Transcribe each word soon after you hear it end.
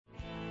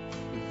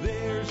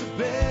there's a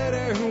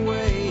better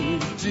way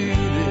to do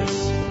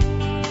this.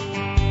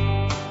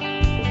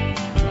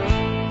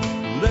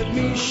 Let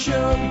me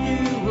show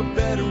you a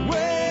better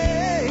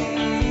way.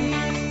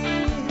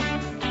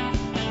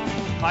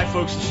 Hi,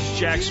 folks. This is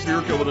Jack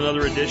Spirko with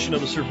another edition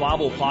of the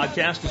Survival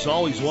Podcast. As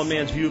always, one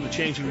man's view of the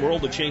changing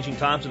world, the changing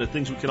times, and the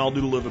things we can all do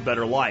to live a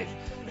better life.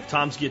 If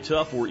times get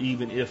tough, or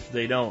even if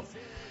they don't.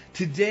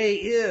 Today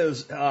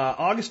is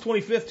August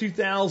 25th,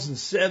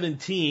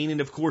 2017, and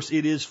of course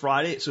it is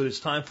Friday, so it's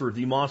time for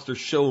the Monster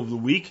Show of the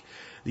Week,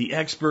 the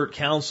Expert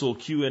Council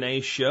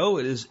Q&A show.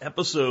 It is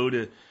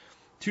episode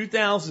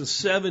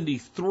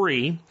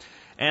 2073,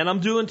 and I'm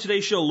doing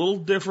today's show a little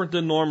different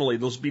than normally.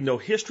 There'll be no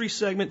history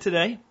segment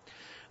today.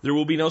 There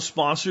will be no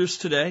sponsors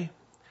today,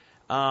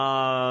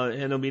 and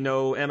there'll be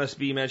no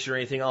MSB mention or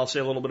anything. I'll say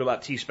a little bit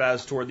about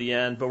T-Spaz toward the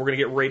end, but we're going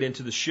to get right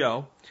into the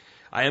show.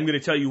 I am going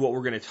to tell you what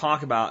we're going to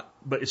talk about,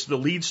 but it's the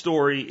lead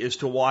story as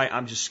to why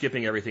I'm just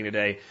skipping everything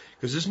today,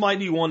 because this might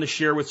be one to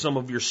share with some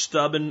of your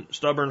stubborn,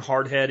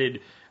 hard-headed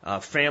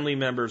family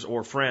members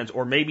or friends,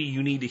 or maybe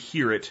you need to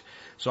hear it.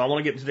 So I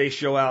want to get today's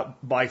show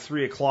out by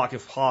 3 o'clock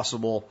if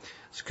possible,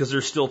 because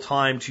there's still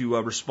time to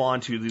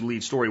respond to the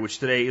lead story, which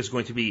today is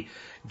going to be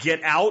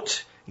get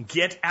out,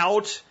 get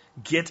out,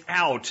 get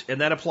out.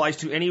 And that applies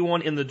to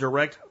anyone in the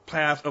direct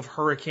path of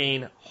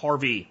Hurricane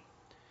Harvey.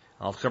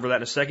 I'll cover that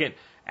in a second.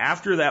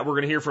 After that, we're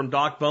going to hear from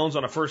Doc Bones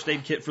on a first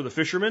aid kit for the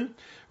fishermen.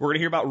 We're going to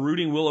hear about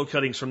rooting willow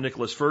cuttings from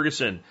Nicholas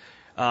Ferguson.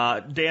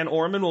 Dan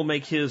Orman will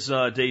make his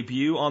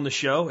debut on the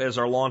show as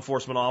our law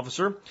enforcement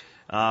officer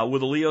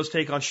with a Leo's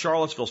take on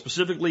Charlottesville,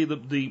 specifically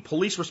the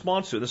police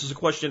response to it. This is a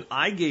question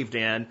I gave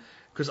Dan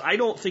because I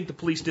don't think the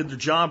police did their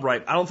job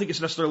right. I don't think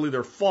it's necessarily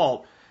their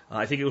fault.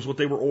 I think it was what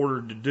they were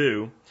ordered to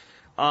do.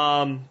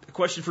 A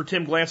question for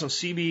Tim Glantz on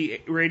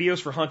CB radios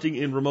for hunting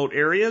in remote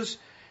areas.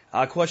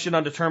 A question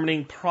on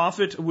determining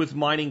profit with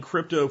mining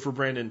crypto for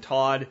Brandon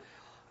Todd.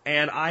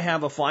 And I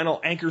have a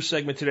final anchor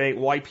segment today,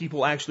 why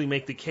people actually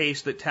make the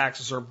case that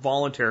taxes are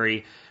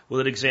voluntary, with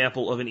an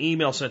example of an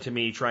email sent to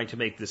me trying to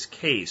make this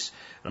case.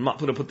 And I'm not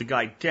going to put the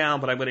guy down,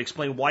 but I'm going to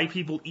explain why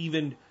people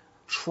even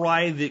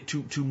try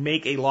to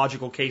make a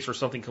logical case for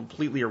something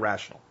completely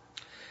irrational.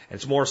 And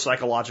it's more a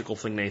psychological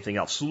thing than anything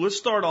else. So let's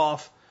start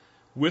off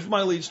with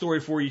my lead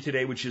story for you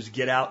today, which is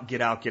get out,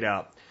 get out, get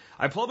out.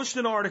 I published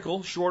an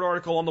article, short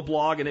article on the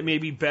blog, and it may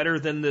be better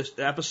than this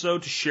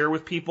episode to share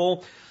with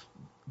people,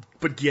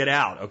 but get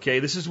out, okay?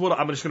 This is what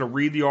I'm just going to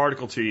read the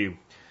article to you.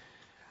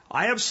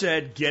 I have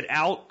said get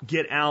out,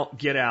 get out,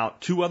 get out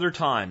 2 other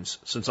times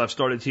since I've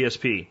started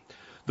TSP.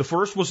 The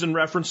first was in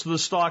reference to the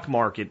stock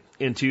market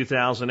in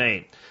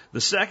 2008.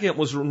 The second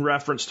was in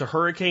reference to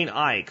Hurricane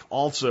Ike,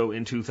 also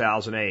in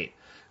 2008.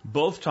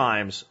 Both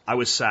times I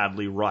was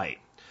sadly right.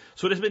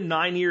 So it has been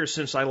 9 years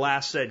since I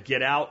last said,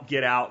 get out,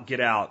 get out,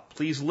 get out.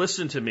 Please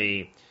listen to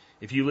me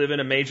if you live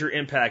in a major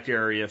impact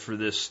area for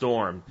this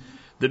storm.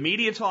 The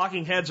media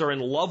talking heads are in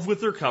love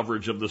with their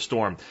coverage of the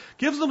storm.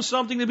 Gives them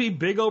something to be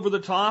big over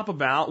the top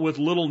about with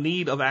little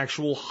need of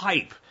actual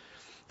hype.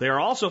 They are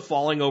also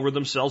falling over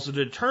themselves to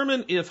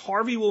determine if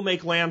Harvey will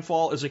make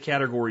landfall as a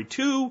Category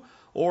 2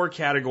 or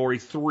Category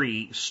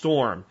 3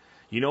 storm.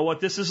 You know what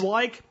this is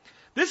like?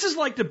 This is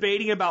like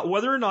debating about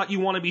whether or not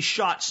you want to be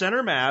shot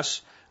center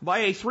mass by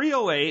a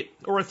 308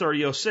 or a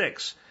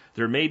 3006.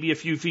 There may be a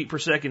few feet per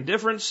second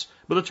difference,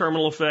 but the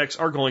terminal effects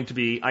are going to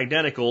be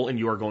identical and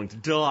you are going to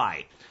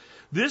die.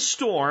 This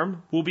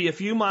storm will be a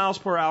few miles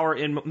per hour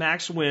in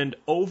max wind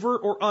over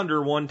or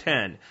under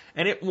 110,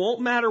 and it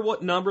won't matter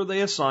what number they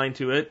assign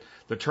to it.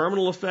 The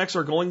terminal effects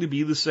are going to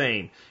be the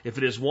same. If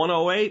it is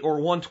 108 or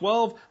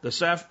 112, the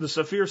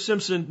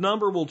Saffir-Simpson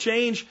number will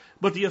change,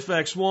 but the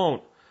effects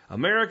won't.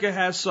 America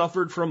has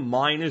suffered from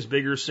mine is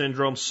bigger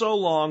syndrome so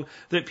long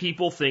that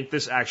people think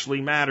this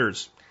actually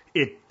matters.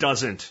 It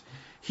doesn't.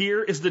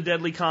 Here is the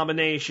deadly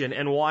combination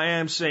and why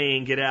I'm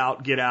saying get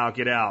out, get out,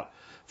 get out.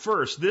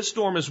 First, this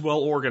storm is well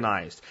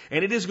organized,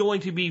 and it is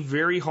going to be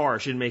very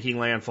harsh in making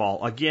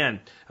landfall.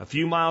 Again, a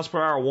few miles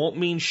per hour won't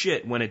mean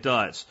shit when it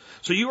does.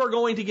 So you are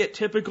going to get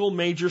typical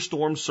major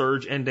storm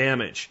surge and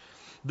damage.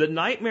 The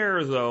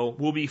nightmare, though,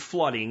 will be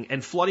flooding,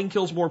 and flooding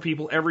kills more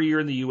people every year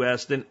in the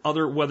U.S. than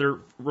other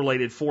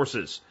weather-related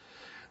forces.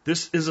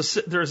 There's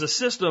a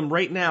system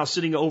right now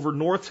sitting over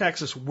North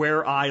Texas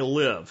where I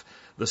live.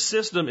 The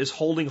system is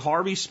holding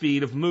Harvey's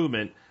speed of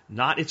movement,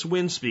 not its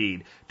wind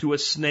speed, to a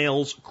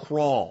snail's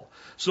crawl.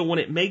 So when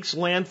it makes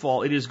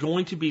landfall, it is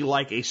going to be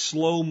like a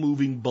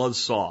slow-moving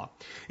buzzsaw.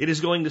 It is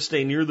going to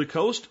stay near the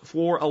coast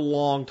for a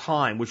long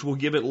time, which will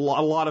give it a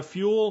lot of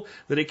fuel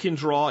that it can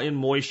draw in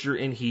moisture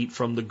and heat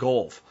from the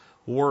Gulf.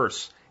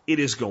 Worse, it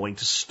is going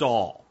to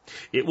stall.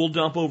 It will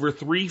dump over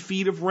 3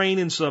 feet of rain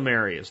in some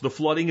areas. The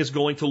flooding is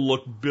going to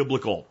look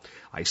biblical.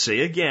 I say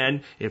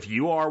again, if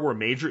you are where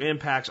major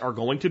impacts are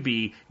going to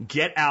be,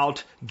 get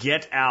out,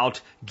 get out,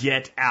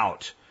 get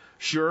out.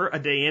 Sure, a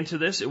day into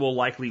this, it will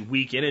likely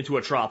weaken into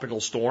a tropical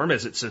storm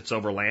as it sits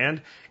over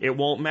land. It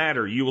won't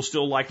matter. You will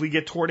still likely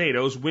get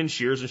tornadoes, wind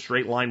shears, and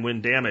straight line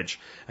wind damage.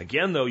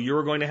 Again, though,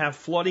 you're going to have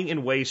flooding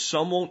in ways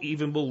some won't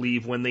even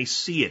believe when they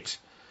see it.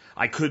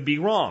 I could be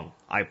wrong.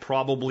 I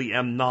probably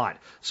am not.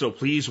 So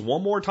please,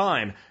 one more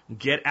time,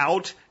 get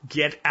out,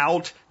 get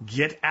out,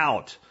 get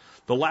out.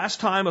 The last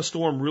time a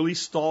storm really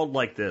stalled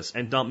like this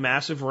and dumped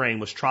massive rain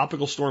was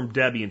Tropical Storm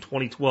Debbie in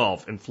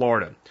 2012 in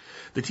Florida.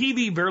 The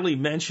TV barely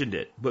mentioned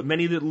it, but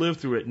many that lived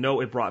through it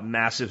know it brought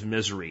massive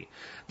misery.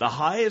 The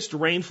highest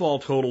rainfall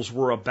totals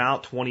were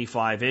about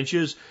 25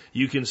 inches.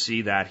 You can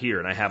see that here,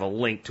 and I have a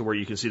link to where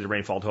you can see the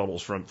rainfall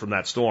totals from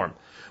that storm.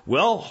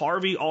 Well,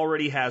 Harvey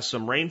already has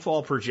some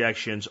rainfall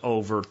projections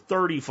over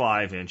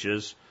 35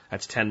 inches.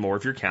 That's 10 more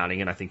if you're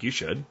counting, and I think you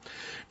should.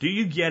 Do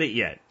you get it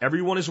yet?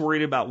 Everyone is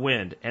worried about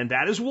wind, and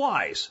that is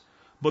wise,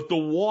 but the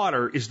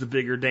water is the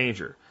bigger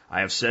danger.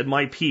 I have said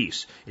my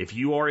piece. If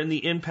you are in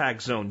the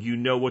impact zone, you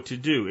know what to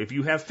do. If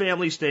you have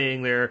family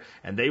staying there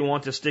and they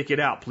want to stick it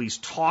out, please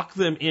talk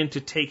them into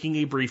taking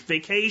a brief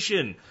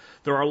vacation.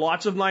 There are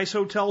lots of nice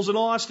hotels in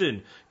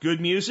Austin,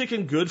 good music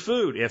and good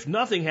food. If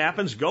nothing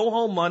happens, go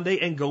home Monday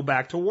and go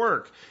back to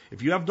work.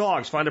 If you have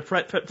dogs, find a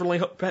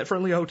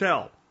pet-friendly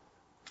hotel.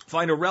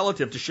 Find a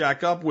relative to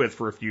shack up with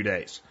for a few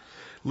days.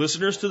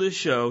 Listeners to this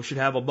show should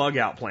have a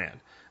bug-out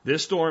plan.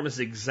 This storm is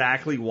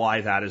exactly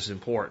why that is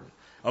important.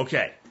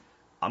 Okay,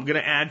 I'm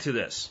going to add to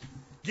this.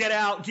 Get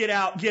out, get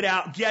out, get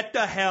out, get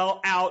the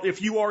hell out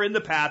if you are in the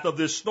path of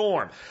this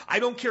storm. I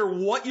don't care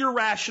what your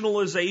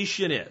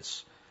rationalization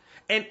is.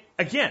 And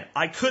again,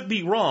 I could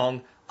be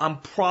wrong. I'm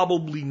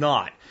probably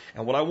not.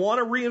 And what I want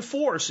to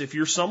reinforce, if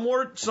you're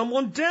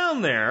someone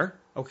down there,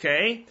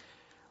 okay,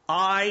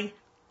 I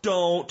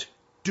don't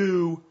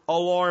do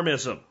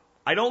alarmism.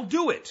 I don't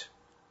do it.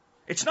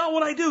 It's not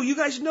what I do. You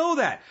guys know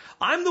that.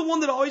 I'm the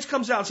one that always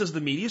comes out and says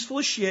the media's full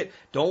of shit.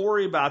 Don't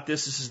worry about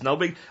this. This is no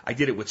big. I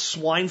did it with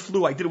swine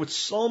flu. I did it with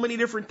so many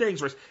different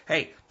things. Where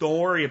hey, don't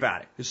worry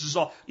about it. This is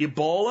all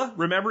Ebola.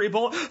 Remember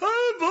Ebola?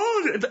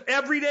 Oh, Ebola.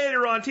 Every day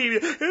they're on TV.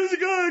 It's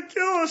going to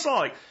kill us all.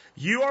 Like,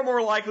 you are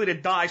more likely to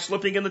die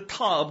slipping in the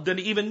tub than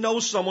to even know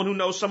someone who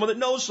knows someone that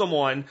knows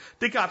someone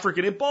that got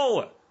freaking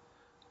Ebola.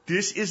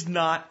 This is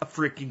not a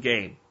freaking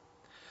game.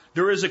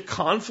 There is a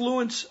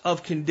confluence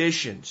of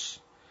conditions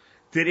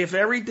that if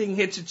everything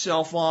hits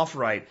itself off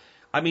right,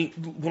 I mean,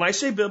 when I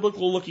say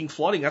biblical looking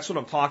flooding, that's what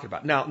I'm talking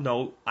about. Now,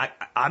 no,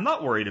 I'm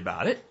not worried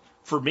about it.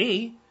 For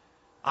me,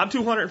 I'm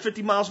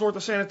 250 miles north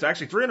of San Antonio,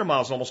 actually 300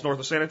 miles almost north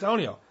of San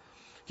Antonio.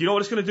 Do you know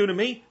what it's going to do to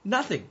me?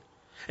 Nothing.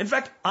 In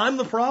fact, I'm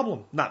the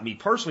problem. Not me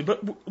personally,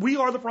 but we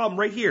are the problem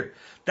right here.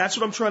 That's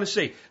what I'm trying to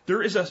say.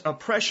 There is a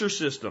pressure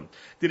system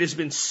that has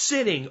been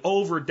sitting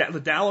over the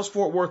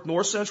Dallas-Fort Worth,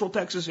 North Central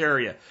Texas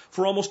area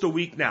for almost a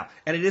week now,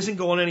 and it isn't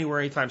going anywhere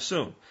anytime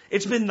soon.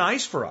 It's been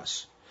nice for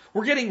us.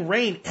 We're getting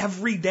rain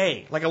every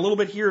day, like a little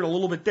bit here and a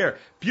little bit there.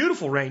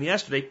 Beautiful rain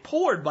yesterday.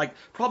 Poured, like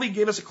probably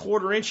gave us a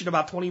quarter inch in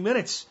about 20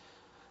 minutes.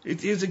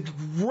 It is a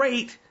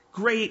great,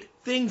 great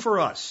thing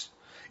for us.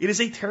 It is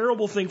a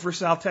terrible thing for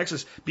South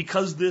Texas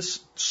because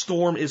this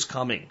storm is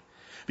coming.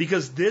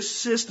 Because this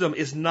system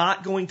is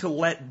not going to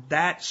let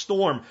that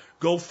storm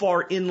go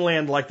far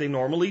inland like they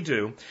normally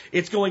do.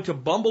 It's going to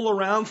bumble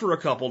around for a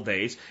couple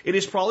days. It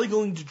is probably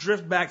going to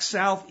drift back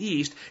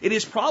southeast. It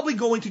is probably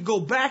going to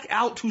go back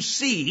out to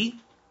sea.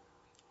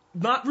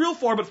 Not real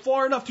far, but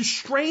far enough to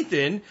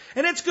strengthen.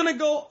 And it's going to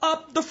go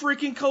up the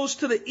freaking coast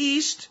to the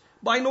east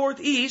by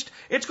northeast.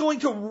 It's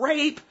going to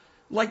rape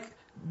like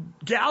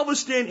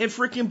Galveston and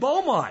freaking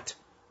Beaumont.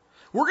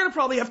 We're going to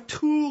probably have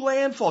 2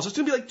 landfalls. It's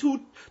going to be like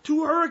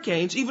two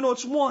hurricanes, even though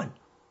it's one.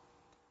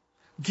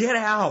 Get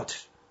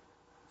out.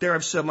 There,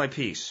 I've said my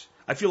piece.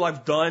 I feel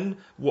I've done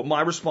what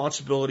my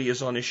responsibility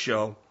is on this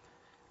show.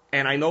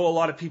 And I know a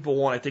lot of people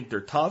want to think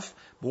they're tough,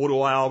 but what do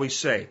I always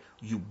say?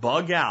 You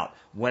bug out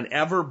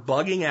whenever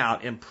bugging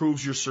out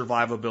improves your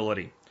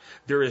survivability.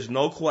 There is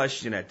no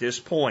question at this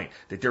point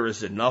that there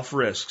is enough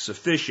risk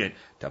sufficient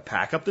to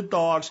pack up the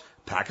dogs,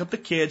 pack up the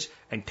kids,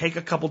 and take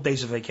a couple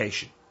days of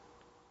vacation.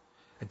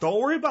 And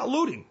don't worry about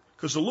looting,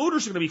 because the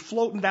looters are going to be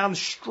floating down the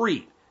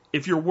street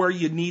if you're where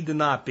you need to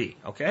not be,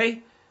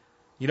 okay?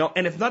 You know,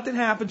 and if nothing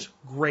happens,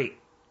 great.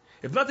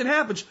 If nothing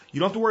happens, you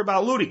don't have to worry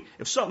about looting.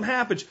 If something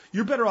happens,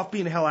 you're better off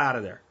being the hell out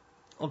of there.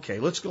 Okay,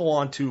 let's go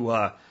on to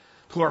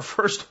our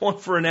first one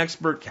for an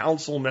expert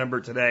council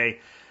member today.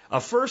 A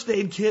first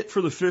aid kit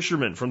for the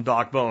fishermen from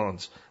Doc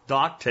Bones.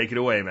 Doc, take it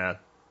away, man.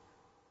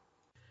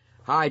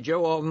 Hi,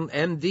 Joe Alton,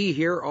 MD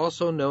here,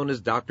 also known as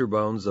Dr.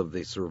 Bones of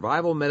the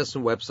survival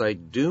medicine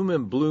website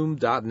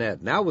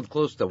doomandbloom.net, now with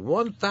close to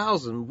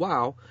 1,000,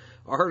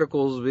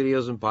 articles,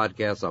 videos, and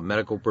podcasts on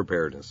medical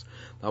preparedness.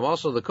 I'm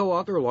also the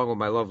co-author, along with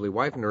my lovely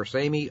wife, Nurse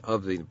Amy,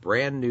 of the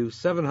brand new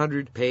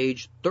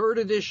 700-page third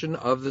edition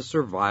of the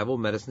Survival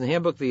Medicine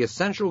Handbook, the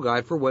essential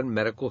guide for when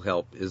medical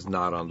help is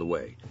not on the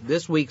way.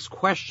 This week's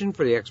question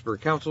for the expert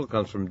council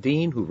comes from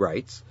Dean, who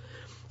writes,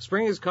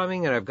 Spring is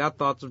coming, and I've got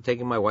thoughts of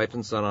taking my wife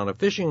and son on a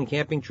fishing and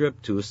camping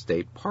trip to a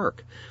state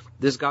park.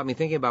 This got me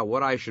thinking about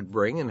what I should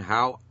bring and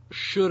how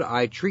should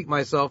I treat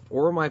myself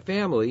or my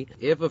family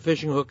if a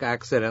fishing hook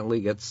accidentally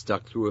gets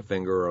stuck through a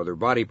finger or other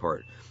body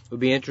part. It would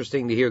be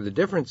interesting to hear the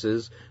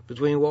differences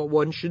between what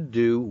one should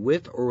do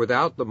with or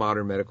without the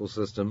modern medical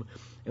system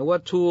and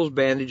what tools,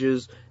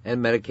 bandages,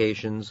 and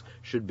medications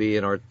should be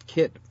in our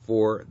kit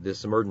for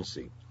this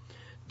emergency.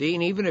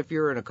 Dean, even if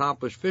you're an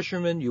accomplished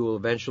fisherman, you will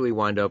eventually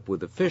wind up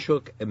with a fish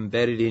hook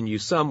embedded in you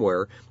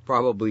somewhere,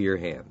 probably your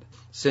hand.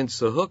 Since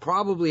the hook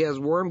probably has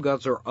worm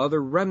guts or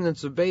other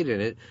remnants of bait in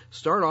it,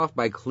 start off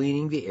by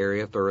cleaning the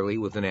area thoroughly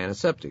with an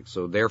antiseptic.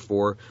 So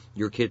therefore,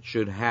 your kit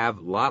should have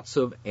lots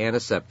of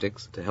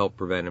antiseptics to help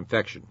prevent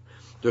infection.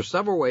 There are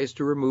several ways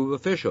to remove a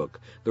fish hook.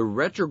 The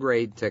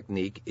retrograde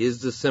technique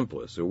is the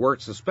simplest. It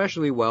works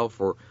especially well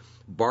for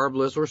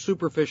barbless or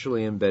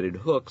superficially embedded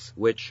hooks,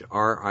 which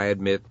are, I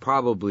admit,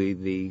 probably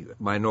the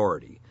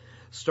minority.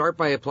 Start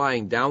by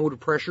applying downward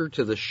pressure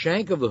to the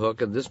shank of the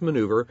hook, and this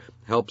maneuver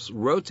helps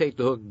rotate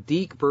the hook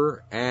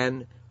deeper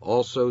and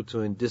also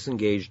to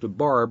disengage the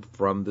barb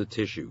from the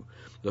tissue.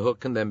 The hook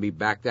can then be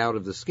backed out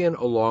of the skin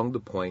along the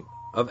point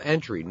of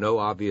entry. No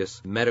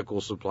obvious medical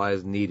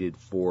supplies needed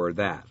for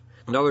that.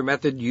 Another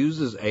method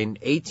uses an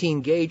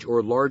 18 gauge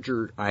or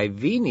larger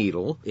IV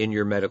needle in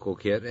your medical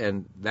kit,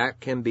 and that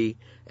can be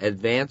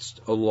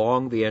advanced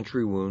along the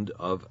entry wound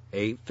of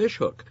a fish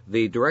hook.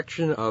 The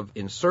direction of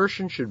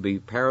insertion should be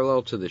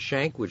parallel to the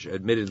shank, which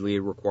admittedly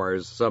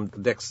requires some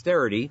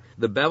dexterity.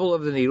 The bevel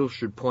of the needle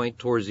should point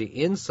towards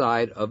the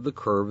inside of the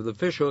curve of the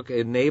fish hook,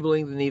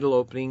 enabling the needle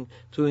opening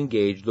to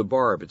engage the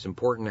barb. It's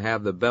important to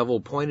have the bevel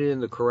pointed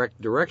in the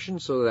correct direction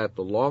so that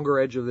the longer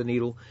edge of the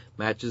needle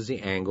matches the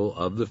angle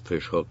of the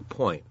fish hook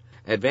point.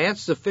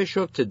 Advance the fish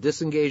hook to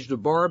disengage the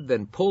barb,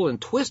 then pull and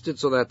twist it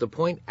so that the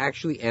point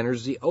actually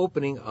enters the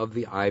opening of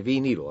the IV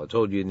needle. I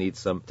told you you need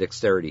some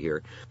dexterity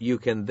here. You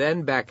can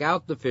then back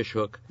out the fish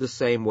hook the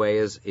same way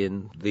as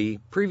in the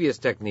previous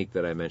technique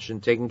that I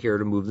mentioned, taking care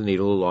to move the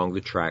needle along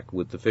the track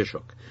with the fish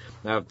hook.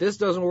 Now, if this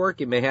doesn't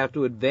work, you may have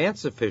to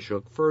advance the fish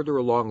hook further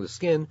along the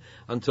skin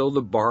until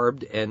the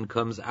barbed end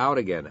comes out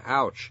again.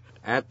 Ouch!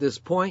 At this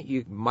point,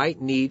 you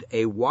might need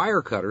a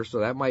wire cutter,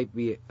 so that might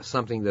be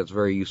something that's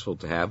very useful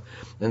to have,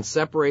 and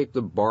separate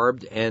the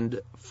barbed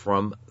end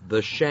from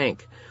the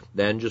shank.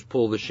 Then just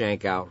pull the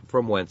shank out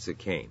from whence it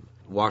came.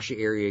 Wash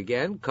the area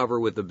again, cover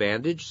with a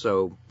bandage,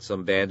 so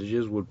some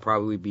bandages would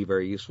probably be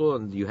very useful,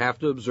 and you have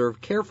to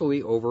observe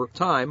carefully over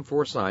time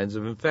for signs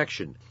of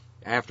infection.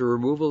 After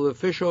removal of the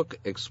fish hook,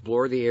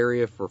 explore the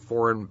area for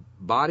foreign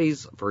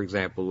bodies, for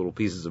example, little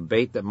pieces of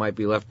bait that might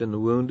be left in the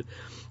wound.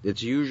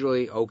 It's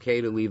usually okay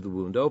to leave the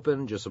wound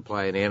open. Just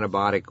apply an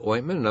antibiotic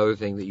ointment, another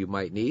thing that you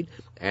might need,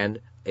 and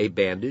a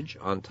bandage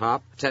on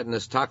top.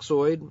 Tetanus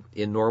toxoid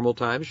in normal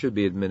times should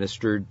be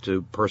administered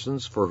to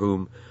persons for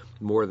whom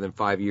more than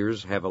 5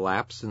 years have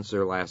elapsed since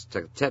their last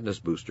tetanus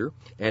booster.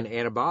 And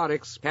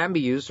antibiotics can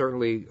be used,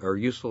 certainly are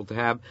useful to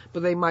have,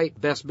 but they might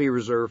best be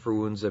reserved for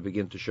wounds that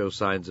begin to show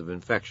signs of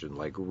infection,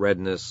 like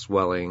redness,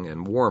 swelling,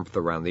 and warmth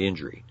around the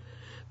injury.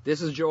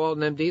 This is Joe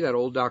Alton, MD, that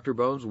old Dr.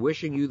 Bones,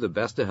 wishing you the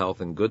best of health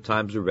in good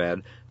times or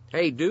bad.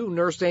 Hey, do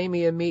Nurse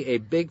Amy and me a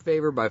big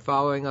favor by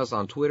following us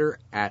on Twitter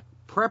at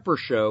Prepper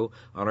Show,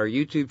 on our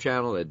YouTube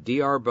channel at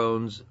Dr.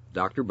 Bones,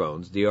 Dr.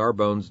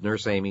 Bones,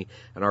 Nurse Amy,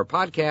 and our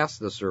podcast,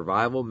 The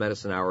Survival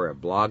Medicine Hour, at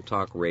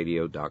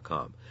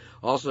blogtalkradio.com.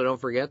 Also,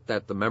 don't forget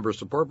that the Member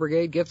Support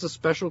Brigade gets a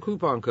special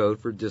coupon code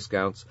for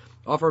discounts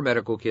off our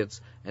medical kits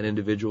and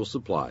individual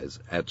supplies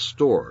at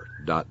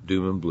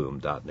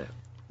store.doomandbloom.net.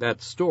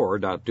 That's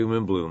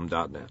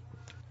store.doomandbloom.net.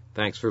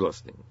 Thanks for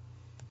listening.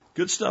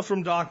 Good stuff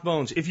from Doc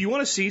Bones. If you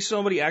want to see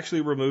somebody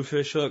actually remove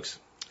fish hooks,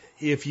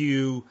 if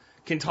you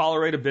can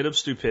tolerate a bit of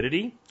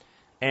stupidity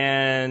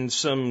and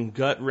some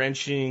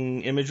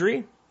gut-wrenching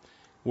imagery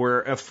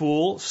where a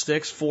fool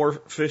sticks 4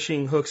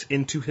 fishing hooks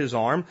into his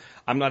arm,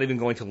 I'm not even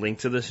going to link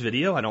to this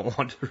video. I don't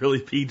want to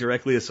really be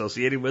directly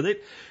associated with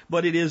it,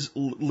 but it is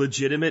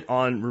legitimate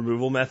on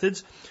removal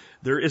methods.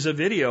 There is a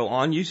video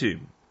on YouTube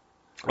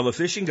of a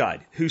fishing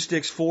guide who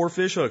sticks 4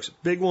 fish hooks,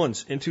 big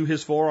ones, into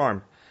his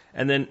forearm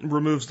and then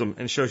removes them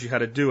and shows you how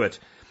to do it.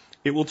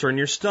 It will turn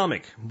your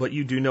stomach, but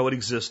you do know it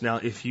exists now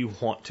if you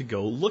want to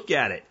go look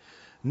at it.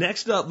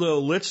 Next up, though,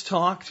 let's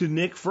talk to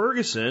Nick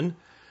Ferguson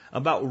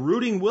about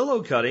rooting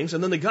willow cuttings.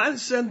 And then the guy that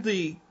sent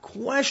the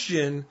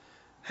question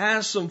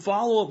has some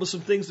follow-up with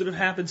some things that have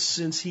happened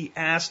since he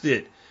asked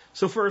it.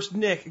 So first,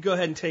 Nick, go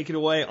ahead and take it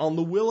away on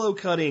the willow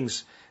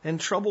cuttings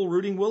and trouble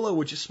rooting willow,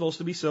 which is supposed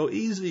to be so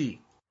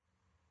easy.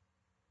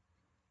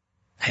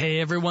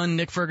 Hey everyone,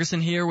 Nick Ferguson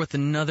here with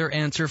another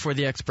answer for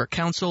the Expert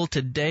Council.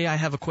 Today I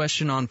have a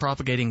question on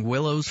propagating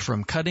willows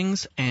from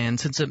cuttings, and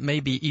since it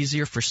may be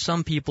easier for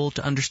some people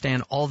to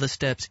understand all the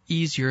steps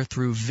easier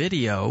through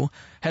video,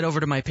 head over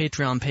to my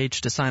Patreon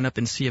page to sign up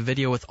and see a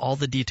video with all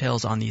the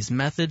details on these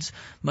methods.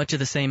 Much of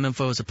the same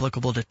info is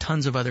applicable to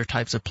tons of other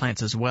types of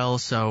plants as well,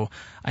 so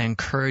I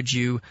encourage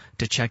you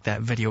to check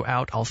that video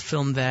out. I'll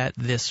film that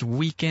this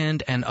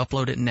weekend and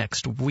upload it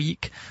next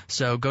week,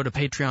 so go to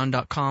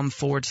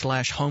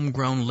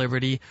patreon.com/homegrown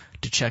Liberty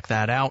to check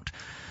that out.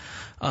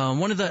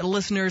 One of the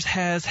listeners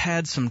has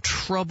had some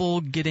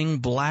trouble getting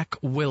black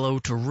willow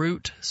to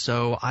root,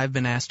 so I've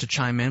been asked to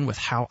chime in with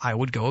how I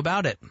would go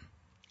about it.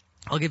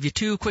 I'll give you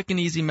 2 quick and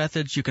easy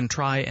methods you can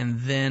try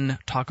and then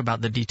talk about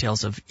the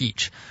details of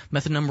each.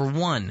 Method number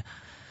 1.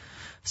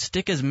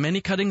 Stick as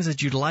many cuttings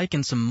as you'd like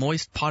in some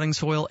moist potting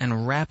soil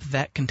and wrap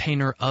that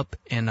container up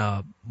in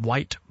a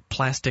white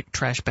plastic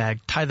trash bag.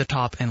 Tie the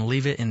top and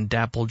leave it in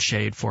dappled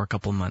shade for a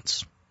couple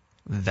months.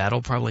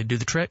 That'll probably do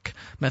the trick.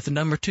 Method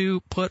number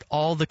 2, put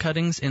all the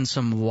cuttings in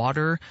some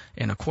water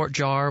in a quart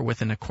jar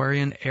with an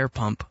aquarium air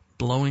pump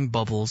blowing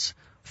bubbles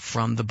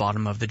from the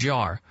bottom of the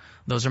jar.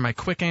 Those are my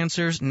quick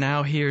answers.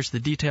 Now here's the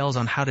details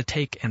on how to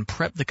take and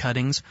prep the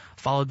cuttings,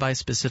 followed by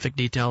specific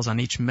details on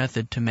each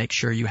method to make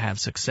sure you have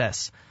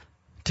success.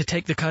 To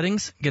take the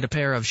cuttings, get a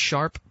pair of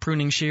sharp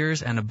pruning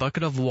shears and a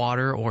bucket of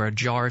water or a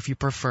jar if you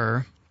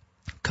prefer.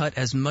 Cut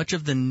as much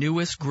of the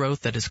newest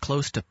growth that is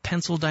close to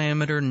pencil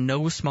diameter,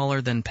 no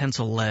smaller than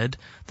pencil lead.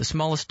 The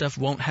smallest stuff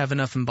won't have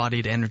enough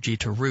embodied energy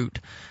to root,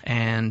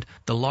 and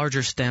the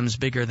larger stems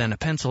bigger than a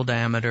pencil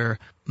diameter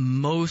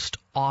most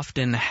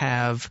often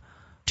have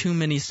too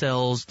many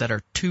cells that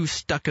are too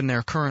stuck in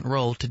their current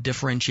role to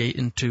differentiate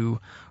into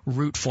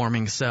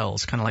root-forming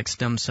cells, kind of like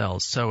stem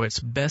cells. So it's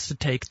best to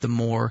take the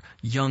more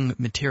young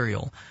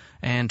material.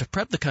 And to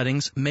prep the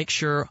cuttings, make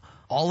sure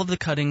all of the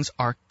cuttings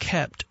are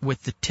kept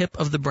with the tip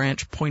of the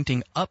branch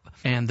pointing up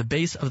and the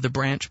base of the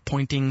branch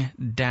pointing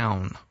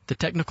down. The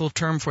technical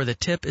term for the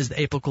tip is the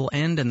apical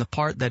end, and the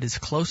part that is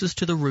closest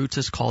to the roots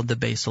is called the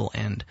basal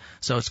end.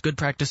 So it's good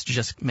practice to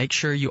just make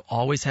sure you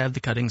always have the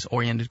cuttings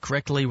oriented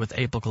correctly with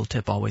apical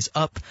tip always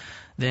up.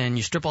 Then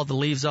you strip all the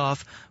leaves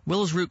off.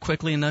 Willows root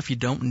quickly enough. You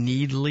don't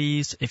need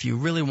leaves. If you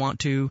really want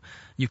to,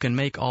 you can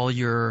make all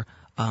your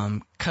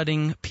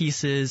cutting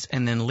pieces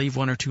and then leave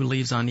 1 or 2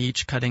 leaves on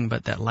each cutting,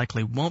 but that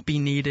likely won't be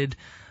needed.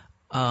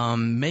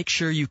 Make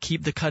sure you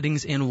keep the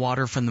cuttings in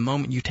water from the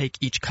moment you take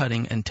each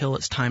cutting until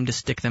it's time to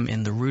stick them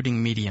in the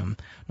rooting medium,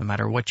 no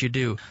matter what you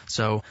do.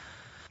 So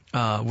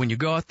when you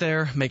go out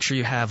there, make sure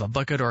you have a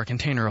bucket or a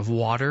container of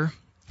water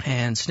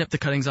and snip the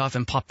cuttings off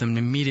and pop them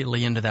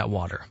immediately into that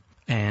water.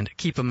 And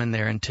keep them in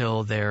there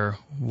until they're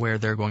where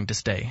they're going to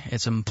stay.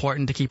 It's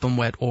important to keep them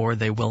wet or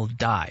they will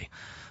die.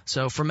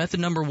 So for method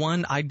number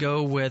 1, I'd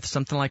go with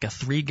something like a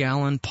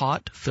 3-gallon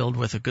pot filled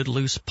with a good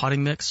loose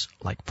potting mix,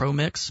 like Pro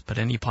Mix, but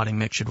any potting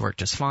mix should work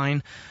just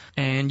fine.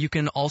 And you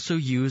can also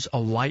use a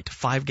white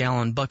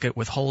 5-gallon bucket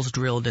with holes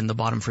drilled in the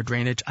bottom for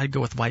drainage. I'd go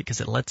with white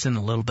because it lets in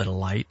a little bit of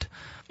light.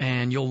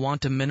 And you'll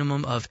want a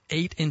minimum of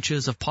 8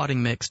 inches of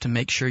potting mix to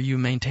make sure you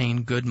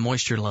maintain good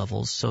moisture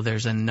levels so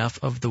there's enough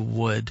of the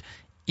wood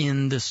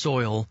in the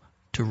soil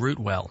to root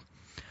well.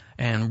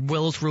 And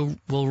willows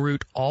will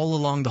root all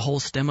along the whole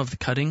stem of the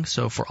cutting,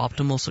 so for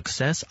optimal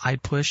success,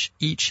 I'd push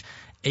each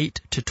 8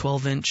 to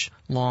 12 inch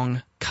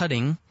long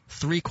cutting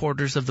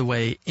 3/4 of the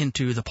way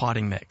into the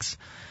potting mix.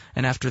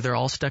 And after they're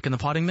all stuck in the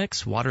potting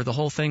mix, water the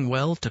whole thing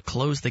well to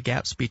close the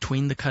gaps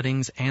between the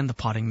cuttings and the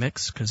potting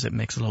mix, because it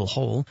makes a little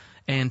hole.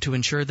 And to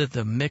ensure that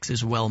the mix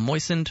is well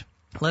moistened,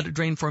 let it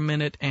drain for a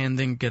minute and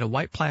then get a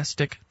white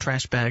plastic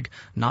trash bag,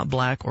 not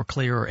black or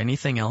clear or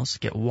anything else.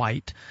 Get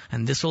white,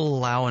 and this will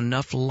allow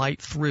enough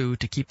light through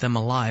to keep them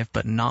alive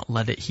but not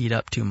let it heat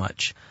up too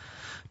much.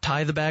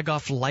 Tie the bag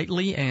off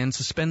lightly and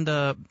suspend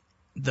the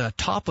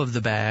top of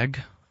the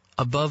bag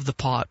above the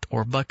pot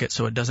or bucket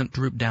so it doesn't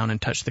droop down and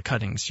touch the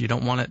cuttings. You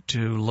don't want it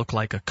to look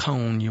like a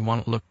cone. You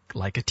want it to look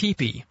like a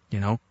teepee.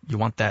 You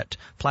want that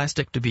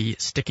plastic to be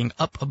sticking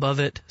up above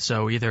it.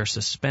 So either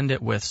suspend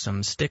it with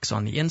some sticks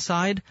on the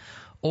inside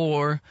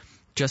or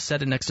just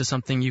set it next to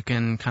something you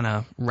can kind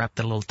of wrap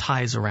the little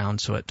ties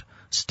around so it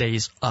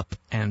stays up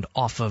and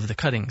off of the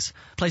cuttings.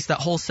 Place that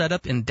whole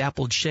setup in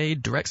dappled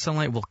shade. Direct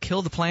sunlight will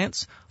kill the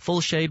plants.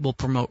 Full shade will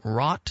promote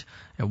rot.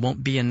 It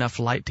won't be enough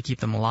light to keep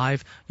them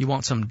alive. You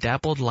want some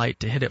dappled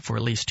light to hit it for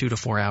at least 2 to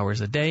 4 hours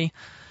a day.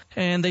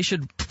 And they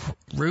should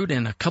root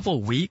in a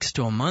couple weeks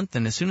to a month.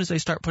 And as soon as they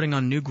start putting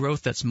on new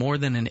growth that's more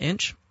than an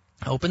inch,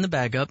 open the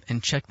bag up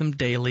and check them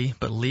daily,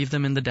 but leave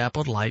them in the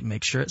dappled light.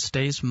 Make sure it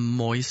stays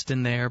moist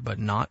in there, but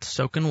not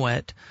soaking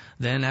wet.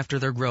 Then after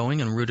they're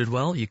growing and rooted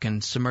well, you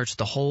can submerge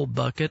the whole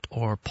bucket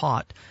or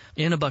pot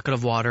in a bucket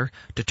of water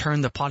to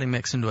turn the potting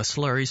mix into a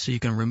slurry so you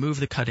can remove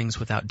the cuttings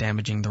without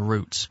damaging the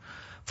roots.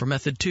 For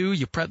method 2,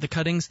 you prep the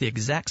cuttings the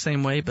exact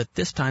same way, but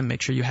this time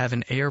make sure you have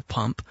an air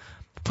pump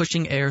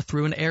pushing air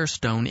through an air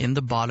stone in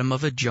the bottom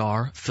of a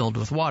jar filled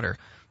with water.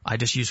 I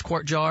just use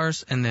quart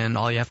jars, and then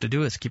all you have to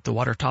do is keep the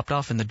water topped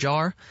off in the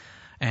jar.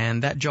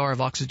 And that jar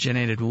of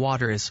oxygenated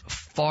water is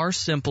far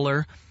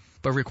simpler,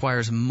 but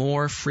requires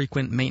more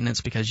frequent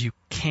maintenance because you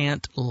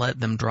can't let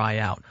them dry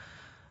out.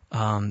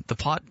 The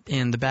pot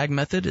in the bag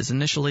method is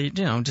initially,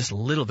 just a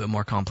little bit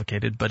more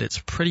complicated, but it's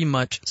pretty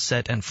much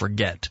set and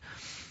forget.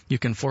 You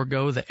can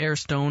forego the air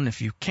stone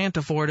if you can't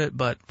afford it,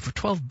 but for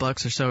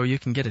 $12 or so, you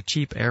can get a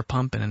cheap air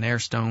pump and an air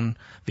stone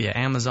via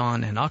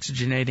Amazon, and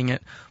oxygenating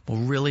it will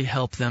really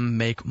help them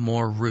make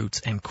more roots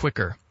and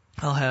quicker.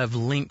 I'll have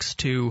links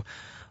to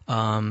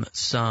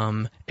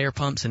some air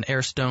pumps and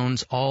air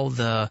stones, all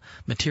the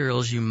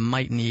materials you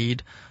might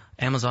need,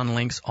 Amazon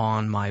links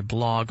on my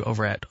blog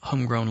over at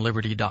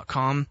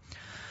homegrownliberty.com.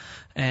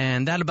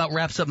 And that about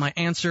wraps up my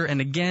answer.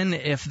 And again,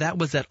 if that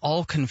was at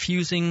all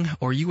confusing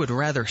or you would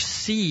rather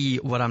see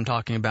what I'm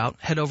talking about,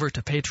 head over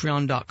to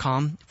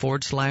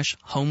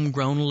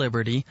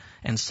patreon.com/homegrownliberty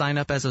and sign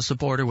up as a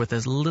supporter with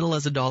as little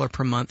as $1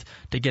 per month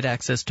to get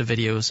access to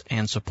videos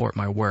and support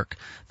my work.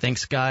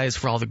 Thanks, guys,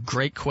 for all the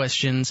great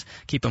questions.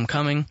 Keep them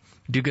coming.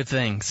 Do good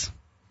things.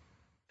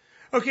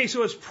 Okay,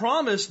 so as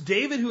promised,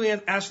 David, who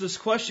asked this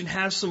question,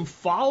 has some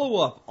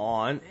follow-up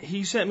on.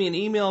 He sent me an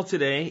email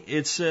today.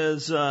 It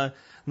says,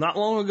 not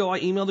long ago I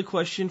emailed a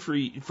question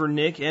for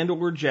Nick and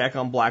or Jack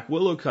on black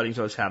willow cuttings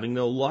I was having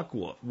no luck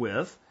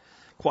with.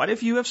 Quite a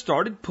few have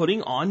started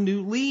putting on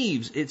new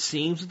leaves. It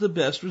seems that the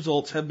best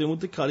results have been with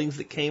the cuttings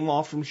that came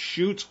off from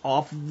shoots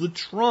off of the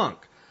trunk.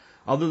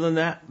 Other than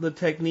that, the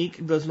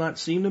technique does not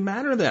seem to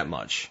matter that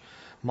much.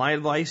 My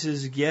advice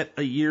is get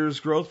a year's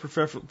growth,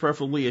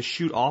 preferably a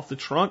shoot off the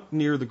trunk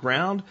near the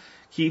ground.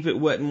 Keep it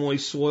wet and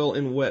moist soil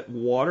and wet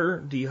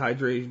water.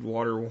 Dehydrated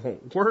water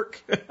won't work.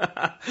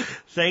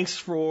 Thanks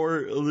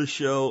for the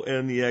show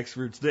and the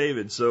experts,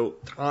 David. So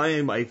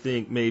time, I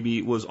think,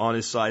 maybe was on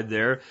his side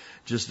there.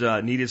 Just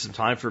needed some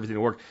time for everything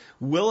to work.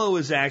 Willow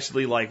is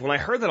actually like, when I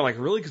heard that, I'm like,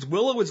 really? Because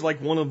willow is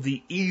like one of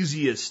the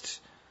easiest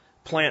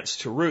plants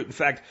to root. In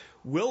fact,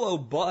 willow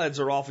buds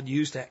are often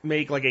used to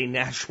make like a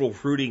natural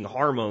rooting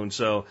hormone.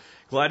 So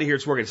glad to hear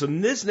it's working. So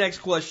this next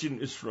question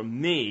is from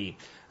me.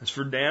 It's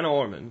for Dan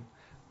Orman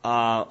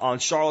on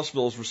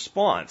Charlottesville's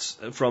response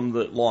from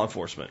the law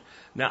enforcement.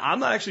 Now, I'm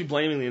not actually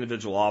blaming the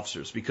individual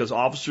officers because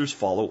officers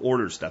follow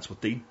orders. That's what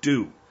they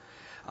do.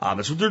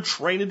 That's what they're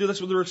trained to do.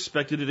 That's what they're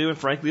expected to do. And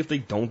frankly, if they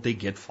don't, they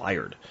get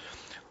fired.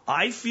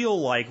 I feel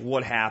like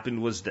what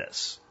happened was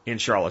this in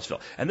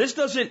Charlottesville. And this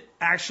doesn't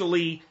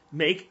actually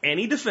make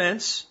any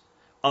defense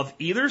of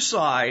either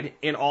side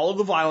in all of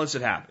the violence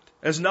that happened.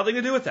 It has nothing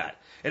to do with that.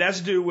 It has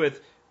to do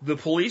with the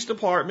police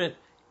department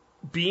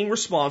being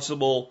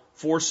responsible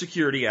for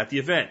security at the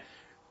event.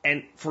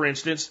 And for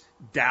instance,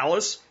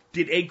 Dallas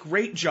did a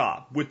great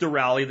job with the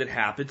rally that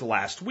happened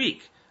last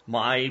week.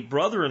 My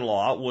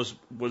brother-in-law was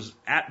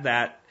at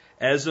that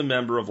as a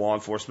member of law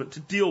enforcement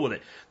to deal with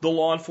it. The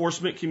law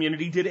enforcement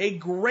community did a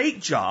great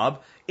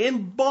job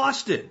in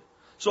Boston.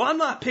 So I'm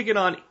not picking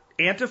on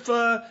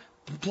Antifa,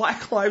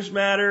 Black Lives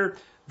Matter,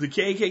 the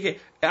KKK.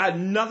 It had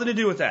nothing to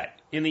do with that.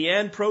 In the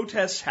end,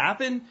 protests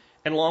happen,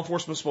 and law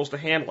enforcement is supposed to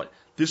handle it.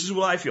 This is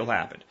what I feel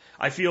happened.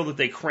 I feel that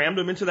they crammed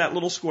them into that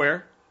little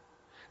square.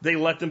 They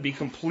let them be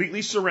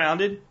completely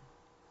surrounded,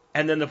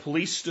 and then the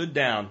police stood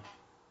down.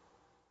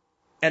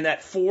 And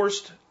that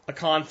forced a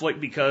conflict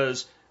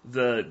because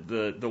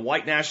the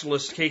white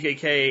nationalist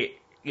KKK,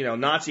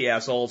 Nazi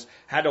assholes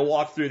had to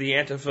walk through the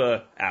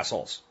Antifa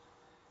assholes.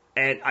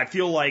 And I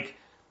feel like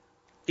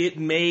it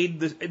made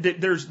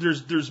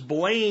there's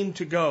blame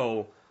to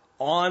go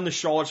on the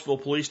Charlottesville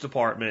Police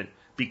Department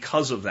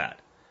because of that.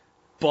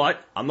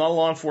 But I'm not a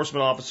law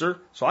enforcement officer,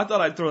 so I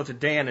thought I'd throw it to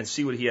Dan and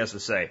see what he has to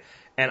say.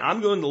 And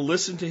I'm going to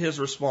listen to his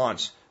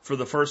response for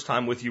the first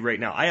time with you right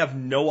now. I have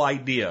no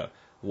idea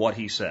what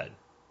he said.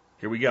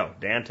 Here we go.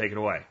 Dan, take it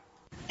away.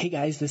 Hey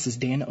guys, this is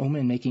Dan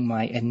Oman making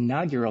my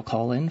inaugural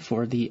call-in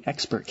for the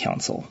Expert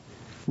Council.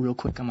 Real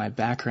quick on my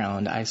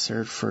background, I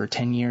served for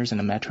 10 years in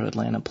a Metro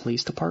Atlanta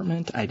Police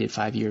Department. I did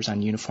 5 years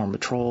on uniform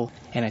patrol,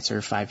 and I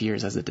served 5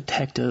 years as a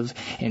detective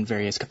in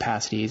various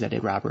capacities. I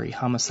did robbery,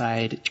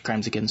 homicide,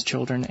 crimes against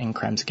children, and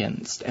crimes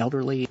against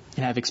elderly.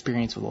 And I have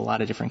experience with a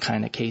lot of different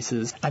kind of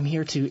cases. I'm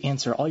here to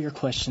answer all your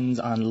questions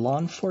on law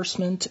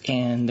enforcement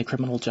and the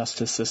criminal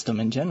justice system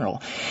in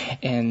general.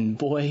 And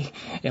boy,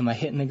 am I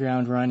hitting the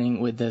ground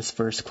running with this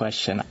first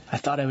question. I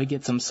thought I would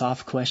get some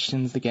soft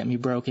questions to get me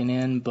broken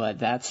in, but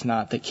that's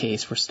not the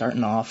case. We're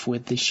starting off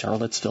with the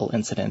Charlottesville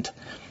incident.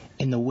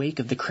 In the wake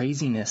of the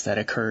craziness that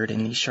occurred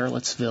in the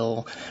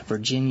Charlottesville,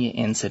 Virginia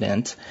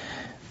incident,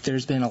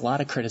 there's been a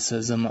lot of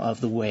criticism of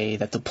the way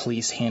that the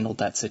police handled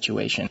that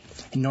situation.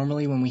 And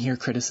normally when we hear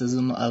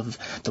criticism of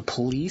the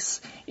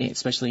police,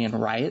 especially in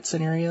riot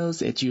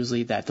scenarios, it's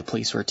usually that the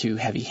police were too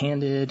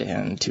heavy-handed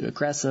and too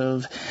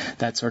aggressive,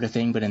 that sort of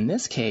thing. But in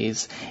this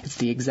case, it's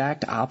the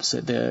exact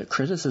opposite. The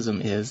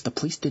criticism is the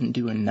police didn't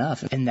do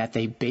enough and that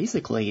they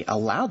basically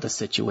allowed the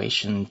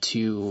situation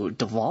to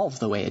devolve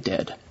the way it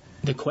did.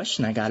 The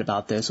question I got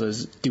about this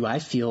was, do I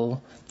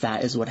feel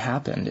that is what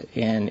happened?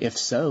 And if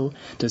so,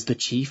 does the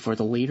chief or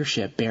the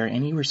leadership bear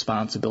any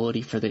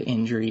responsibility for the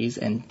injuries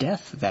and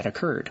death that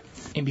occurred?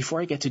 And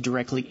before I get to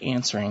directly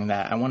answering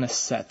that, I want to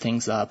set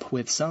things up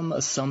with some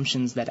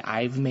assumptions that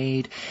I've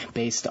made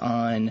based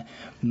on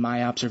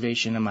my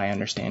observation and my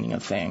understanding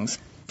of things.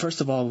 First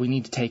of all, we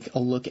need to take a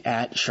look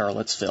at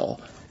Charlottesville.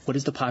 What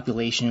is the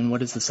population?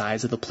 What is the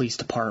size of the police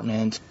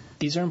department?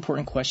 These are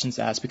important questions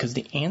to ask because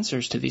the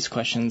answers to these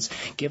questions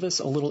give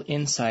us a little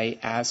insight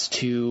as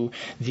to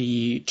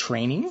the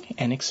training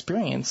and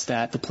experience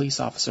that the police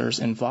officers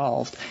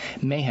involved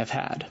may have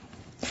had.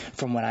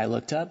 From what I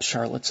looked up,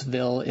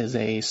 Charlottesville is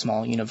a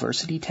small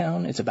university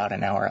town. It's about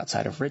an hour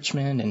outside of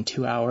Richmond and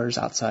 2 hours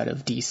outside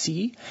of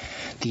D.C.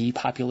 The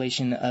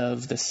population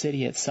of the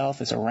city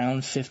itself is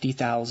around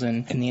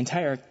 50,000, and the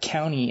entire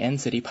county and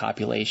city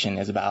population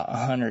is about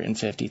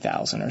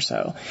 150,000 or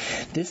so.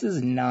 This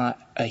is not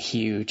a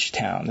huge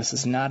town. This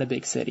is not a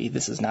big city.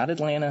 This is not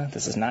Atlanta.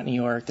 This is not New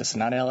York. This is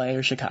not L.A.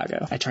 or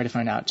Chicago. I tried to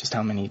find out just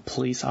how many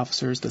police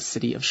officers the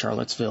city of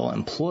Charlottesville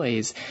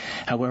employs.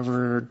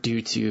 However,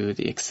 due to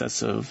the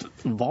excessive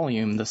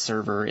volume, the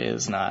server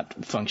is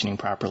not functioning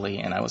properly,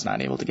 and I was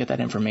not able to get that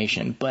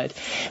information. But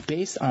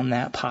based on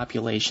that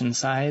population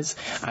size,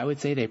 I would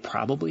say they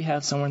probably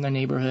have somewhere in the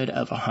neighborhood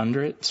of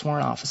 100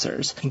 sworn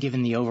officers. And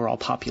given the overall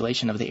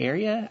population of the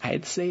area,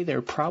 I'd say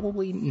they're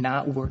probably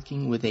not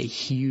working with a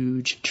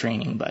huge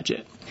training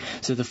budget.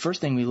 So the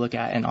first thing we look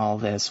at in all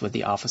this with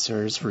the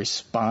officers'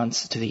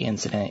 response to the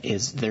incident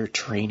is their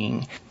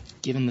training.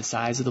 Given the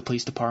size of the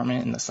police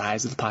department and the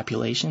size of the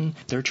population,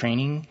 their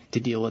training to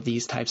deal with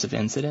these types of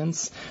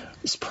incidents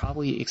is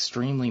probably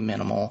extremely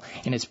minimal,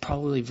 and it's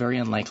probably very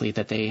unlikely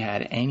that they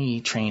had any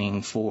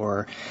training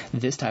for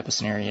this type of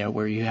scenario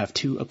where you have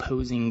two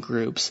opposing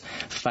groups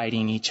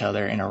fighting each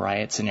other in a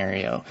riot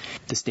scenario.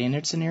 The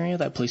standard scenario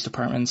that police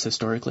departments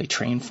historically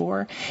train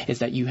for is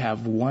that you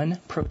have one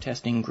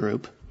protesting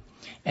group,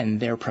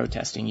 and they're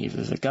protesting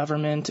either the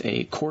government,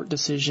 a court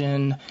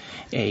decision,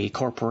 a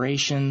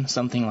corporation,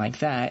 something like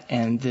that,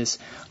 and this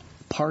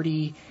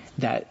party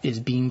that is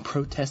being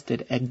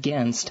protested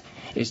against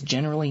is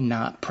generally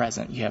not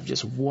present. You have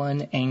just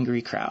one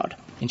angry crowd.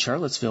 In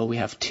Charlottesville, we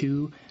have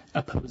two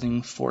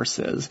opposing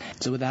forces.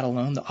 So with that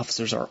alone, the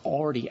officers are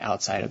already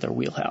outside of their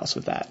wheelhouse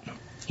with that.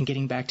 And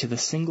getting back to the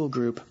single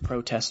group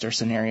protester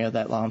scenario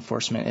that law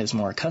enforcement is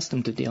more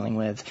accustomed to dealing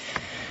with,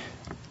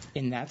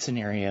 in that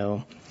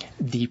scenario,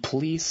 the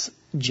police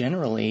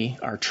generally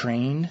are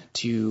trained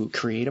to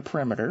create a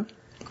perimeter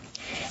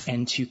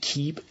and to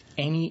keep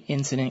any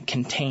incident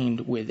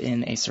contained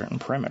within a certain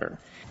perimeter.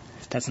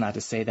 That's not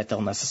to say that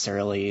they'll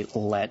necessarily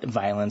let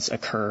violence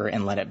occur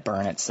and let it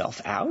burn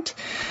itself out.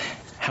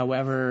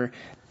 However,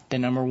 the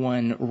number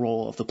one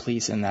role of the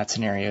police in that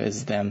scenario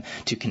is them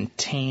to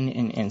contain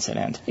an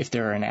incident. If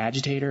there are an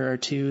agitator or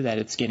two that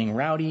it's getting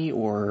rowdy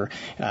or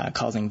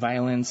causing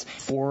violence,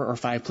 4 or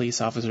 5 police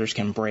officers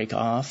can break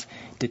off,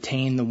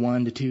 detain the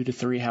 1 to 2 to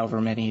 3, however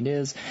many it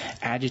is,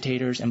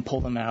 agitators, and pull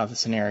them out of the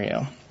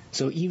scenario.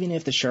 So even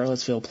if the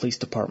Charlottesville Police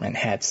Department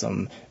had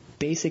some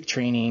basic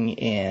training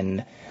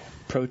in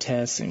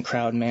protests and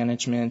crowd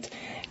management,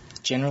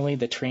 generally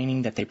the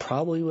training that they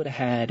probably would have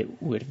had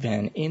would have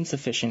been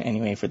insufficient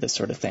anyway for this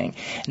sort of thing.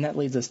 And that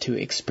leads us to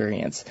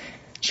experience.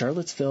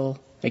 Charlottesville,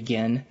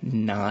 again,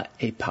 not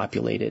a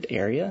populated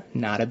area,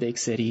 not a big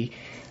city.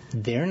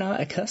 They're not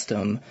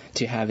accustomed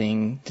to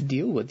having to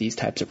deal with these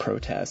types of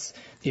protests.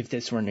 If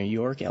this were New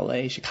York,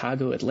 LA,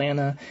 Chicago,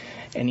 Atlanta,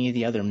 any of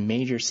the other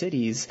major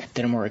cities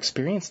that are more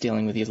experienced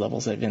dealing with these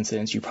levels of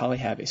incidents, you probably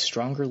have a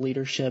stronger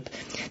leadership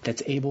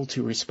that's able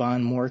to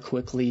respond more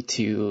quickly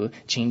to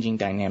changing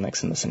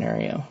dynamics in the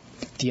scenario.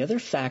 The other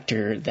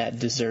factor that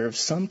deserves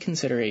some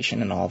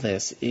consideration in all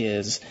this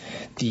is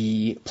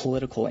the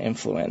political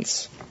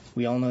influence.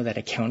 We all know that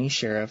a county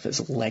sheriff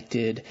is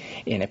elected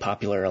in a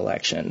popular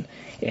election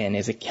and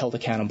is held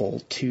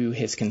accountable to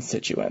his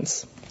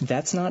constituents.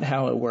 That's not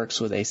how it works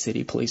with a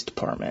city police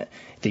department.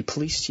 The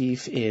police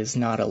chief is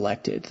not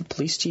elected. The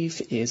police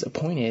chief is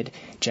appointed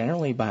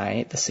generally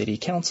by the city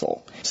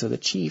council. So the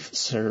chief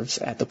serves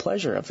at the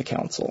pleasure of the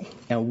council.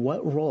 Now,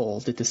 what role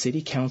did the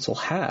city council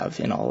have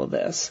in all of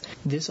this?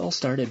 This all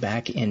started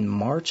back in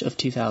March of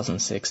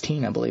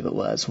 2016, I believe it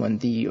was, when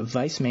the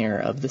vice mayor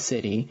of the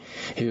city,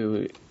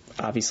 who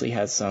obviously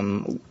has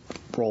some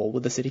role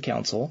with the city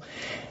council,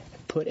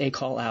 put a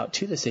call out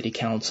to the city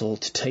council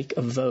to take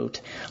a vote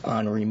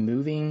on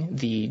removing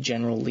the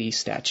General Lee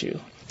statue.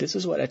 This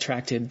is what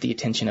attracted the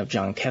attention of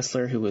John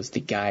Kessler, who was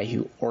the guy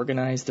who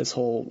organized this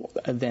whole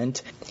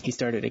event. He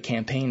started a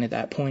campaign at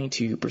that point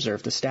to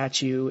preserve the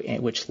statue,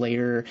 which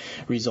later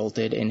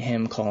resulted in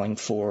him calling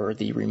for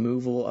the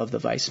removal of the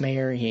vice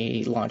mayor.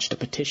 He launched a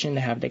petition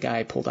to have the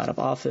guy pulled out of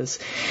office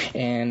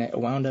and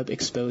wound up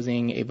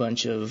exposing a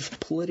bunch of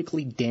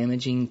politically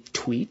damaging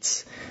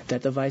tweets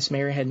that the vice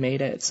mayor had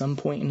made at some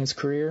point in his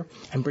career.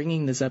 I'm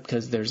bringing this up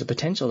because there's a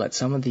potential that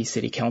some of these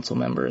city council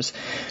members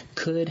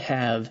could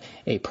have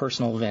a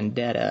personal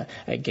vendetta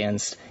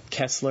against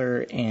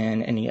Kessler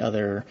and any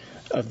other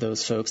of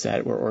those folks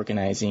that were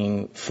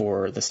organizing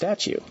for the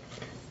statue.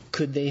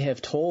 Could they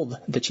have told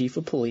the chief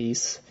of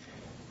police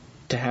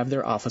to have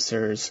their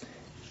officers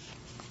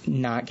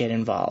not get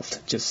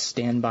involved, just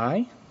stand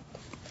by?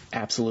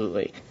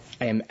 Absolutely.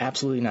 I am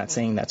absolutely not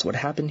saying that's what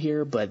happened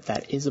here, but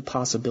that is a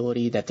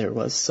possibility that there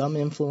was some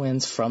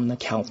influence from the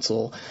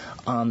council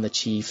on the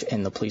chief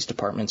and the police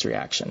department's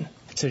reaction.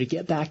 So to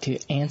get back to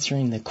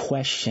answering the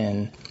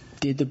question,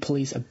 Did the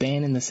police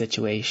abandon the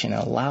situation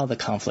and allow the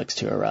conflicts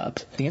to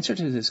erupt? The answer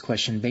to this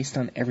question, based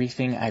on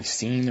everything I've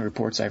seen, the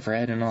reports I've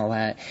read and all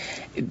that,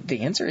 the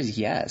answer is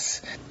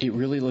yes. It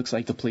really looks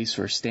like the police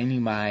were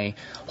standing by,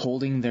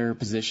 holding their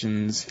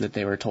positions that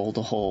they were told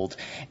to hold,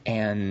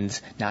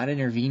 and not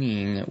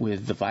intervening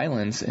with the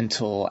violence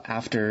until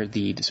after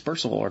the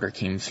dispersal order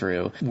came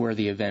through, where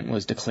the event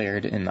was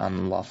declared an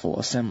unlawful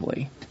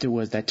assembly. There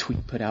was that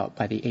tweet put out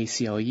by the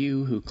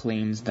ACLU who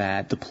claims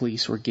that the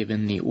police were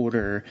given the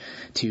order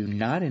to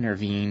not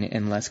intervene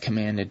unless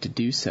commanded to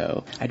do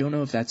so. I don't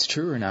know if that's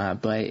true or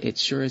not, but it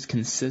sure is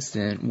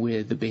consistent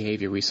with the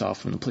behavior we saw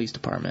from the police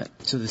department.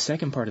 So the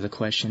second part of the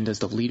question, does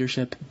the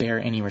leadership bear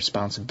any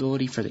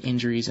responsibility for the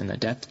injuries and the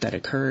death that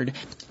occurred?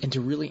 And to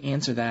really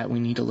answer that,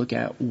 we need to look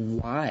at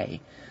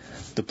why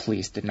the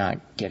police did not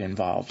get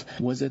involved.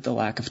 Was it the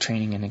lack of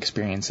training and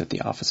experience that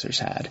the officers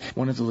had?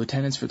 One of the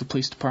lieutenants for the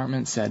police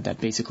department said that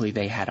basically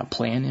they had a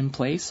plan in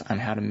place on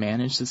how to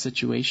manage the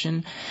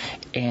situation,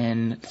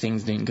 and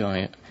things didn't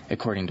go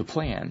according to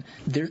plan.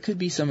 There could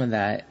be some of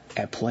that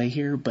at play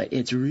here, but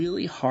it's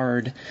really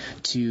hard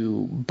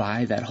to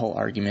buy that whole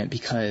argument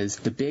because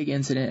the big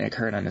incident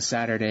occurred on a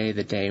Saturday,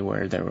 the day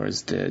where there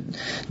was the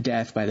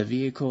death by the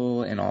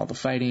vehicle and all the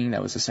fighting.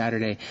 That was a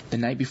Saturday. The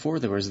night before,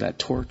 there was that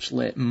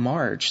torch-lit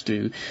march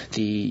through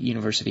the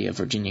University of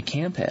Virginia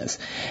campus,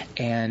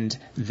 and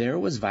there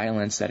was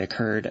violence that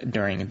occurred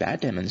during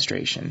that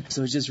demonstration.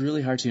 So it's just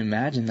really hard to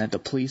imagine that the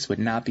police would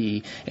not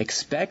be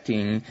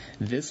expecting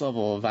this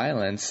level of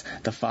violence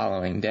the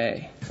following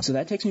day. So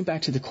that takes me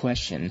back to the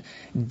question,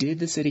 did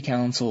the city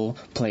council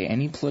play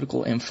any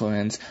political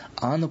influence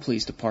on the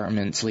police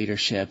department's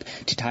leadership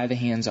to tie the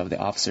hands of the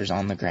officers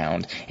on the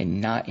ground and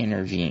not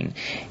intervene?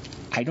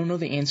 I don't know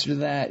the answer to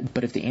that,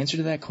 but if the answer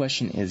to that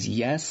question is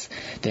yes,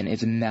 then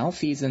it's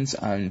malfeasance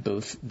on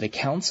both the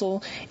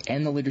council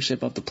and the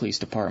leadership of the police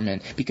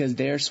department, because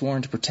they are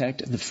sworn to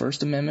protect the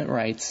First Amendment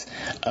rights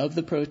of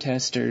the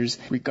protesters,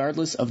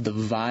 regardless of the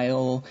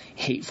vile,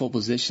 hateful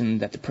position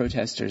that the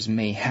protesters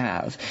may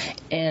have.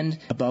 And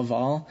above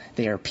all,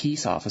 they are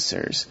peace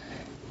officers.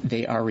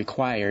 They are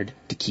required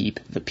to keep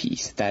the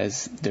peace. That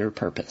is their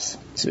purpose.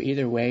 So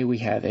either way, we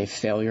have a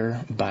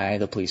failure by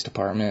the police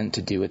department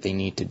to do what they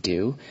need to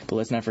do. But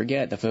let's not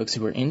forget, the folks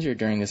who were injured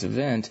during this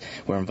event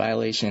were in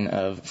violation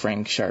of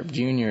Frank Sharp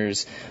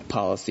Jr.'s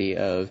policy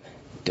of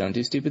don't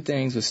do stupid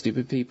things with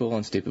stupid people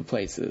in stupid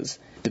places.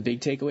 The big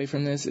takeaway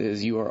from this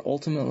is you are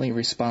ultimately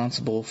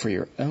responsible for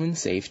your own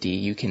safety.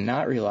 You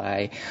cannot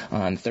rely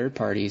on third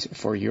parties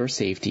for your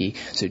safety,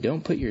 so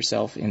don't put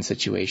yourself in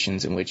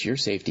situations in which your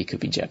safety could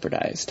be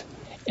jeopardized.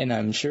 And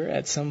I'm sure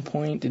at some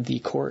point the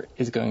court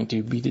is going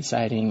to be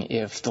deciding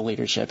if the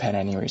leadership had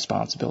any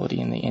responsibility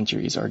in the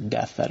injuries or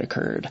death that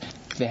occurred.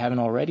 If they haven't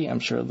already, I'm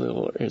sure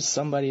there is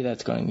somebody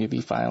that's going to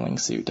be filing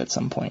suit at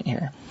some point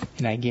here.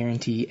 And I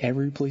guarantee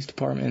every police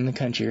department in the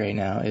country right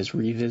now is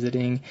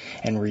revisiting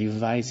and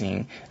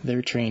revising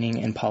their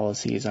training and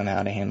policies on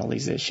how to handle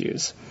these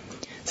issues.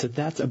 So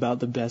that's about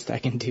the best I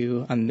can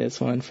do on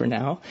this one for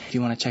now. If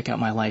you want to check out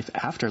my life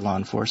after law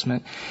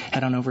enforcement,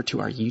 head on over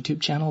to our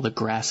YouTube channel, The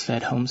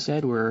Grass-Fed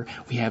Homestead, where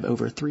we have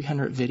over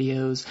 300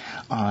 videos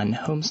on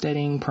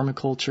homesteading,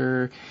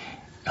 permaculture,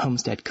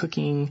 homestead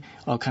cooking,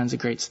 all kinds of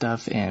great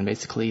stuff, and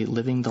basically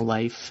living the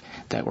life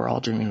that we're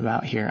all dreaming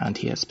about here on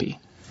TSP.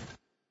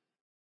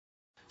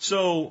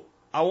 So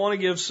I want to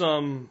give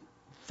some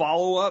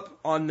follow-up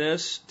on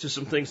this to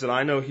some things that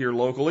I know here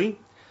locally.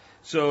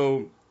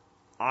 So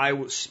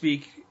I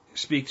speak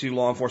to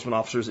law enforcement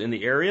officers in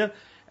the area,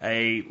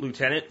 a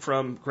lieutenant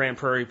from Grand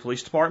Prairie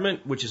Police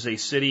Department, which is a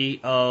city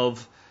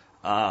of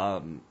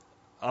about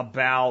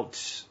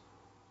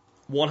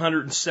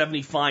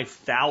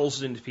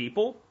 175,000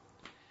 people.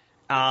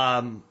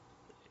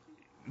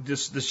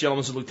 This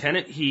gentleman's a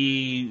lieutenant.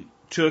 He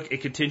took a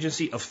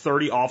contingency of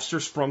 30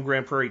 officers from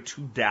Grand Prairie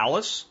to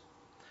Dallas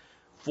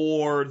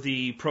for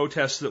the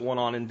protests that went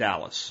on in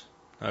Dallas.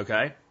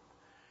 Okay?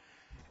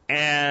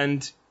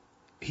 And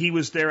he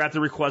was there at the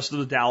request of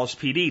the Dallas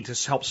PD to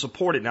help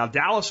support it. Now,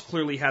 Dallas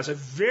clearly has a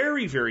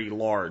very, very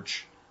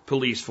large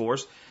police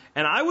force,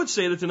 and I would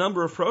say that the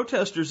number of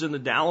protesters in the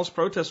Dallas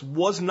protest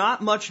was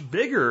not much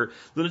bigger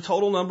than the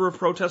total number of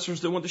protesters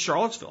that went to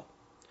Charlottesville.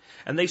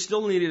 And they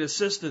still needed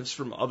assistance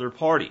from other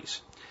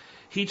parties.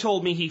 He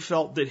told me he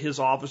felt that his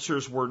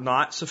officers were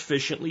not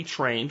sufficiently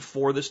trained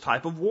for this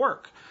type of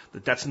work,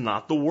 that that's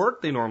not the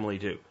work they normally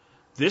do.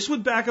 This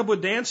would back up what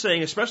Dan's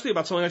saying, especially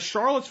about something like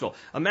Charlottesville.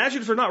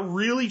 Imagine if they're not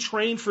really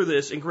trained for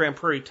this in Grand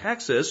Prairie,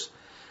 Texas,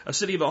 a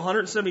city of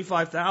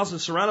 175,000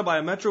 surrounded by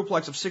a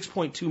metroplex of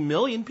 6.2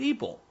 million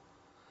people.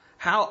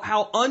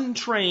 How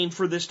untrained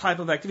for this type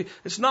of activity.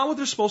 It's not what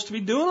they're supposed to be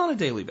doing on a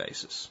daily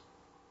basis.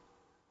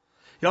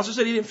 He also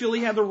said he didn't feel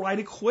he had the right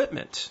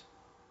equipment.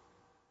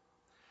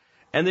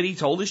 And that he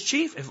told his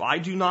chief, if I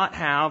do not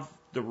have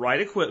the right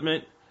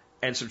equipment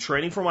and some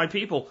training for my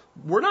people,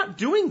 we're not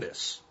doing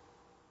this.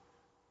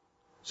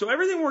 So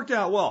everything worked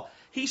out well.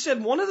 He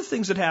said one of the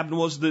things that happened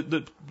was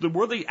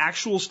where the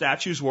actual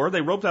statues were,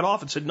 they roped that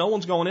off and said no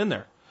one's going in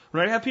there.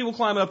 Right? Have people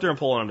climbing up there and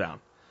pulling them down.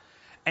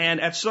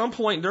 And at some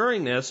point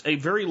during this, a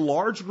very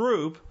large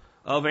group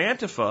of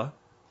Antifa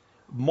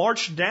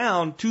marched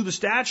down to the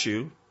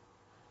statue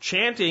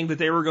chanting that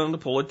they were going to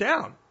pull it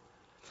down.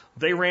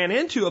 They ran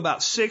into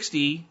about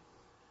 60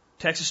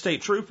 Texas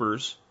State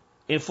troopers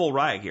in full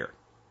riot gear.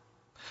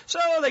 So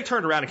they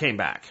turned around and came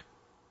back.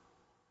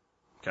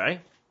 Okay?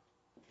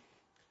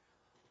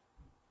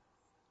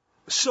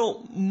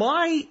 So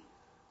my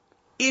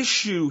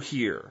issue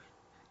here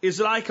is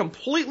that I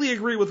completely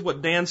agree with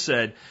what Dan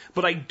said,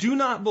 but I do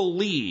not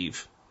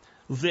believe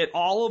that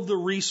all of the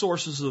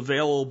resources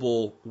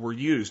available were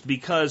used,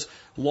 because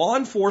law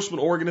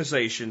enforcement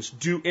organizations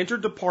do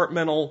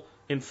interdepartmental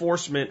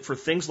enforcement for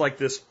things like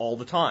this all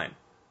the time.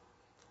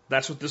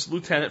 That's what this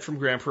lieutenant from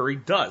Grand Prairie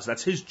does.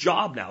 That's his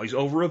job now. He's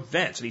over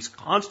events, and he's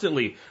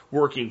constantly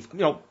working,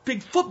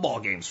 big football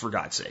games, for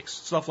God's sakes,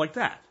 stuff like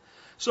that.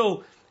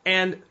 So,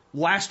 and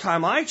last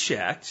time I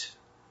checked,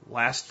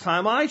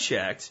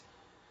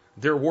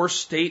 there were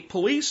state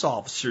police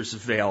officers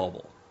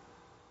available,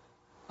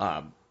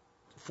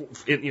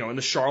 in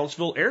the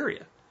Charlottesville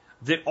area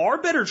that are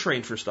better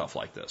trained for stuff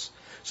like this.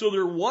 So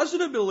there was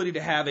an ability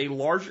to have a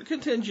larger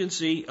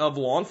contingency of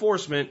law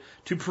enforcement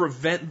to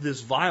prevent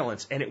this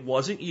violence, and it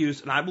wasn't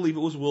used, and I believe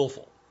it was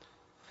willful.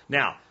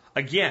 Now,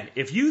 again,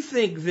 if you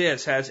think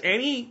this has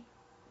any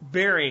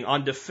bearing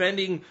on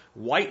defending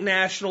white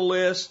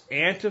nationalists,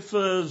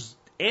 Antifas,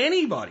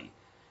 anybody,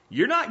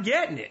 you're not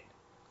getting it.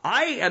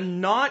 I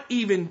am not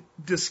even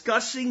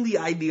discussing the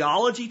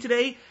ideology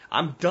today.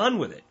 I'm done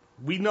with it.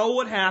 We know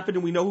what happened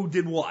and we know who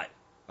did what,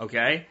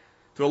 okay?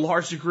 To a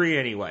large degree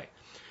anyway.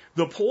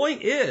 The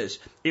point is,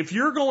 if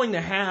you're going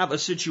to have a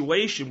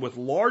situation with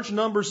large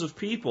numbers of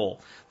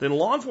people, then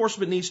law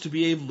enforcement needs to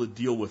be able to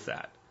deal with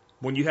that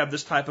when you have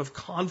this type of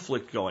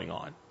conflict going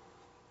on.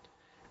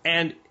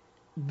 And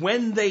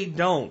when they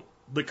don't,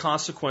 the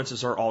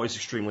consequences are always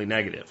extremely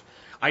negative.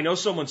 I know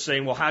someone's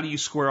saying, well, how do you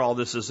square all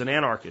this as an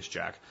anarchist,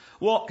 Jack?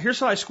 Well, here's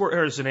how I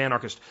square it as an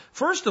anarchist.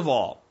 First of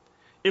all,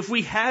 if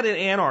we had an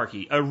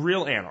anarchy, a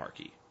real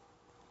anarchy,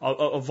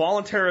 a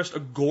voluntarist,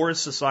 agorist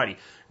society,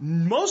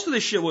 most of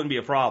this shit wouldn't be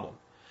a problem.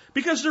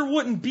 Because there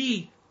wouldn't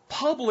be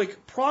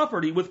public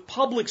property with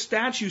public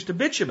statues to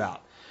bitch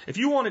about. If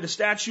you wanted a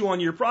statue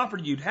on your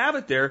property, you'd have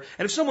it there,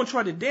 and if someone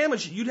tried to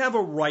damage it, you'd have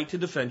a right to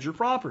defend your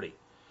property.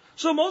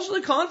 So most of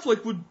the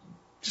conflict would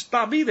just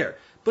not be there.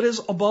 But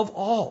above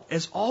all,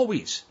 as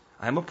always,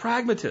 I'm a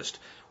pragmatist.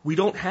 We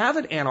don't have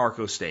an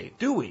anarcho-state,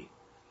 do we?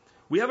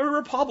 We have a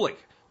republic.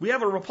 We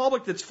have a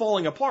republic that's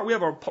falling apart. We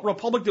have a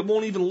republic that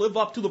won't even live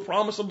up to the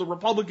promise of the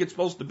republic it's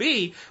supposed to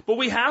be, but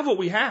we have what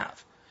we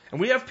have.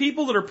 And we have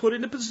people that are put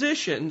into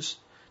positions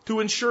to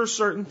ensure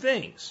certain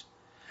things.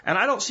 And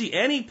I don't see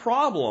any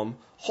problem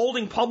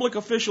holding public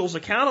officials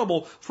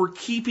accountable for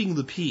keeping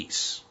the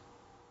peace.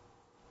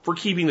 For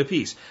keeping the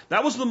peace.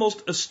 That was the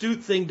most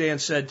astute thing Dan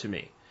said to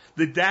me.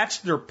 That's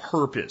their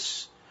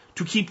purpose,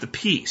 to keep the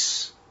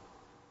peace.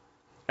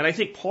 And I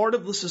think part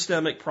of the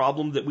systemic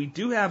problem that we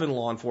do have in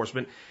law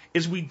enforcement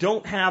is we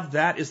don't have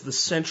that as the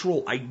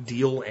central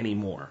ideal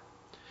anymore.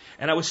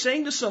 And I was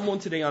saying to someone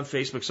today on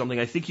Facebook something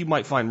I think you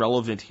might find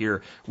relevant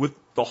here with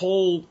the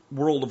whole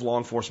world of law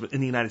enforcement in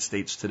the United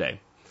States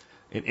today.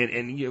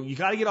 And you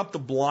got to get up the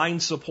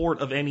blind support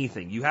of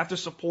anything. You have to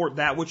support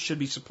that which should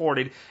be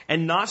supported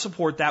and not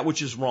support that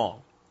which is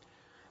wrong.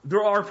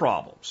 There are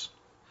problems.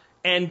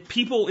 And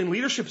people in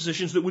leadership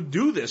positions that would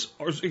do this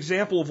are an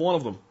example of one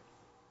of them.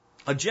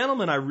 A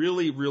gentleman I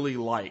really, really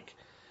like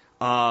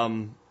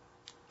on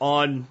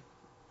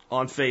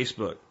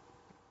Facebook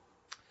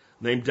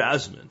named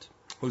Desmond,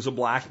 who's a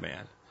black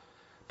man,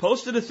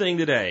 posted a thing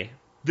today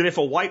that if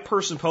a white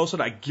person posted,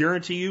 I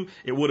guarantee you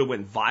it would have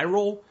went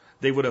viral.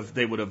 They would have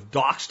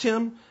doxed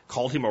him,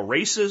 called him a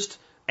racist.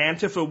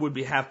 Antifa would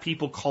have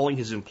people calling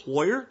his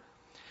employer.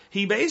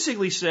 He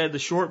basically said the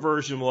short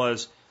version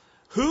was,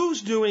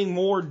 who's doing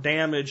more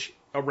damage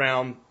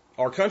around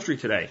our country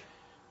today?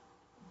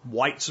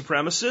 White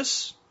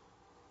supremacists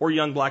or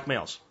young black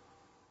males?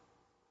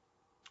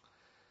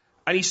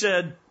 And he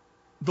said,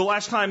 the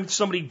last time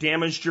somebody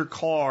damaged your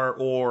car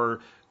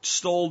or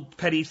stole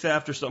petty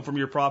theft or something from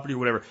your property or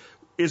whatever,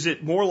 is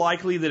it more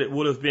likely that it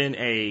would have been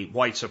a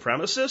white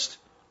supremacist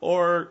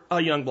or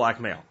a young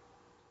black male?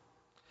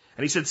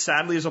 And he said,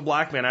 sadly, as a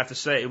black man, I have to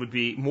say it would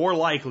be more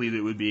likely that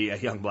it would be a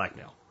young black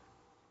male.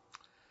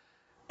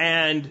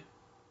 And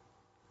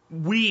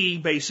we,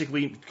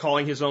 basically,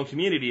 calling his own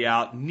community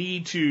out,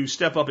 need to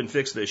step up and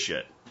fix this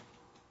shit.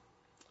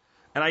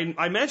 And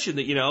I mentioned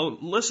that,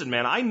 listen,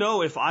 man, I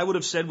know if I would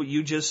have said what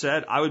you just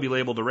said, I would be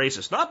labeled a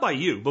racist. Not by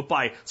you, but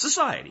by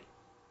society.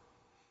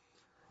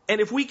 And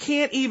if we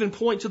can't even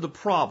point to the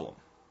problem,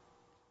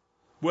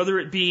 whether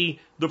it be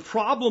the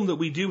problem that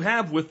we do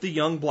have with the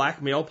young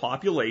black male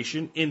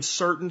population in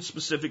certain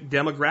specific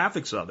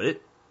demographics of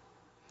it,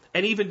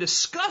 and even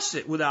discuss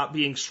it without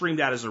being screamed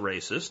at as a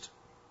racist,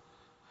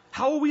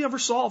 how will we ever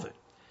solve it?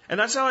 And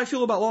that's how I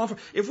feel about law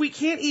enforcement. If we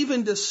can't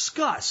even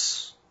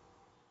discuss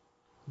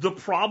the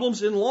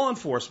problems in law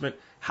enforcement,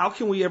 how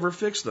can we ever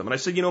fix them? And I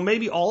said,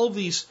 maybe all of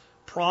these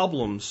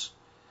problems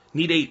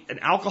need an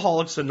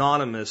Alcoholics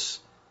Anonymous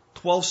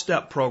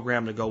 12-step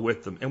program to go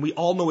with them. And we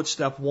all know what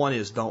step one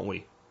is, don't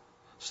we?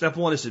 Step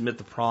one is admit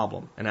the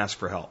problem and ask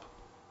for help.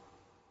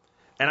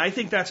 And I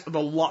think there's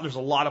a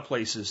lot of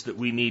places that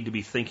we need to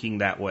be thinking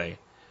that way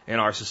in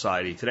our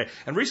society today.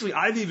 And recently,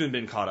 I've even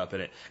been caught up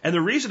in it. And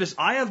the reason is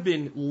I have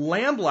been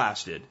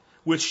lambasted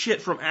with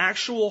shit from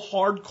actual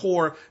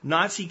hardcore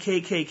Nazi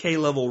KKK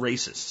level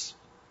racists.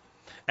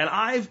 And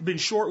I've been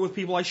short with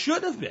people I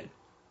shouldn't have been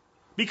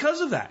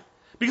because of that.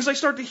 Because I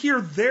start to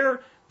hear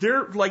they're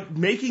like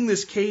making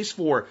this case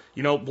for,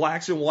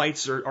 blacks and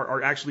whites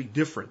are actually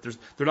different.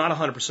 They're not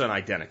 100%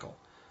 identical.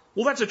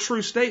 Well, that's a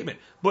true statement.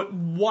 But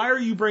why are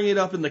you bringing it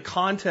up in the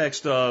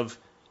context of,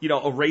 a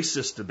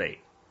racist debate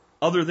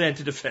other than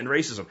to defend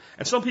racism?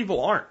 And some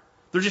people aren't.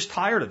 They're just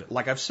tired of it,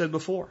 like I've said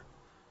before.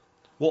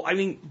 Well, I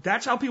mean,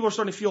 that's how people are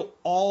starting to feel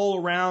all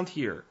around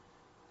here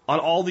on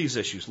all these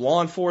issues.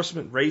 Law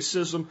enforcement,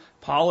 racism,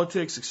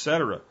 politics,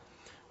 etc.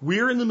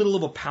 We're in the middle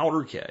of a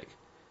powder keg.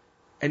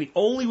 And the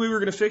only way we're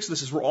going to fix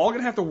this is we're all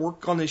going to have to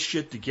work on this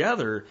shit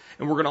together.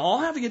 And we're going to all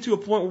have to get to a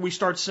point where we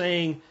start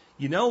saying,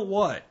 you know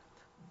what?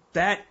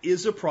 That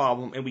is a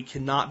problem, and we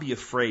cannot be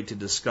afraid to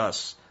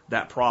discuss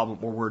that problem,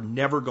 or we're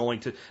never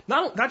going to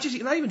not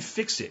even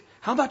fix it.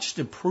 How about just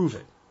improve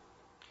it?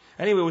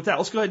 Anyway, with that,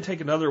 let's go ahead and take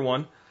another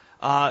one.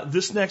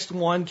 This next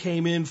one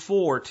came in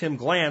for Tim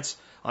Glantz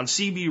on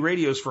CB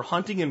radios for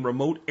hunting in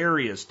remote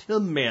areas.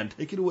 Tim, man,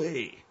 take it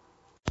away.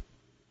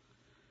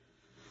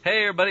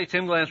 Hey everybody,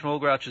 Tim Glantz from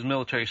Old Grouch's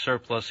Military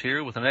Surplus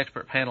here with an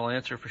expert panel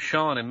answer for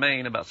Sean in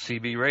Maine about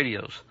CB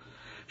radios.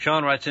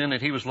 Sean writes in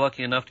that he was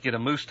lucky enough to get a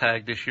moose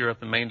tag this year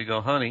up in Maine to go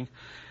hunting,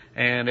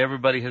 and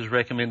everybody has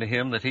recommended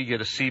him that he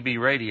get a CB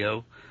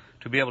radio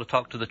to be able to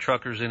talk to the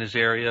truckers in his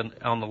area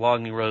on the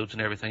logging roads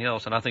and everything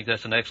else. And I think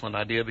that's an excellent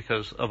idea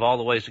because of all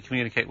the ways to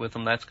communicate with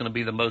them, that's going to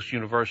be the most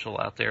universal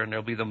out there, and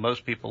there'll be the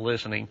most people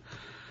listening,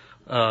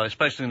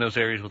 especially in those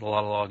areas with a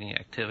lot of logging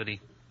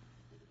activity.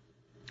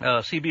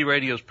 CB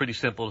radio is pretty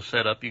simple to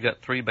set up. You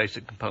got three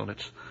basic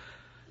components.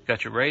 You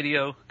got your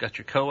radio, got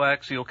your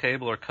coaxial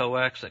cable or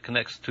coax that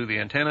connects to the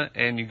antenna,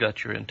 and you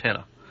got your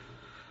antenna.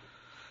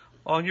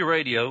 On your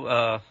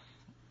radio,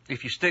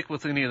 if you stick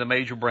with any of the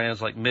major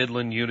brands like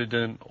Midland,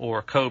 Uniden,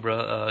 or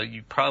Cobra,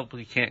 you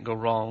probably can't go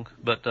wrong.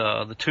 But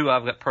the two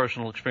I've got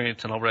personal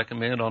experience and I'll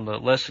recommend on the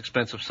less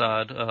expensive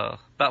side,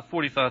 about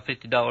 $45,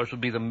 $50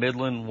 would be the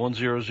Midland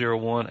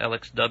 1001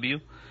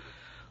 LXW.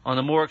 On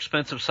the more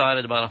expensive side,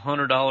 at about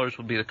 $100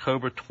 would be the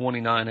Cobra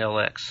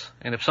 29LX.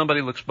 And if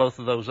somebody looks both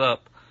of those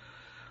up,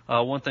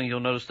 one thing you'll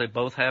notice they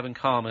both have in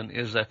common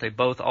is that they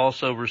both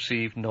also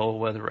receive NOAA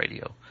weather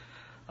radio.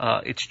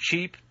 It's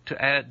cheap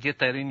to get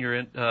that in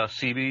your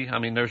CB. I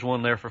mean, there's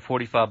one there for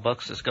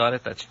 $45 that's got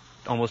it. That's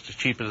almost as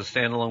cheap as a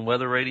standalone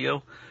weather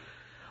radio.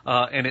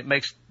 And it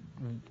makes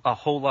a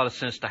whole lot of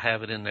sense to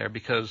have it in there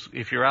because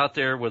if you're out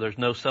there where there's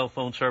no cell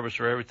phone service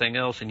or everything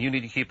else and you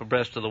need to keep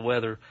abreast of the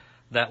weather,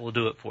 that will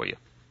do it for you.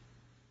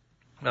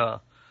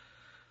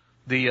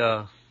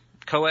 The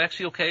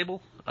coaxial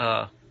cable,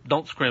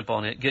 don't scrimp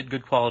on it. Get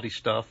good quality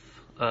stuff.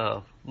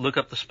 Look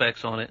up the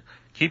specs on it.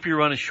 Keep your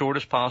run as short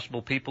as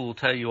possible. People will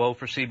tell you,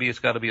 for CB it's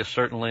got to be a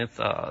certain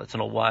length. It's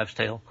an old wives'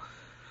 tale.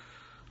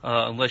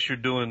 Unless you're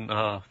doing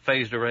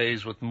phased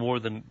arrays with more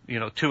than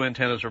 2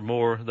 antennas or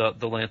more,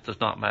 the length does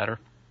not matter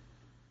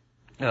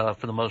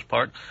for the most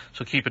part.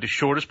 So keep it as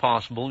short as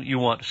possible. You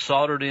want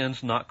soldered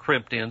ends, not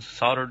crimped ends.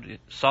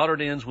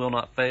 Soldered ends will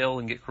not fail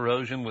and get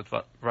corrosion with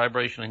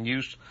vibration and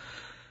use.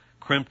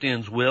 Crimped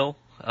ends will.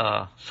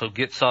 So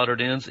get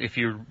soldered ends. If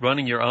you're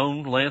running your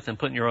own length and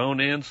putting your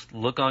own ends,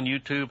 look on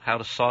YouTube how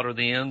to solder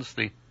the ends,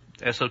 the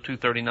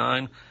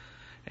SO239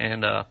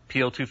 and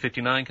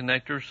PL259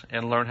 connectors,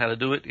 and learn how to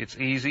do it. It's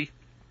easy.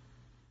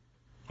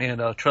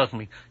 And trust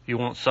me, you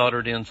want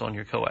soldered ends on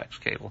your coax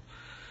cable.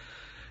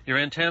 Your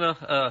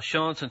antenna,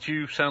 Sean, since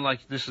you sound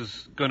like this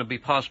is going to be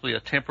possibly a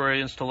temporary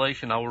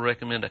installation, I will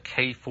recommend a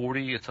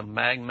K40. It's a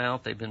mag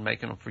mount. They've been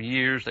making them for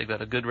years. They've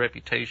got a good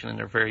reputation, and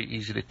they're very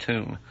easy to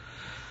tune.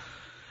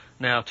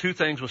 Now, two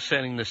things with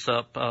setting this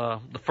up.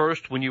 The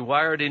first, when you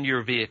wire it into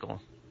your vehicle,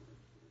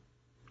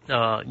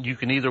 you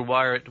can either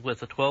wire it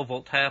with a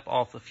 12-volt tap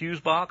off the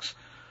fuse box,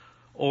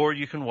 or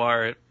you can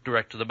wire it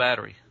direct to the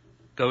battery.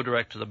 Go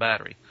direct to the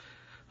battery.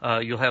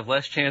 You'll have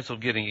less chance of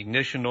getting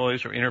ignition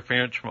noise or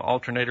interference from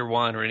alternator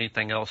wire or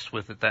anything else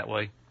with it that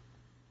way.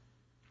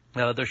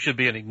 There should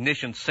be an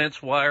ignition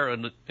sense wire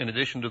in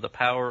addition to the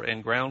power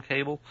and ground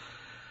cable.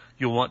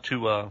 You'll want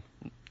to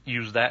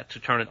use that to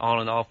turn it on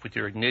and off with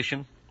your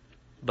ignition,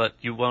 but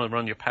you want to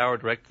run your power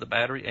direct to the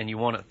battery, and you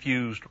want it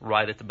fused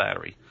right at the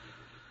battery.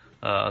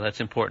 That's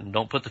important.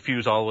 Don't put the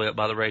fuse all the way up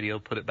by the radio.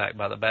 Put it back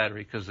by the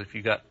battery, because if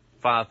you got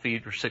 5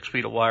 feet or 6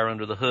 feet of wire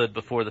under the hood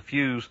before the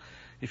fuse,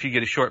 if you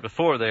get it short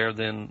before there,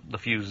 then the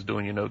fuse is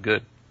doing you no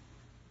good.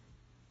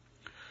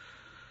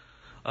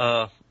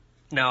 Now,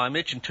 I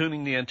mentioned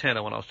tuning the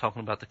antenna when I was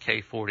talking about the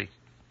K40.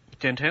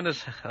 The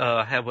antennas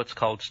have what's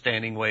called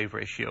standing wave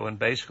ratio, and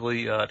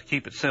basically, to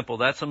keep it simple,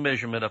 that's a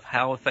measurement of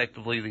how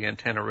effectively the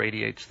antenna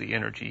radiates the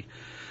energy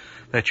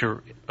that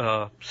your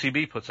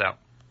CB puts out.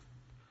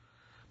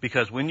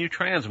 Because when you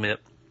transmit,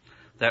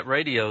 that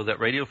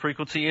radio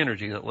frequency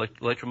energy, that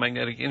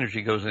electromagnetic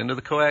energy goes into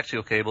the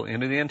coaxial cable,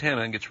 into the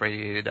antenna, and gets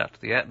radiated out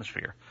to the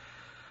atmosphere.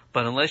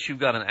 But unless you've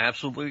got an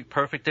absolutely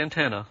perfect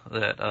antenna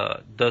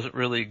that doesn't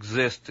really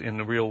exist in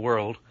the real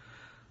world,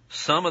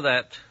 some of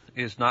that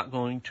is not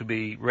going to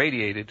be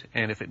radiated,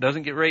 and if it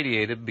doesn't get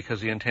radiated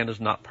because the antenna is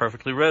not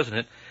perfectly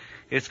resonant,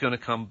 it's going to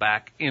come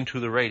back into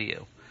the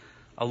radio.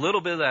 A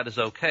little bit of that is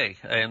okay,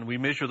 and we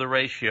measure the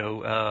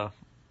ratio,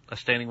 a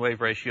standing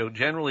wave ratio.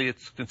 Generally,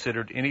 it's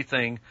considered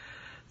anything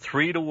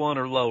 3 to 1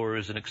 or lower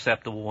is an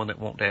acceptable one that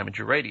won't damage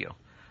your radio.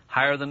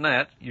 Higher than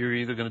that, you're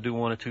either going to do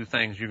one of two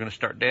things. You're going to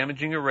start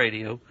damaging your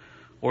radio,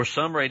 or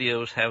some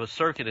radios have a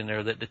circuit in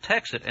there that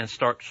detects it and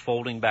starts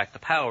folding back the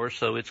power,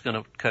 so it's going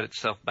to cut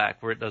itself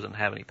back where it doesn't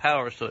have any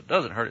power, so it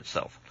doesn't hurt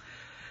itself.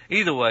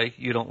 Either way,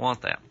 you don't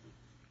want that.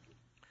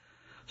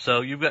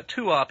 So you've got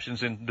two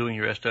options in doing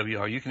your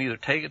SWR. You can either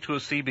take it to a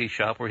CB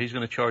shop where he's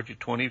going to charge you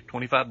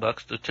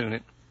 $20-25 to tune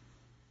it,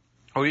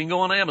 or you can go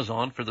on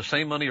Amazon for the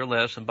same money or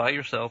less and buy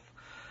yourself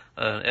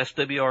an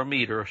SWR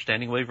meter, a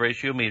standing wave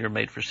ratio meter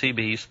made for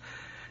CBs,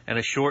 and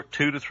a short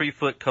 2 to 3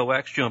 foot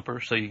coax jumper,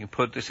 so you can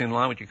put this in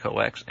line with your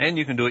coax, and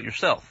you can do it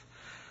yourself.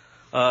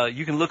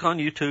 You can look on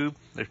YouTube.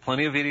 There's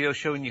plenty of videos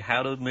showing you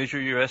how to measure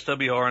your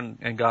SWR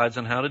and guides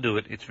on how to do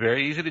it. It's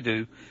very easy to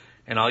do.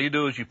 And all you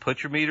do is you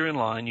put your meter in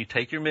line, you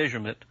take your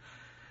measurement,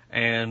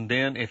 and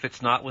then if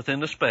it's not within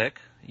the spec,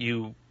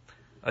 you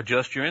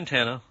adjust your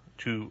antenna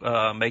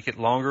to make it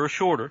longer or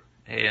shorter.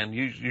 And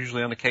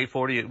usually on the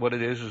K40, what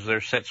it is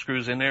there's set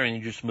screws in there, and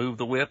you just move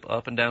the whip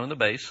up and down in the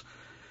base,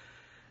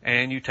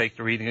 and you take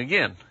the reading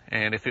again.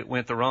 And if it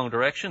went the wrong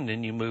direction,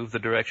 then you move the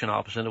direction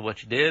opposite of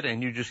what you did,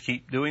 and you just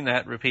keep doing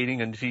that,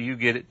 repeating until you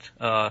get it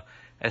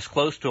as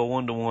close to a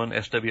 1-to-1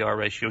 SWR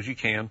ratio as you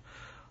can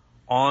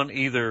on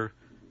either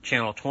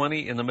channel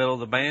 20 in the middle of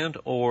the band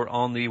or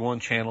on the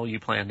one channel you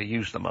plan to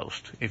use the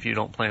most, if you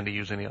don't plan to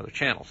use any other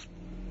channels.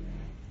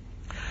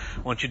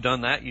 Once you've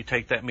done that, you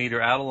take that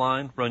meter out of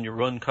line,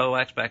 run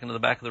coax back into the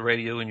back of the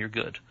radio, and you're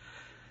good.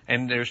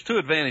 And there's two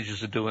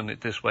advantages of doing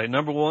it this way.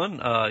 Number one,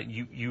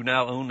 you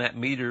now own that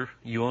meter.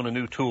 You own a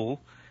new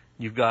tool.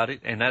 You've got it.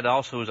 And that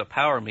also is a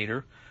power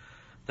meter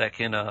that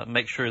can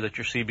make sure that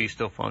your CB is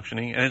still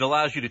functioning. And it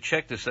allows you to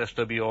check this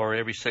SWR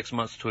every 6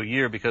 months to a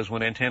year, because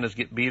when antennas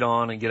get beat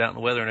on and get out in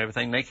the weather and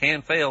everything, they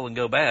can fail and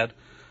go bad.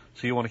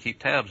 So you want to keep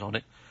tabs on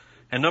it.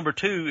 And number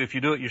two, if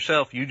you do it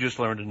yourself, you just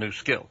learned a new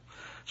skill.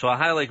 So I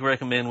highly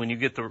recommend when you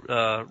get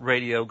the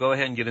radio, go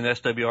ahead and get an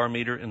SWR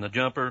meter in the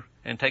jumper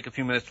and take a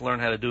few minutes to learn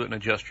how to do it and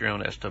adjust your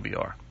own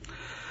SWR.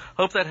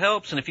 Hope that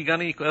helps. And if you got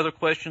any other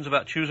questions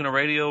about choosing a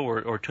radio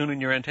or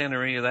tuning your antenna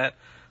or any of that,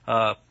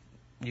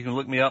 you can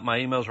look me up. My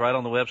email's right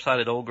on the website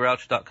at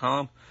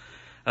oldgrouch.com.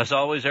 As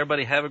always,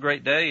 everybody have a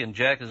great day. And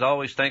Jack, as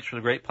always, thanks for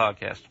the great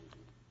podcast.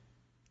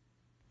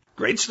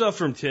 Great stuff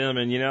from Tim.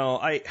 And, you know,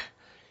 I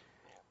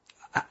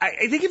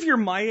think if you're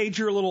my age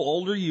or a little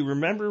older, you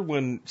remember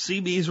when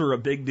CBs were a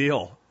big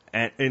deal.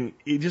 And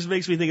it just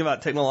makes me think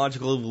about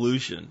technological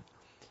evolution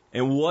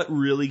and what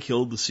really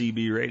killed the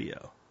CB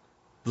radio.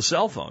 The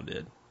cell phone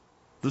did.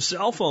 The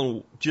cell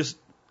phone just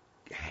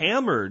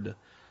hammered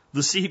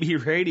the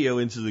CB radio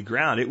into the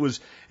ground. It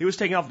was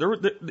taking off.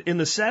 In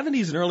the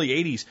 70s and early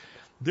 80s,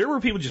 there were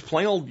people just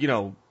plain old,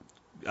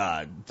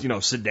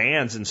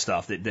 sedans and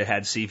stuff that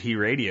had CB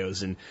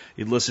radios, and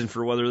you'd listen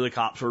for whether the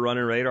cops were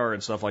running radar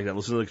and stuff like that.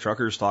 Listen to the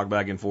truckers talk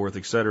back and forth,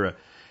 etc.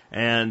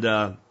 And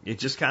it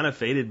just kind of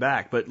faded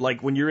back. But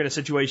like when you're in a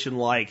situation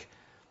like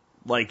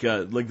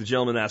the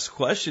gentleman asked the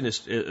question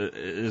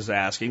is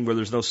asking, where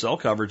there's no cell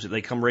coverage,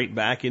 they come right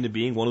back into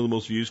being one of the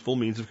most useful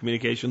means of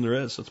communication there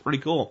is. So it's pretty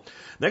cool.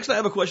 Next, I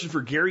have a question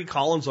for Gary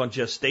Collins on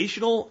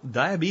gestational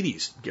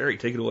diabetes. Gary,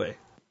 take it away.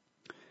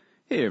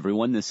 Hey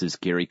everyone, this is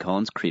Gary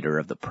Collins, creator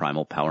of the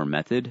Primal Power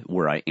Method,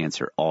 where I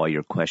answer all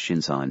your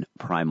questions on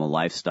primal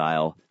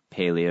lifestyle,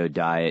 paleo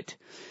diet,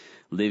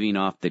 living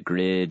off the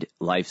grid,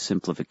 life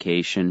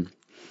simplification,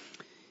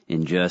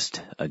 and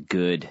just a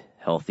good,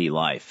 healthy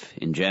life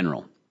in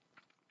general.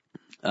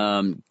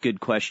 Good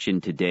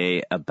question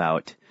today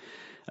about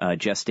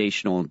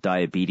gestational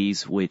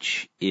diabetes,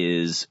 which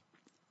is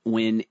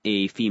when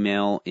a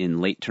female in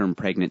late-term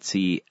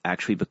pregnancy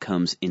actually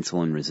becomes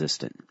insulin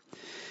resistant.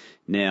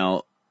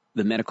 Now,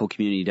 the medical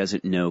community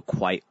doesn't know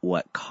quite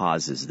what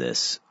causes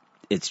this.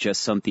 It's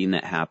just something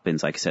that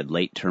happens, like I said,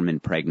 late term in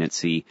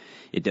pregnancy.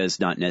 It does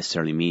not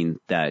necessarily mean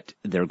that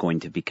they're going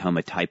to become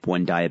a type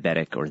 1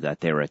 diabetic or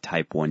that they were a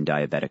type 1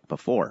 diabetic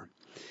before.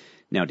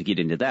 Now, to get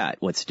into that,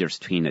 what's the difference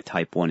between a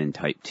type 1 and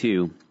type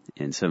 2?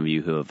 And some of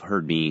you who have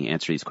heard me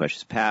answer these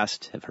questions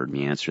past have heard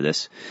me answer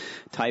this.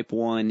 Type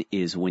 1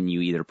 is when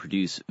you either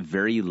produce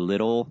very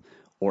little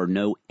or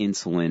no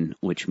insulin,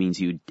 which means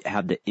you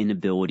have the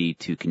inability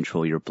to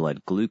control your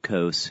blood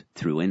glucose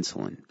through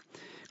insulin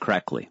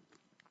correctly.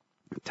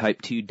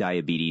 Type 2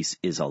 diabetes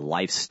is a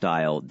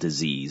lifestyle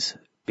disease.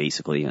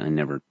 Basically, I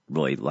never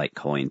really like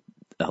calling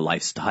a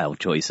lifestyle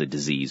choice a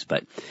disease,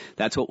 but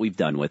that's what we've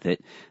done with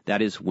it.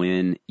 That is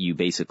when you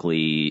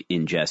basically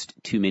ingest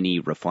too many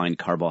refined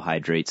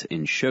carbohydrates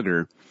and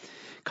sugar,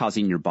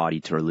 causing your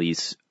body to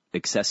release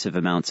excessive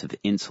amounts of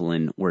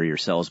insulin where your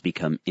cells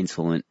become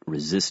insulin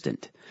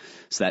resistant.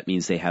 So that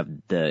means they have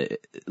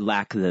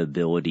lack the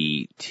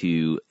ability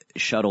to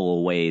shuttle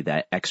away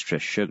that extra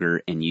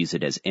sugar and use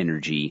it as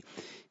energy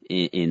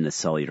in the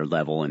cellular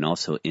level. And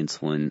also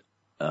insulin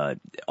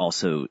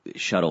also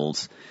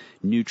shuttles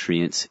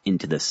nutrients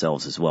into the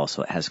cells as well.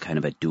 So it has kind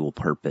of a dual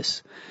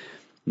purpose.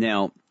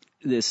 Now,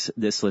 this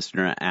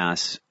listener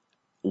asks,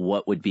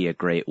 what would be a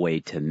great way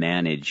to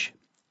manage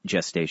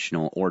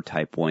gestational or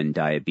type 1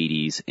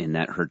 diabetes, in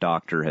that her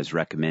doctor has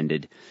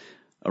recommended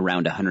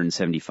around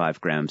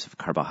 175 grams of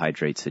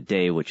carbohydrates a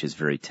day, which is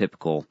very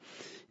typical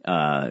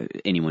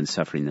anyone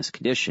suffering this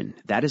condition.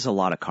 That is a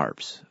lot of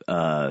carbs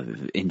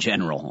in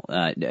general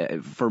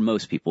for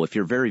most people. If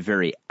you're very,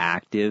 very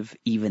active,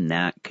 even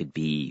that could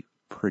be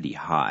pretty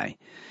high.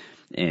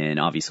 And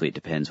obviously it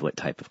depends what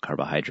type of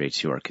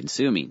carbohydrates you are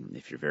consuming.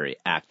 If you're very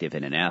active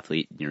and an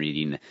athlete,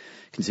 you're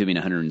consuming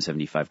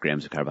 175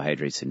 grams of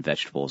carbohydrates in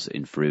vegetables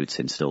and fruits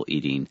and still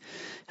eating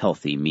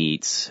healthy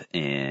meats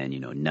and,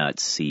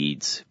 nuts,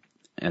 seeds,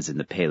 as in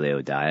the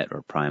paleo diet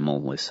or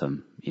primal with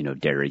some,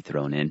 dairy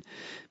thrown in,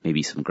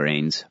 maybe some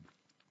grains.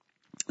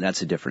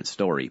 That's a different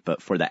story.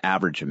 But for the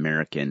average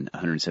American,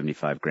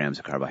 175 grams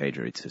of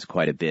carbohydrates is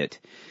quite a bit.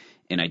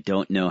 And I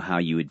don't know how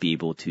you would be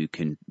able to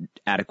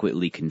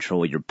adequately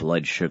control your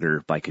blood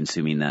sugar by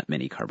consuming that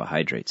many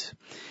carbohydrates.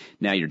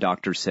 Now, your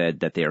doctor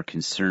said that they are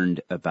concerned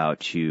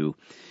about you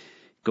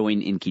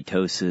going in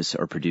ketosis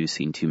or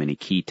producing too many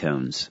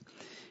ketones.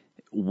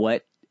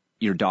 What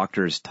your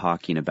doctor is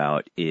talking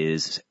about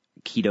is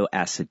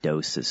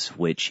ketoacidosis,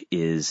 which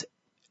is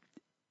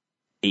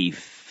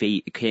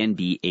can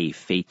be a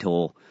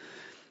fatal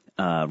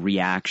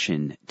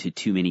reaction to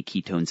too many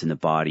ketones in the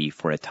body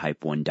for a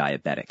type 1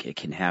 diabetic. It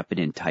can happen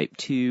in type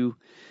 2,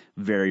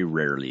 very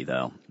rarely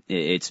though.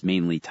 It's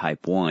mainly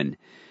type 1.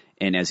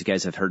 And as you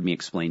guys have heard me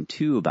explain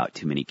too about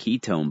too many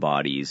ketone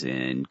bodies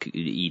and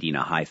eating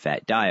a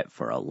high-fat diet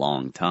for a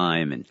long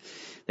time, and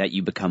that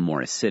you become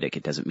more acidic.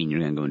 It doesn't mean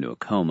you're going to go into a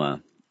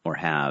coma or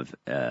have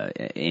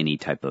any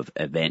type of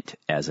event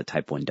as a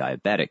type 1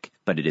 diabetic,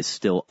 but it is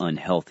still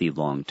unhealthy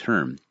long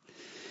term.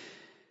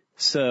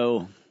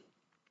 So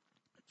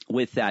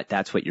with that,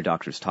 that's what your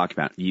doctor's talking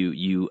about.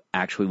 You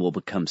actually will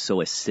become so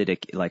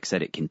acidic, like I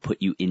said, it can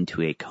put you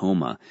into a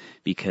coma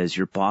because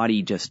your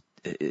body just,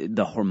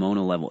 the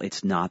hormonal level,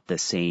 it's not the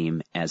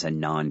same as a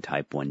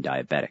non-type 1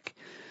 diabetic.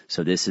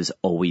 So this is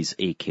always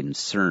a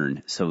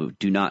concern. So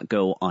do not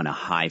go on a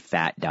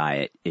high-fat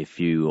diet if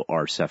you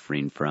are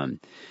suffering from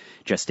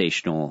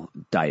gestational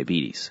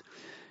diabetes.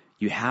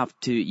 You have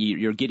to,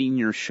 you're getting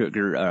your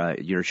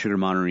sugar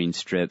monitoring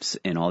strips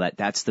and all that.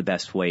 That's the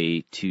best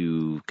way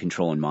to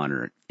control and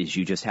monitor it, is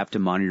you just have to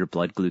monitor your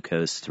blood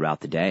glucose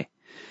throughout the day.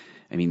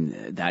 I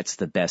mean, that's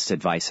the best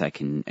advice I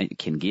can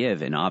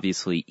give. And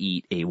obviously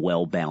eat a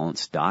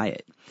well-balanced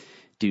diet.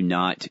 Do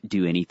not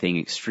do anything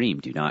extreme.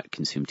 Do not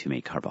consume too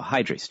many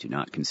carbohydrates. Do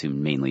not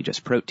consume mainly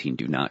just protein.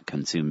 Do not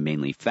consume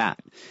mainly fat.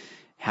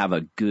 Have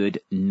a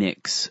good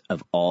mix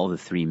of all the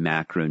 3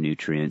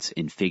 macronutrients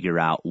and figure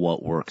out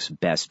what works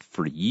best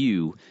for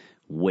you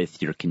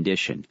with your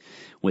condition.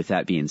 With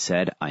that being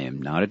said, I am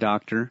not a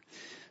doctor.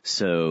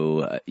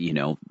 So,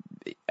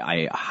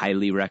 I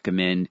highly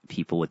recommend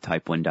people with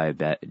type 1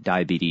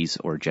 diabetes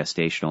or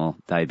gestational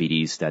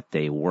diabetes that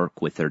they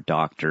work with their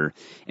doctor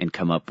and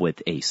come up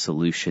with a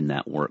solution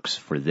that works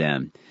for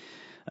them.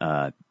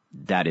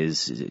 That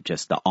is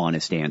just the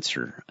honest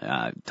answer.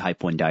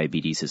 Type 1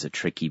 diabetes is a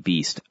tricky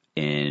beast.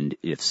 And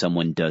if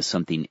someone does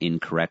something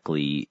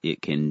incorrectly,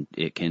 it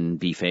can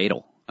be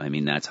fatal. I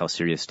mean, that's how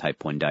serious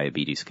type 1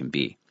 diabetes can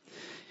be,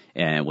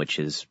 and which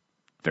is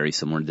very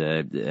similar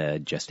to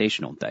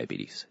gestational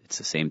diabetes. It's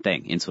the same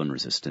thing, insulin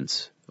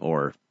resistance,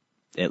 or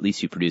at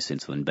least you produce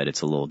insulin, but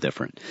it's a little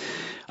different.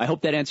 I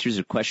hope that answers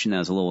your question. That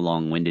was a little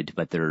long-winded,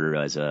 but there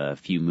was a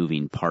few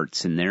moving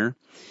parts in there.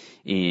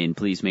 And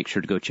please make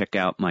sure to go check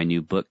out my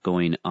new book,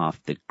 Going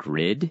Off the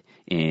Grid.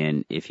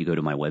 And if you go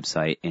to my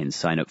website and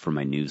sign up for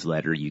my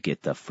newsletter, you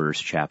get the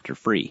first chapter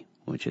free,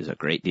 which is a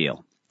great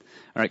deal.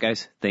 All right,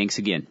 guys, thanks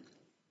again.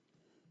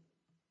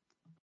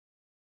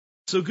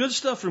 So good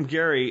stuff from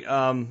Gary.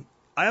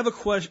 I have a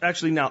question,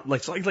 actually now,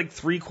 like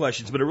 3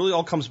 questions, but it really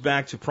all comes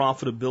back to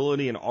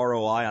profitability and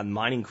ROI on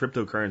mining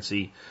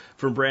cryptocurrency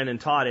from Brandon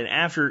Todd. And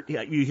after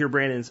you hear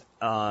Brandon's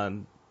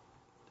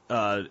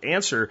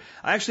answer,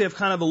 I actually have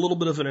kind of a little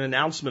bit of an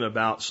announcement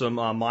about some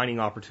mining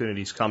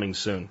opportunities coming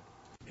soon.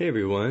 Hey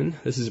everyone,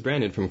 this is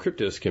Brandon from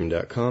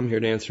CryptoSkim.com, here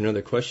to answer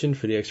another question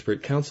for the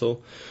Expert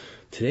Council.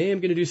 Today I'm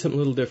going to do something a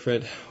little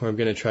different, where I'm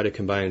going to try to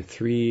combine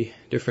 3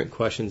 different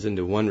questions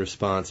into one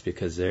response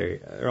because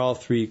they're all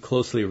 3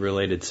 closely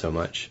related so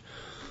much.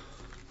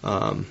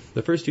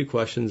 The first 2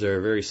 questions are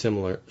very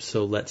similar,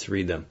 so let's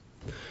read them.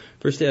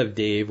 First I have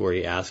Dave, where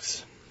he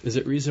asks, is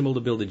it reasonable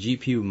to build a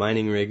GPU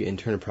mining rig and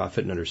turn a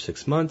profit in under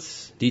 6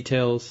 months?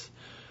 Details.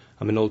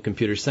 I'm an old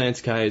computer science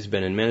guy who's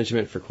been in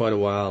management for quite a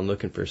while. I'm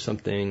looking for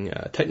something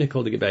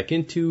technical to get back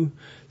into.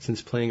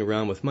 Since playing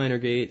around with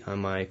MinerGate on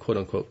my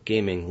quote-unquote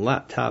gaming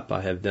laptop,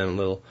 I have done a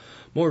little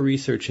more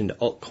research into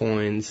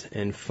altcoins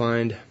and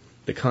find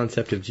the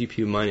concept of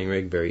GPU mining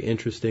rig very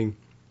interesting.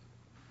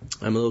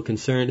 I'm a little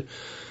concerned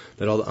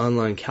that all the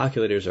online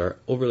calculators are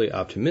overly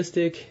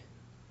optimistic.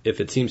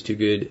 If it seems too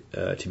good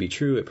to be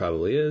true, it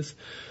probably is.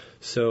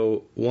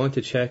 So want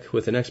to check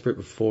with an expert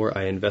before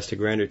I invest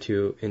 $1,000 or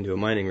 $2 into a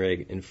mining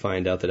rig and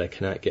find out that I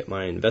cannot get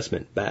my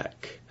investment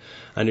back.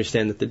 I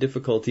understand that the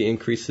difficulty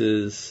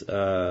increases,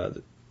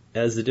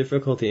 as the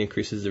difficulty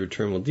increases, the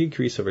return will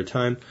decrease over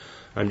time.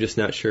 I'm just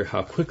not sure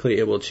how quickly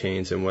it will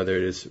change and whether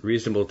it is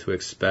reasonable to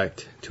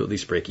expect to at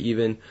least break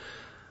even.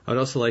 I would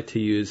also like to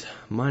use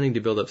mining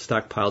to build up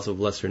stockpiles of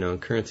lesser known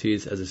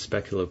currencies as a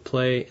speculative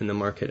play in the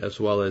market, as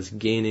well as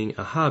gaining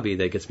a hobby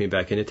that gets me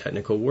back into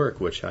technical work,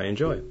 which I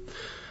enjoy.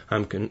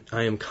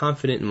 I am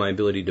confident in my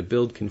ability to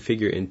build,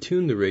 configure, and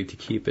tune the rig to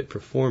keep it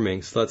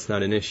performing, so that's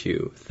not an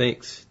issue.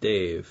 Thanks,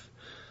 Dave.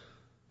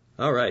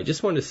 All right,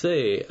 just wanted to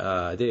say,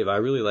 Dave, I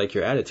really like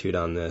your attitude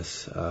on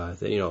this.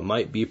 That, it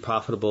might be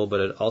profitable, but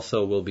it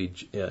also will be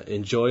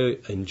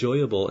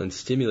enjoyable and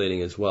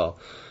stimulating as well.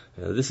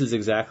 This is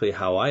exactly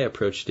how I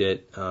approached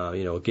it,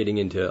 getting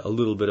into a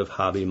little bit of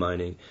hobby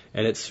mining,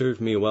 and it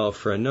served me well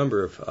for a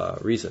number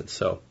of reasons.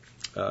 So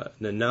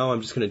now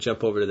I'm just going to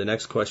jump over to the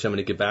next question. I'm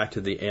going to get back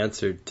to the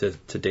answer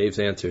to Dave's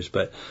answers,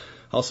 but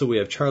also we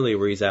have Charlie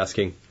where he's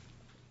asking,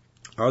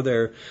 are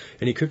there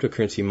any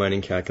cryptocurrency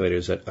mining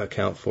calculators that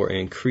account for an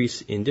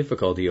increase in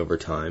difficulty over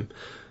time?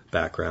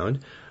 Background,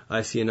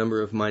 I see a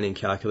number of mining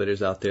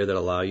calculators out there that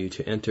allow you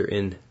to enter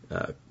in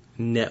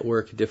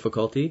network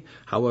difficulty.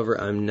 However,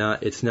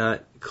 it's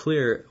not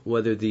clear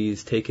whether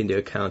these take into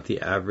account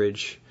the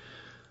average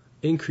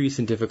increase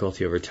in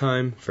difficulty over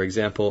time. For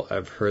example,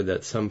 I've heard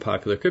that some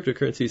popular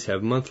cryptocurrencies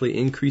have monthly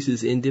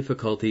increases in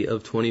difficulty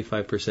of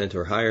 25%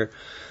 or higher.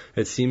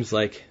 It seems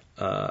like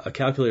a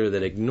calculator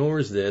that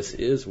ignores this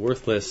is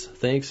worthless.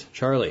 Thanks,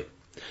 Charlie.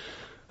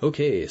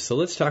 Okay, so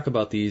let's talk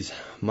about these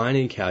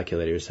mining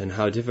calculators and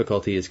how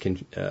difficulty is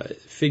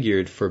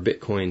configured for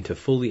Bitcoin to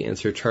fully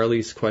answer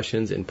Charlie's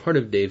questions and part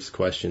of Dave's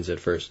questions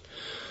at first.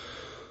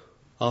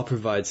 I'll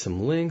provide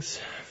some links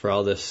for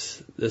all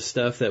this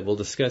stuff that we'll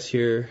discuss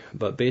here,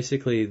 but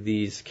basically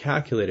these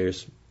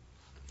calculators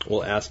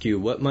will ask you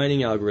what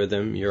mining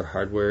algorithm your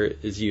hardware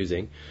is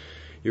using,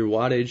 your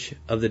wattage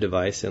of the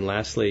device, and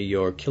lastly,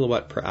 your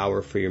kilowatt per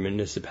hour for your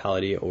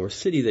municipality or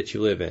city that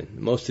you live in.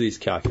 Most of these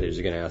calculators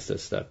are going to ask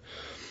this stuff.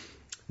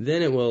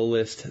 Then it will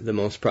list the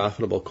most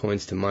profitable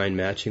coins to mine,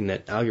 matching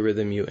that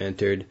algorithm you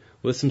entered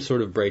with some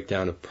sort of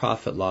breakdown of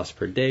profit loss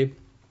per day.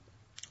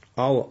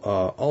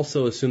 I'll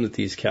also assume that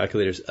these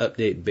calculators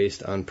update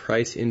based on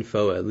price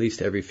info at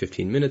least every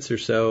 15 minutes or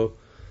so.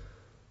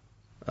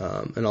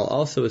 And I'll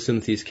also assume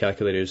that these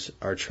calculators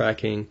are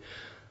tracking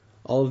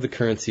all of the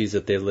currencies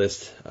that they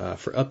list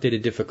for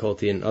updated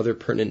difficulty and other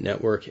pertinent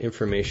network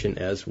information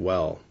as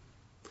well.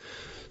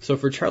 So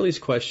for Charlie's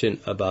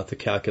question about the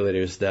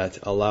calculators that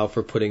allow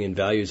for putting in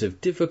values of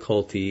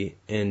difficulty,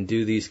 and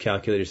do these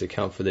calculators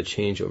account for the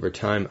change over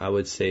time, I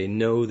would say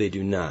no, they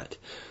do not.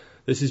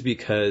 This is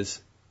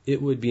because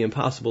it would be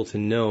impossible to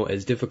know,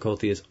 as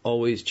difficulty is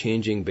always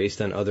changing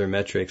based on other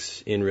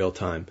metrics in real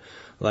time.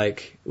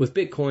 Like with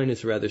Bitcoin,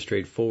 it's rather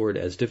straightforward,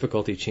 as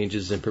difficulty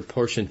changes in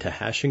proportion to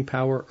hashing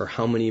power or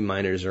how many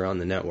miners are on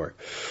the network.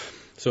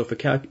 So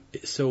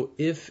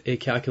if a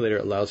calculator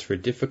allows for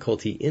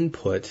difficulty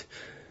input,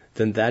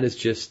 then that is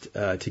just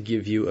to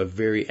give you a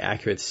very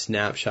accurate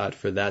snapshot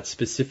for that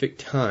specific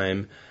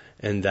time,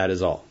 and that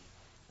is all.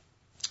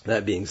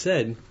 That being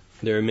said,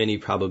 there are many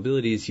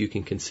probabilities you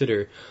can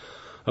consider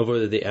of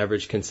whether the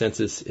average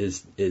consensus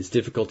is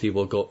difficulty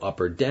will go up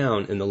or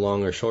down in the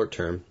long or short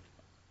term.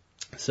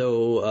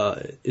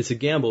 So it's a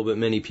gamble, but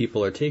many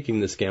people are taking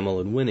this gamble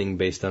and winning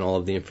based on all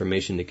of the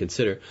information to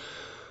consider.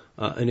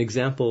 An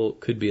example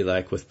could be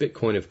like with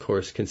Bitcoin, of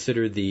course,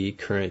 consider the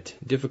current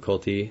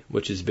difficulty,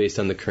 which is based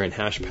on the current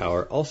hash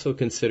power. Also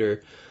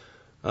consider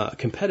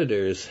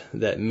competitors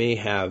that may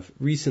have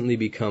recently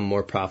become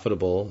more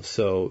profitable.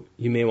 So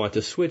you may want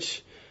to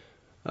switch,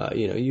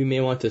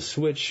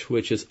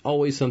 which is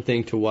always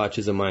something to watch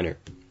as a miner.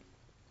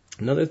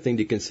 Another thing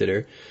to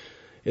consider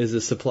is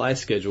the supply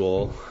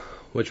schedule,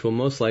 which will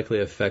most likely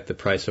affect the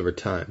price over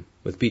time.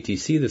 With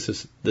BTC,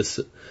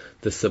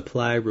 the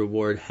supply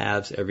reward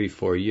halves every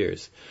 4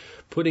 years,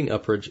 putting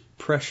upward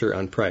pressure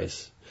on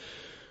price.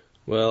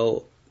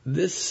 Well,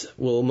 this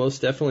will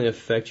most definitely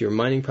affect your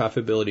mining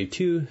profitability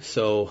too,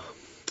 so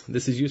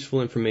this is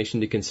useful information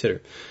to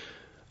consider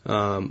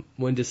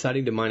when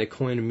deciding to mine a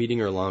coin,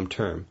 medium or long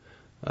term.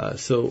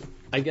 So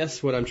I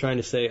guess what I'm trying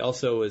to say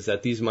also is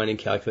that these mining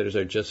calculators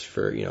are just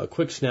for a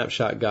quick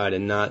snapshot guide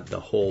and not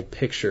the whole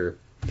picture.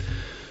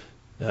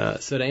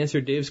 So to answer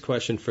Dave's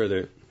question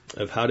further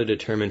of how to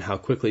determine how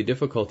quickly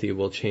difficulty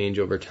will change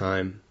over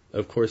time,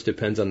 of course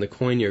depends on the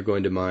coin you're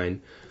going to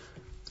mine,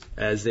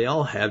 as they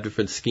all have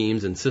different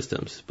schemes and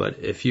systems. But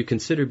if you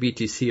consider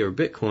BTC or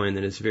Bitcoin,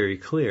 then it's very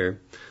clear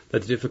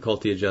that the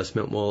difficulty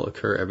adjustment will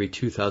occur every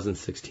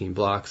 2016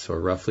 blocks, or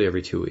roughly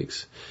every 2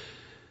 weeks.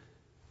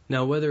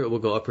 Now, whether it will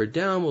go up or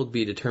down will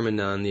be determined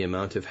on the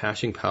amount of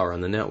hashing power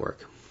on the network.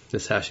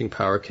 This hashing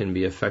power can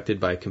be affected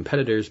by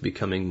competitors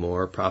becoming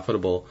more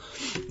profitable.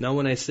 Now,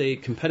 when I say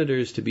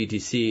competitors to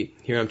BTC,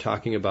 here I'm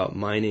talking about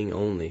mining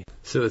only.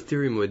 So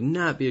Ethereum would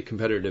not be a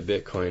competitor to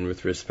Bitcoin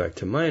with respect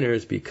to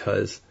miners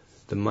because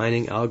the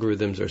mining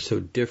algorithms are so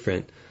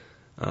different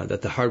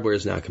that the hardware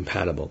is not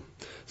compatible.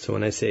 So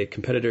when I say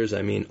competitors,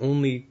 I mean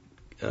only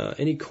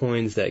any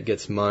coins that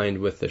gets mined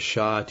with the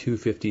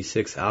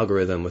SHA-256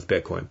 algorithm with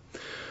Bitcoin.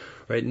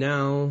 Right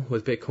now,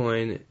 with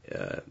Bitcoin,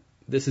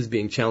 this is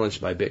being challenged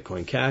by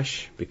Bitcoin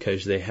Cash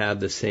because they have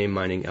the same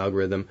mining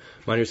algorithm.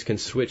 Miners can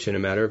switch in a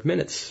matter of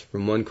minutes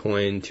from one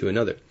coin to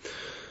another.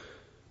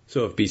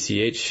 So if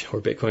BCH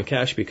or Bitcoin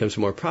Cash becomes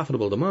more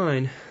profitable to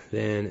mine,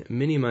 then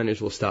many miners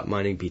will stop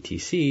mining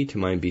BTC to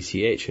mine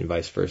BCH and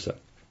vice versa.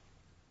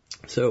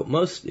 So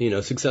most,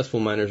 successful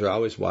miners are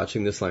always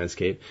watching this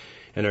landscape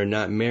and are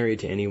not married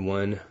to any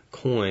one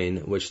coin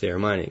which they are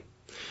mining.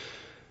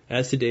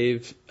 As to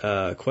Dave's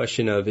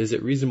question of, is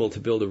it reasonable to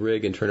build a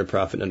rig and turn a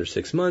profit in under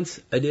 6 months?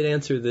 I did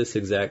answer this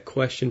exact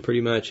question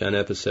pretty much on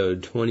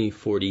episode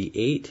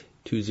 2048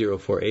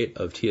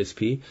 of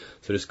TSP.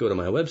 So just go to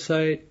my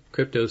website,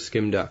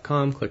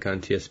 cryptoskim.com, click on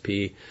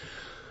TSP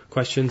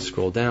questions,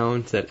 scroll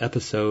down to that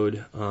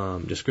episode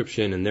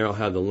description, and there I'll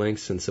have the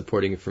links and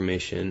supporting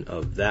information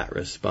of that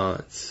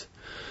response.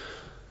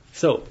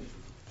 So,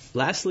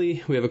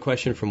 lastly, we have a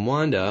question from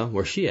Wanda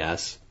where she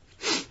asks,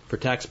 for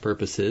tax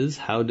purposes,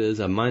 how does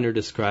a miner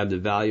describe the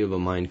value of a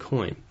mined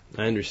coin?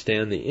 I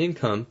understand the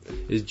income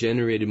is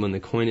generated when the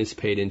coin is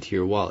paid into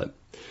your wallet.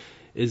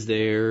 Is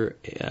there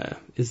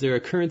a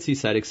currency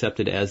site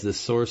accepted as the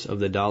source of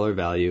the dollar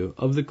value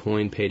of the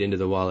coin paid into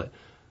the wallet?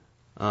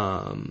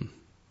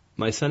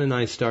 My son and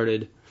I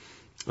started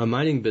a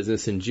mining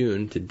business in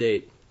June. To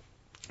date,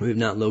 we have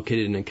not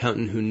located an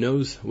accountant who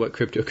knows what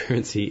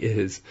cryptocurrency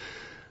is.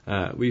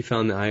 We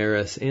found the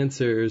IRS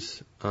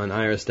answers on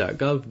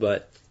irs.gov,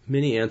 but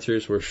many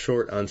answers were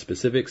short on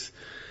specifics.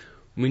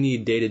 We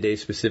need day-to-day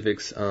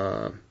specifics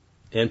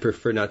and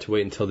prefer not to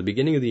wait until the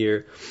beginning of the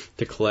year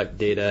to collect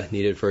data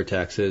needed for our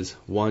taxes.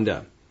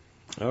 Wanda.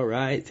 All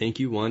right. Thank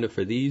you, Wanda,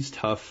 for these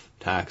tough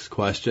tax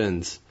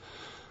questions.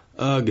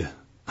 Ugh.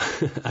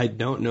 I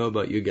don't know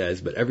about you guys,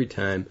 but every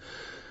time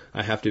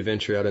I have to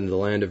venture out into the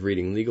land of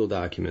reading legal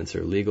documents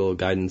or legal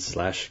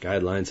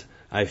guidance/guidelines,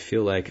 I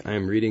feel like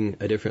I'm reading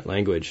a different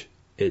language.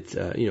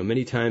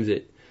 Many times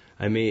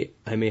I may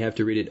have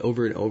to read it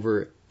over and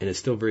over, and it's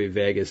still very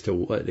vague as to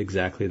what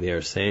exactly they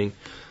are saying.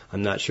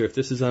 I'm not sure if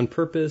this is on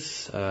purpose,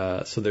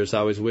 so there's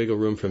always wiggle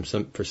room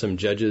for some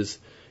judges'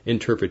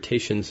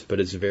 interpretations, but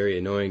it's very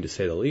annoying to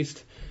say the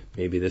least.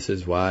 Maybe this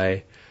is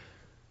why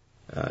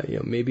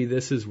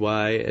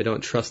I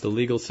don't trust the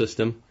legal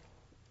system,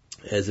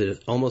 as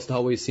it almost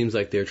always seems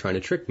like they're trying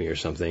to trick me or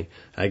something.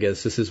 I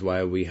guess this is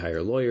why we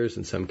hire lawyers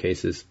in some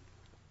cases.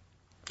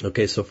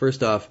 Okay, so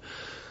first off,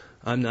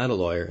 I'm not a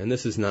lawyer, and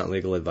this is not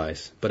legal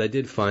advice, but I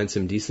did find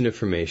some decent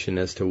information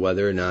as to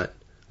whether or not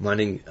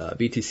mining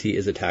BTC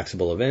is a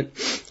taxable event.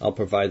 I'll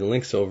provide the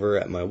links over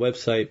at my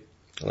website,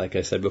 like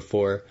I said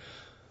before.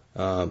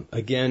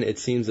 Again, it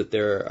seems that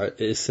there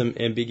is some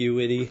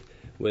ambiguity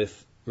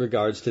with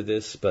regards to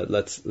this, but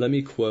let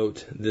me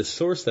quote this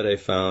source that I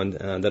found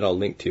that I'll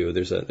link to.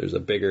 There's a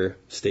bigger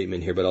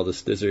statement here, but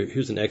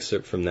here's an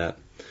excerpt from that.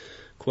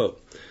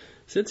 Quote,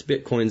 since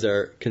Bitcoins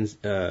are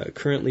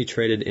currently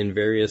traded in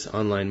various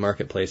online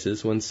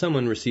marketplaces, when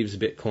someone receives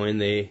Bitcoin,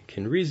 they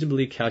can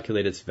reasonably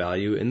calculate its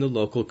value in the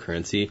local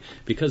currency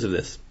because of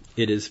this.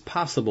 It is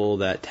possible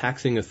that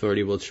taxing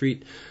authority will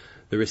treat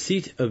the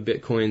receipt of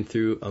Bitcoin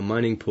through a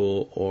mining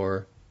pool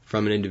or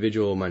from an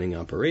individual mining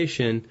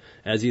operation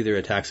as either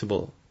a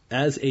taxable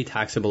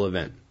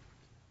event.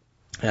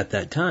 At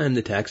that time,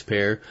 the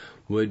taxpayer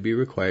would be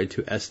required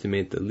to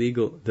estimate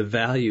the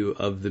value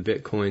of the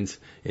Bitcoins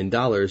in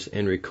dollars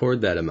and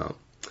record that amount.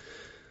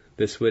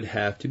 This would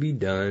have to be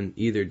done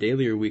either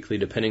daily or weekly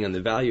depending on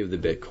the value of the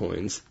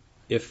Bitcoins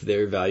if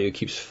their value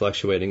keeps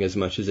fluctuating as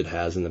much as it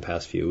has in the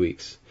past few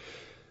weeks.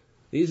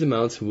 These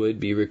amounts would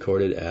be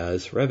recorded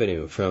as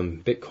revenue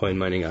from Bitcoin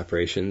mining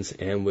operations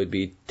and would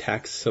be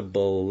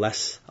taxable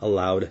less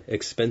allowed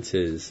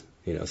expenses.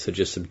 So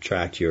just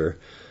subtract your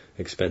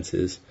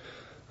expenses.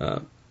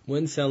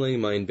 When selling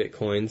mined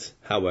Bitcoins,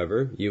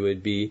 however, you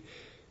would be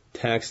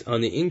taxed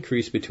on the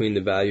increase between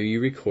the value you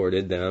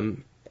recorded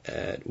them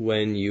at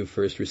when you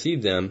first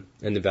received them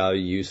and the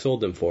value you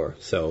sold them for.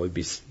 So it would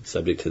be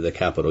subject to the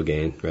capital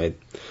gain, right?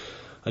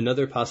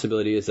 Another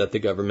possibility is that the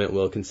government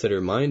will consider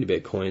mined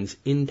Bitcoins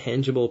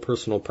intangible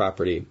personal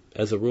property.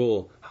 As a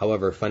rule,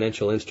 however,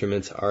 financial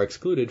instruments are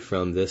excluded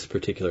from this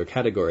particular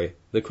category.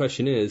 The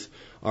question is,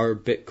 are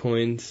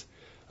Bitcoins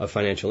a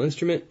financial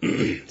instrument?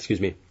 Excuse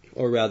me.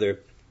 Or rather,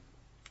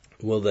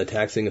 will the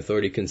taxing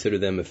authority consider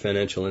them a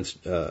financial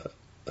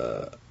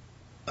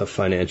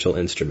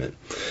instrument?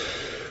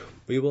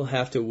 we will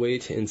have to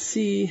wait and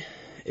see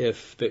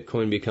if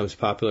Bitcoin becomes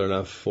popular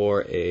enough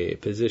for a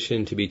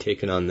position to be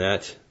taken on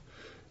that.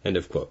 End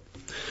of quote.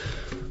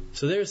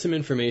 So there's some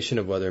information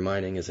of whether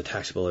mining is a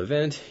taxable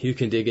event. You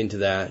can dig into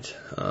that.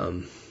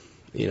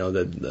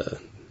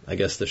 I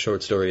guess the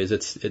short story is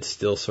it's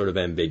still sort of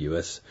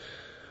ambiguous.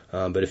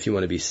 But if you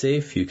want to be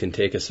safe, you can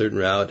take a certain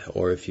route,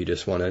 or if you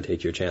just want to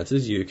take your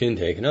chances, you can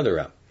take another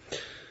route.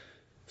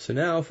 So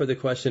now for the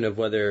question of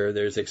whether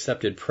there's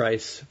accepted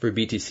price for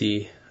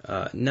BTC,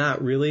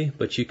 not really,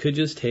 but you could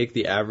just take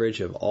the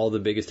average of all the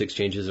biggest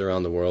exchanges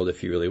around the world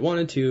if you really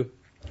wanted to,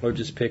 or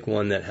just pick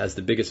one that has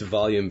the biggest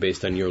volume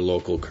based on your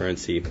local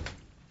currency.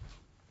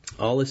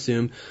 I'll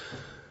assume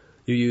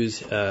you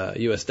use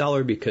US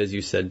dollar because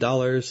you said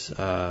dollars.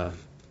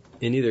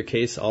 In either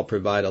case, I'll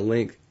provide a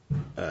link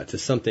to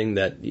something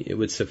that it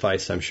would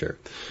suffice, I'm sure.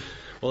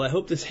 Well, I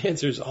hope this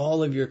answers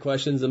all of your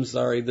questions. I'm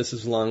sorry this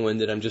is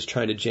long-winded. I'm just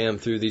trying to jam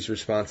through these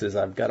responses.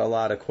 I've got a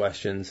lot of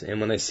questions,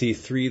 and when I see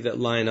three that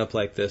line up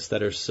like this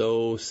that are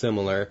so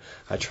similar,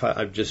 I'm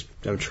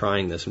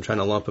trying this. I'm trying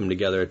to lump them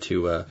together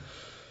to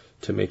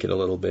make it a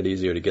little bit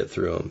easier to get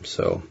through them.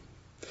 So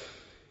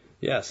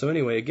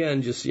anyway,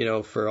 again, just,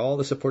 for all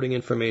the supporting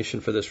information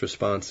for this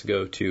response,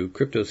 go to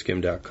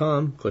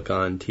cryptoskim.com, click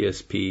on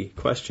TSP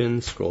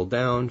questions, scroll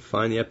down,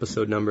 find the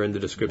episode number in the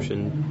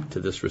description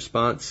to this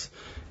response,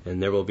 and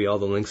there will be all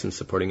the links and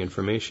supporting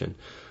information.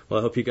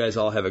 Well, I hope you guys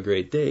all have a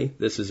great day.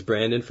 This is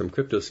Brandon from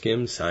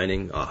CryptoSkim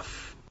signing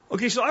off.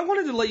 Okay, so I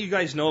wanted to let you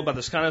guys know about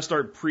this, kind of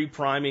start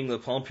pre-priming the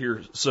pump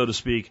here, so to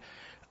speak.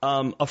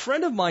 A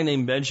friend of mine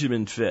named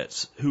Benjamin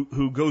Fitz,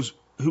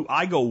 who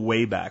I go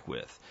way back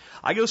with.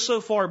 I go so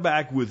far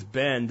back with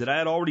Ben that I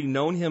had already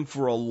known him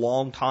for a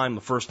long time,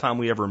 the first time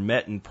we ever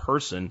met in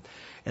person.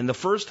 And the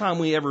first time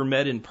we ever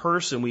met in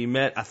person, we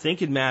met, I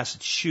think, in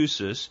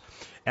Massachusetts.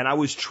 And I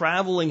was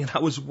traveling and I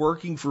was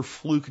working for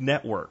Fluke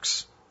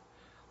Networks.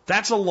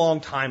 That's a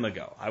long time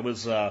ago. I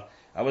was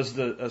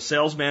the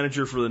sales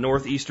manager for the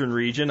Northeastern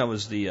region. I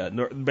was the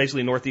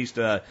basically Northeast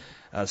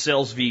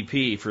sales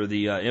VP for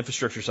the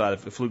infrastructure side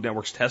of Fluke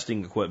Networks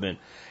testing equipment.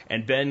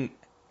 And Ben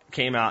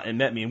came out and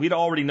met me, and we'd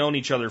already known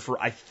each other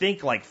for, I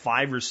think, like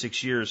 5 or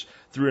 6 years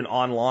through an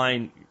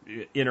online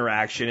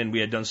interaction, and we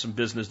had done some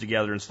business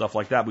together and stuff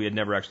like that. We had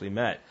never actually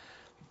met,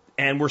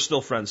 and we're still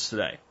friends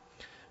today.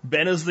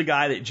 Ben is the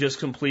guy that just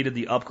completed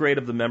the upgrade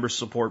of the member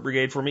support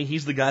brigade for me.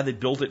 He's the guy that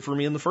built it for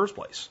me in the first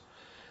place.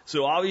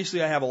 So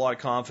obviously I have a lot of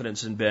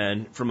confidence in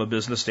Ben from a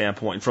business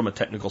standpoint, from a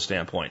technical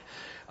standpoint.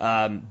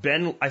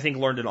 Ben, I think,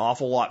 learned an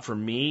awful lot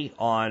from me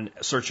on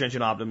search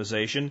engine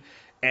optimization,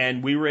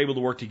 and we were able to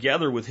work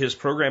together with his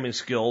programming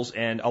skills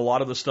and a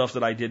lot of the stuff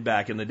that I did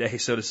back in the day,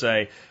 so to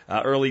say,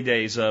 early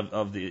days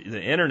of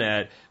the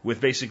internet,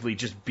 with basically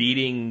just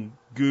beating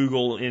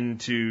Google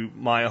into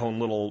my own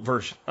little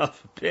version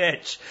of a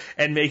pitch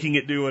and making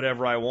it do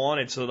whatever I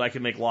wanted so that I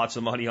could make lots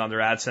of money on their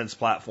AdSense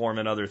platform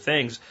and other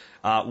things,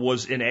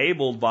 was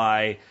enabled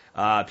by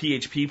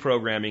PHP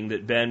programming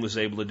that Ben was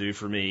able to do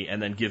for me, and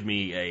then give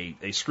me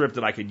a script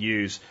that I could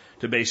use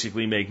to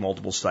basically make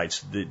multiple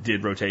sites that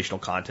did rotational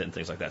content and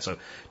things like that. So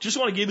just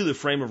want to give you the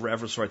frame of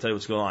reference before I tell you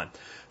what's going on.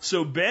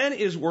 So Ben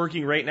is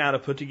working right now to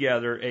put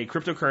together a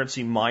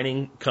cryptocurrency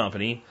mining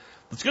company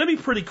that's going to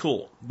be pretty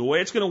cool. The way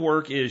it's going to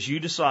work is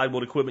you decide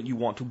what equipment you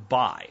want to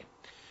buy.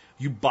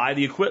 You buy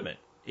the equipment.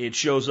 It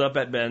shows up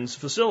at Ben's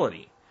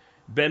facility.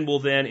 Ben will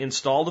then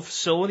install the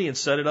facility and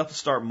set it up to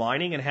start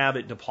mining and have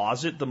it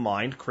deposit the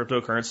mined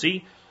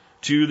cryptocurrency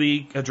to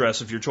the address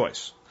of your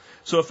choice.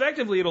 So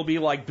effectively, it'll be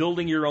like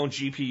building your own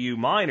GPU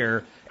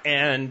miner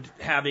and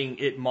having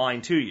it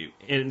mine to you.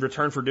 In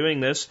return for doing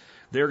this,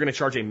 they're going to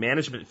charge a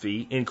management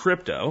fee in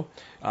crypto.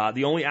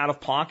 The only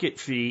out-of-pocket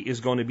fee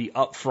is going to be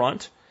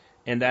upfront,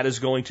 and that is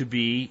going to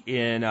be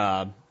in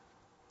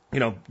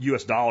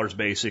US dollars,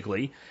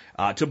 basically,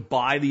 to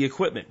buy the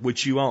equipment,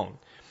 which you own.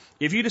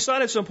 If you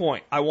decide at some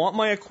point, I want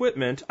my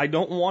equipment, I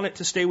don't want it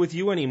to stay with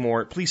you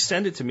anymore, please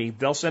send it to me.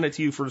 They'll send it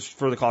to you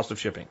for the cost of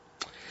shipping.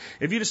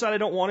 If you decide I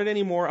don't want it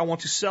anymore, I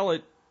want to sell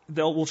it,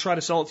 we'll try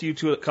to sell it to you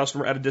to a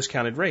customer at a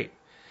discounted rate.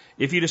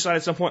 If you decide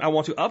at some point I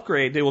want to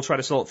upgrade, they will try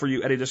to sell it for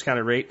you at a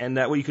discounted rate, and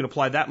that way you can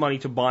apply that money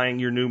to buying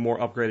your new, more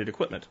upgraded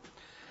equipment.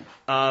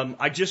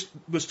 I just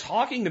was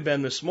talking to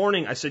Ben this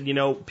morning. I said,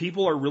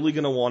 people are really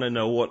going to want to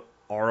know what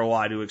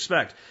ROI to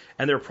expect.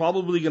 And they're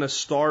probably going to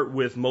start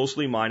with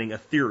mostly mining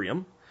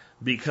Ethereum,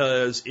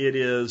 because it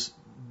is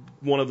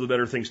one of the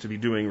better things to be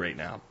doing right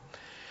now.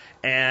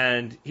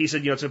 And he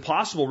said, it's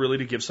impossible really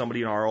to give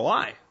somebody an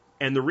ROI.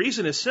 And the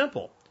reason is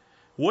simple.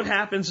 What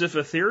happens if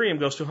Ethereum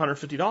goes to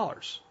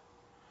 $150?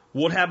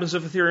 What happens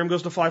if Ethereum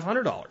goes to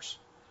 $500?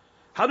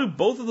 How do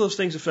both of those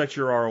things affect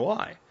your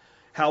ROI?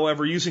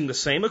 However, using the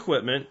same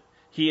equipment,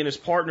 he and his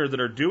partner that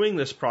are doing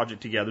this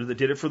project together, that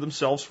did it for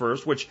themselves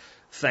first, which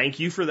thank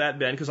you for that,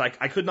 Ben, because I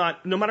could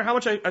not, no matter how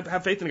much I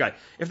have faith in the guy,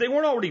 if they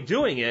weren't already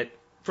doing it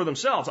for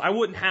themselves, I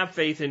wouldn't have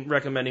faith in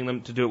recommending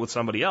them to do it with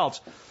somebody else.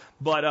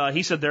 But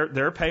he said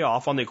their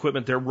payoff on the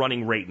equipment they're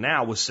running right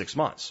now was 6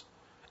 months.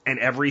 And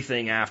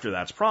everything after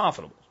that's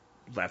profitable.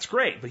 That's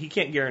great, but he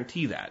can't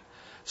guarantee that.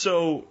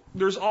 So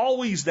there's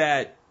always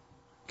that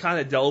kind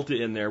of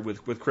delta in there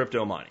with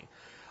crypto mining.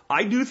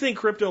 I do think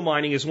crypto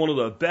mining is one of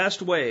the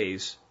best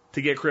ways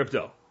to get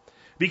crypto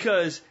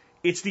because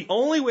it's the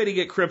only way to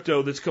get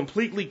crypto that's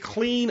completely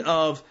clean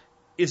of,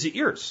 is it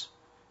yours?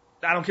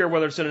 I don't care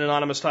whether it's an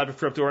anonymous type of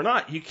crypto or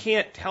not. You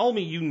can't tell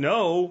me you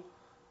know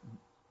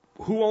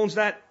who owns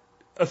that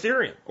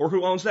Ethereum or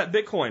who owns that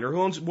Bitcoin or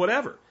who owns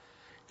whatever.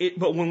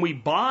 But when we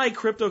buy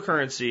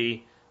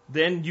cryptocurrency,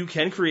 then you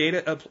can create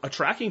a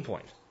tracking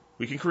point.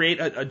 We can create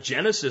a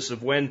genesis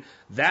of when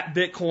that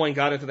Bitcoin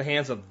got into the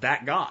hands of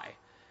that guy.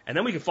 And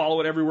then we can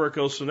follow it everywhere it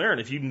goes from there. And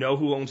if you know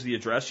who owns the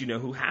address, you know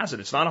who has it.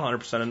 It's not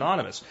 100%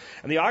 anonymous.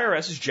 And the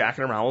IRS is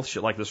jacking around with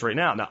shit like this right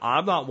now. Now,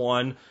 I'm not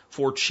one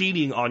for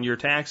cheating on your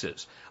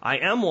taxes. I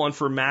am one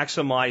for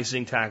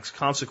maximizing tax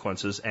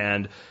consequences.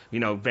 And, you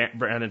know,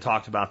 Brandon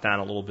talked about that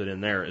a little bit in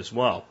there as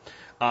well.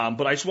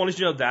 But I just wanted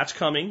you to know that's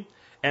coming.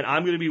 And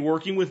I'm going to be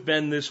working with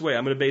Ben this way.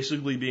 I'm going to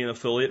basically be an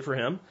affiliate for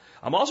him.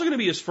 I'm also going to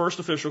be his first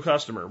official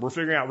customer. We're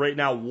figuring out right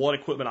now what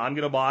equipment I'm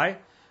going to buy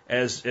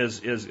as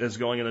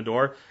going in the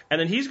door. And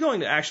then he's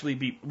going to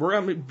actually we're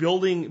going to be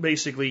building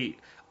basically,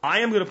 I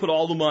am going to put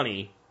all the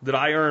money that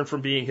I earn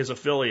from being his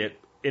affiliate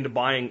into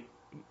buying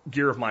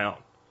gear of my own.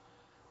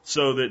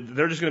 So that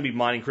they're just going to be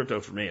mining crypto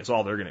for me. It's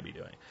all they're going to be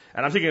doing.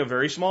 And I'm taking a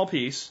very small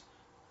piece,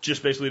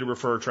 just basically to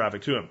refer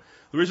traffic to him.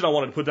 The reason I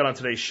wanted to put that on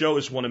today's show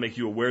is want to make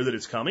you aware that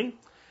it's coming.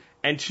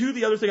 And two,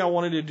 the other thing I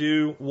wanted to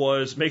do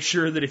was make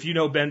sure that if you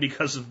know Ben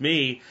because of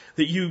me,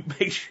 that you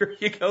make sure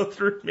you go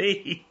through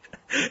me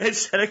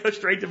instead of go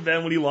straight to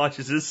Ben when he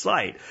launches his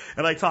site.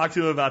 And I talked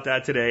to him about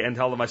that today and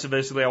told him, I said,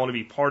 basically, I want to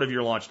be part of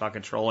your launch, not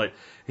control it.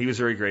 He was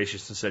very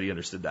gracious and said he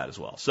understood that as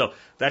well. So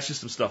that's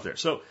just some stuff there.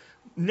 So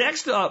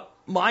next up,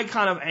 my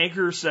kind of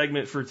anchor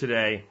segment for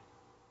today.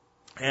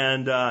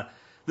 And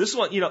this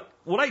one, you know,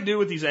 what I do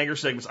with these anchor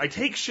segments, I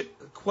take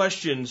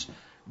questions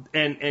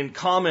and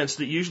comments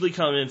that usually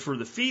come in for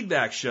the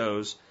feedback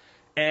shows,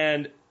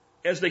 and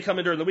as they come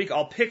in during the week,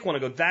 I'll pick one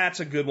and go, that's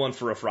a good one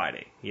for a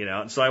Friday, you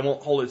know, and so I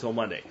won't hold it till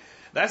Monday.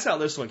 That's how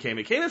this one came.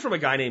 It came in from a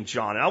guy named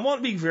John, and I want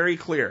to be very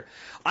clear.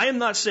 I am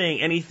not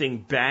saying anything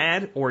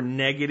bad or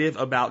negative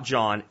about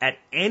John at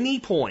any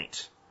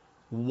point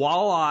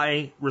while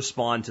I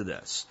respond to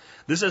this.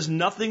 This has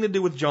nothing to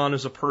do with John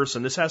as a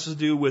person. This has to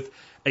do with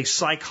a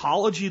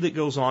psychology that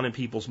goes on in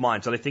people's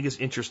minds that I think is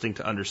interesting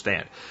to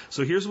understand.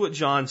 So here's what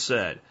John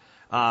said.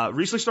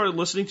 Recently started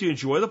listening to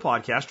enjoy the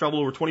podcast,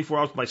 traveled over 24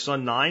 hours with my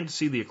son 9 to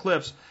see the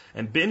eclipse,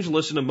 and binge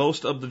listen to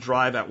most of the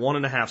drive at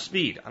 1.5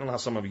 speed. I don't know how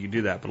some of you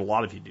do that, but a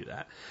lot of you do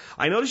that.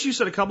 I noticed you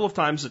said a couple of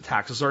times that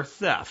taxes are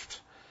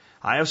theft.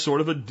 I have sort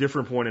of a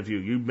different point of view.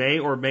 You may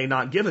or may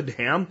not give a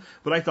damn,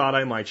 but I thought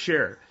I might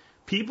share.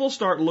 People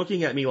start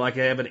looking at me like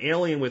I'm an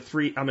alien with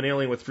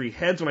three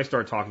heads when I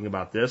start talking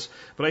about this,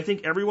 but I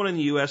think everyone in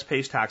the U.S.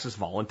 pays taxes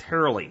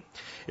voluntarily.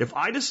 If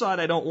I decide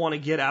I don't want to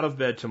get out of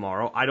bed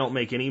tomorrow, I don't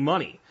make any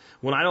money.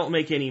 When I don't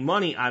make any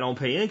money, I don't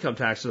pay income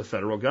tax to the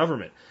federal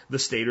government, the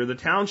state or the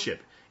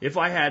township. If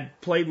I had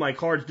played my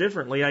cards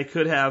differently, I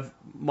could have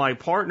my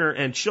partner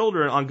and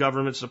children on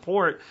government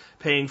support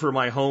paying for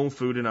my home,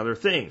 food, and other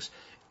things.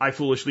 I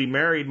foolishly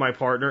married my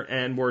partner,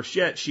 and worse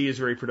yet, she is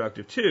very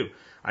productive too.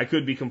 I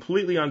could be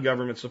completely on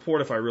government support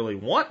if I really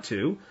want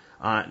to,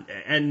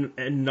 and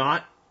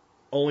not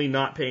only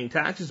not paying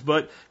taxes,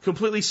 but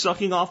completely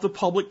sucking off the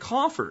public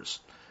coffers.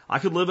 I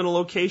could live in a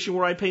location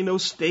where I pay no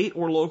state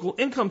or local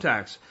income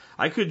tax.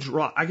 I could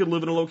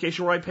live in a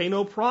location where I pay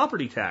no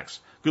property tax.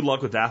 Good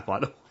luck with that, by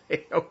the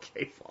way.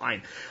 Okay,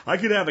 fine. I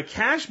could have a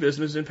cash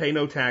business and pay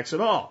no tax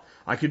at all.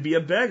 I could be a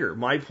beggar.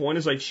 My point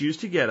is I choose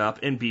to get up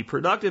and be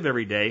productive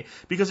every day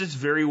because it's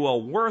very well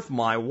worth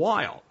my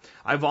while.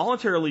 I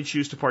voluntarily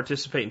choose to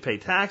participate and pay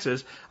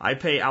taxes. I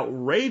pay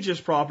outrageous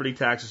property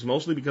taxes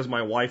mostly because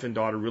my wife and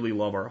daughter really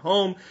love our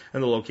home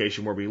and the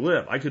location where we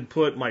live. I could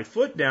put my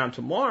foot down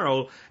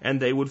tomorrow and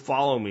they would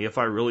follow me if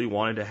I really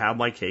wanted to have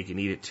my cake and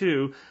eat it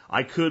too.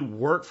 I could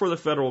work for the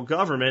federal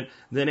government,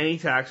 then any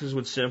taxes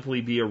would simply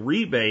be a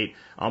rebate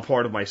on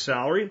part of my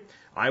salary.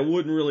 I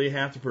wouldn't really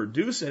have to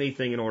produce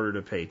anything in order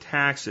to pay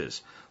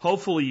taxes.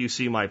 Hopefully you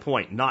see my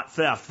point. Not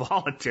theft,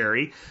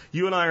 voluntary.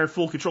 You and I are in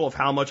full control of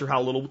how much or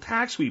how little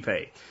tax we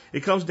pay.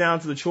 It comes down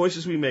to the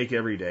choices we make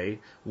every day.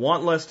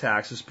 Want less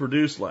taxes,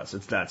 produce less.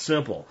 It's that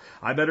simple.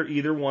 I bet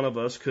either one of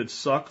us could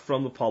suck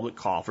from the public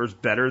coffers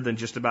better than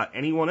just about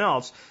anyone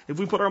else if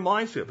we put our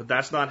minds to it. But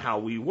that's not how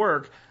we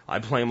work. I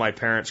blame my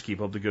parents. Keep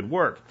up the good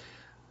work.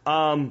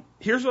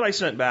 Here's what I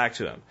sent back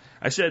to him.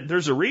 I said,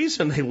 there's a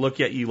reason they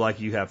look at you like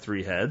you have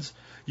three heads.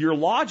 Your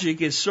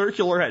logic is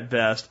circular at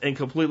best and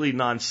completely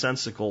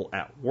nonsensical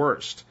at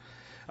worst.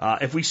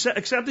 If we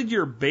accepted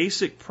your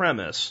basic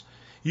premise,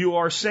 you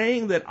are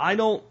saying that I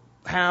don't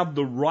have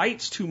the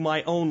rights to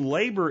my own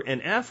labor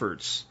and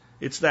efforts.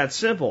 It's that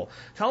simple.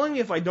 Telling me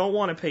if I don't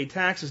want to pay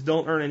taxes,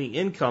 don't earn any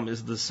income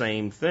is the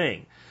same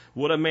thing.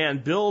 What a man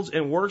builds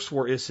and works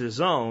for is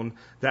his own.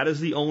 That is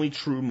the only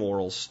true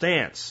moral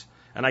stance.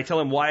 And I tell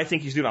him why I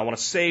think he's doing it. I want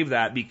to save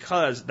that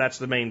because that's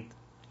the main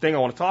thing I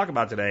want to talk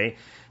about today.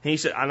 And he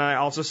said, and I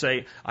also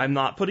say, I'm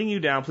not putting you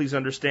down. Please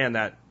understand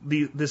that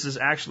this is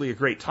actually a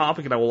great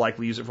topic, and I will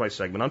likely use it for my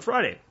segment on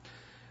Friday.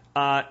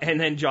 And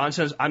then John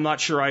says, I'm not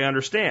sure I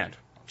understand.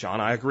 John,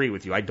 I agree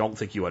with you. I don't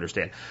think you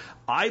understand.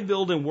 I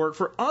build and work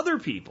for other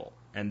people,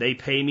 and they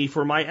pay me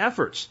for my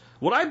efforts.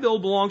 What I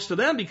build belongs to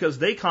them because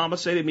they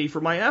compensated me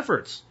for my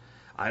efforts.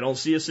 I don't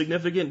see a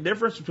significant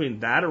difference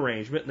between that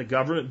arrangement and the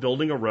government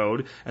building a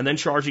road and then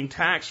charging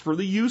tax for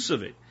the use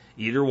of it.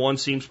 Either one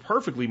seems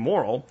perfectly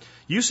moral.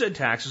 You said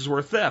taxes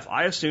were theft.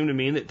 I assume to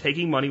mean that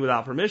taking money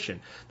without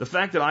permission. The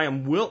fact that I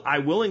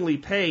willingly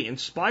pay in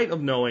spite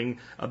of knowing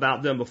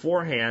about them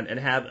beforehand and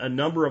have a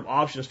number of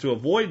options to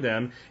avoid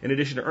them in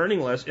addition to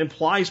earning less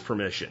implies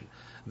permission.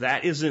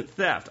 That isn't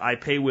theft. I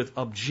pay with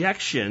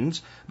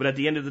objections, but at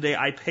the end of the day,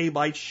 I pay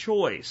by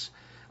choice.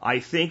 I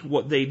think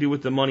what they do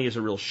with the money is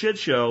a real shit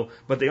show,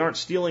 but they aren't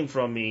stealing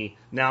from me.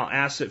 Now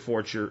asset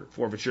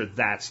forfeiture,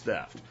 that's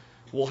theft.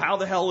 Well, how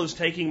the hell is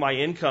taking my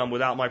income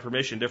without my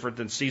permission different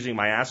than seizing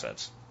my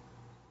assets?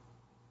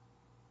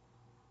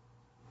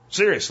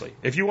 Seriously,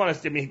 if you want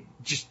to, I mean,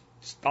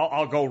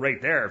 I'll go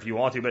right there if you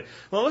want to, but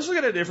well, let's look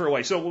at it a different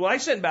way. So what I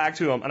sent back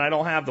to him, and I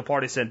don't have the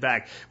part I sent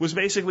back, was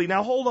basically,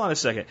 now hold on a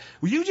second.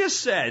 You just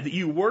said that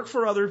you work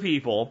for other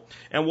people,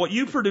 and what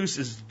you produce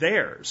is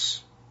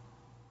theirs.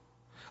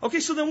 Okay,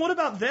 so then what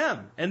about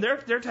them and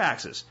their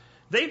taxes?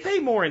 They pay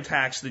more in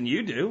tax than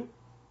you do.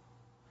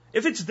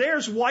 If it's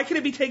theirs, why can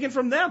it be taken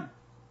from them?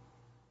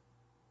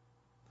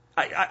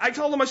 I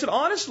told him, I said,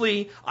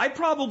 honestly, I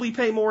probably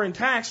pay more in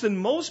tax than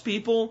most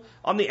people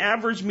on the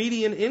average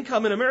median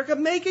income in America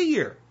make a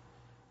year.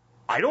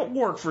 I don't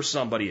work for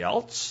somebody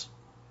else.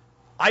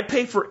 I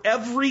pay for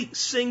every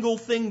single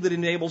thing that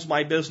enables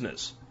my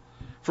business.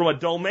 From a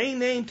domain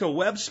name to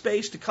web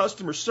space to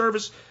customer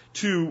service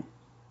to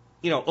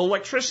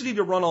electricity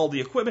to run all the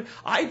equipment.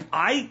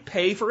 I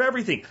pay for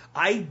everything.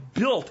 I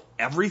built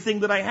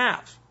everything that I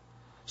have.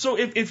 So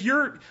if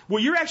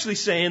what you're actually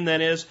saying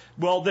then is,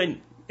 well,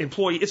 then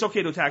it's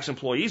okay to tax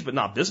employees, but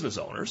not business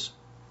owners,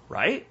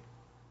 right?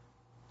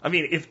 I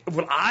mean,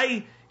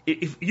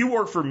 if you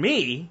work for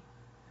me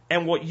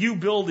and what you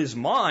build is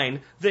mine,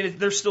 then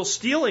they're still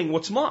stealing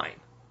what's mine.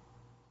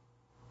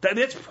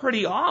 That's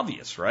pretty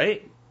obvious,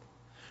 right?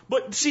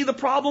 But see, the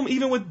problem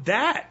even with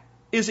that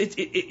is it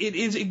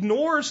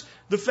ignores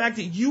the fact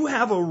that you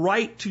have a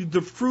right to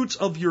the fruits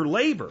of your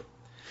labor.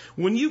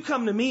 When you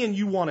come to me and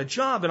you want a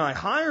job and I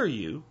hire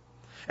you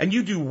and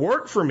you do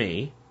work for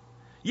me,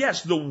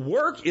 yes, the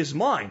work is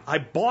mine. I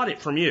bought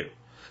it from you.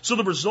 So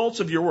the results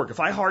of your work, if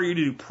I hire you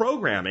to do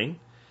programming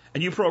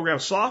and you program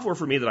software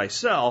for me that I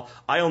sell,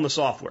 I own the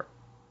software.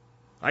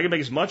 I can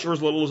make as much or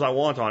as little as I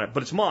want on it,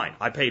 but it's mine.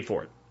 I paid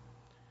for it.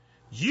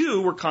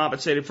 You were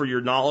compensated for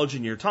your knowledge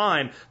and your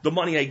time. The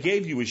money I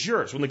gave you is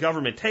yours. When the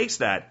government takes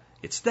that,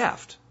 it's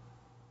theft.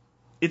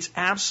 It's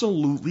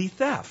absolutely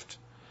theft.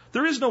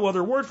 There is no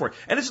other word for it.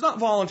 And it's not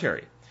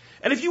voluntary.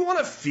 And if you want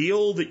to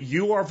feel that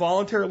you are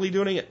voluntarily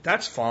doing it,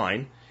 that's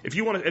fine. If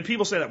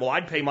people say that, well,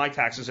 I'd pay my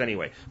taxes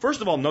anyway.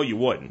 First of all, no, you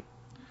wouldn't.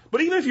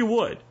 But even if you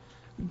would,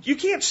 you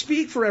can't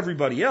speak for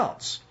everybody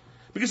else.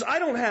 Because I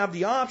don't have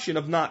the option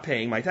of not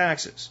paying my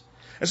taxes.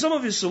 And some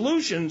of his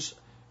solutions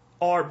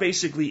are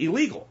basically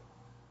illegal.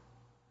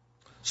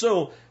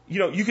 So,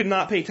 you could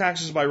not pay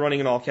taxes by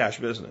running an all-cash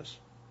business.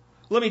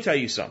 Let me tell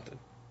you something.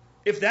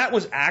 If that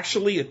was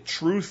actually a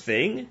true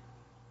thing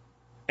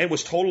and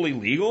was totally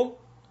legal,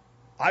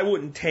 I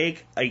wouldn't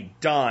take a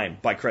dime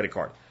by credit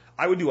card.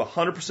 I would do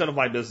 100% of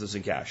my business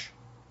in cash.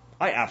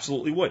 I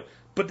absolutely would.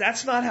 But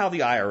that's not how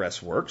the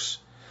IRS works.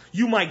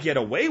 You might get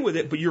away with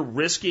it, but you're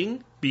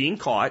risking being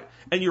caught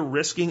and you're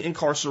risking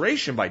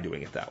incarceration by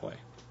doing it that way.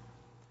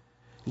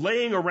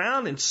 Laying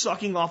around and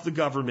sucking off the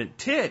government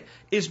tit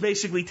is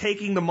basically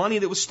taking the money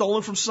that was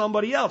stolen from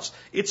somebody else.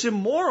 It's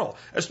immoral.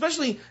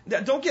 Especially,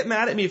 don't get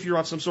mad at me if you're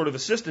on some sort of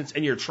assistance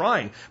and you're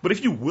trying, but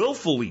if you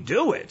willfully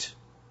do it,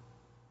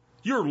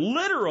 you're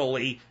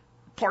literally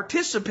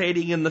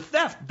participating in the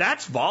theft.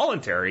 That's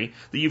voluntary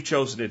that you've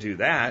chosen to do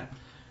that.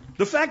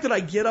 The fact that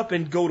I get up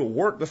and go to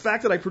work, the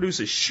fact that I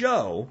produce a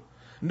show,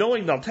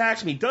 knowing they'll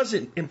tax me,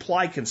 doesn't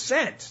imply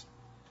consent.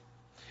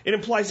 It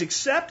implies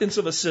acceptance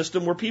of a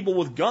system where people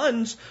with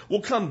guns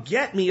will come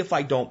get me if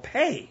I don't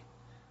pay.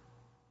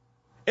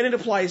 And it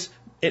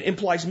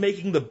implies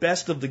making the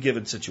best of the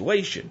given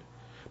situation.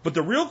 But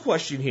the real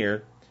question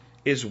here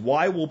is,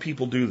 why will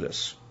people do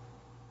this?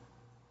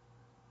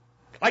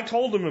 I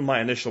told them in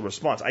my initial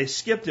response. I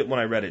skipped it when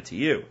I read it to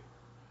you.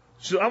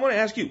 So I want to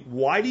ask you,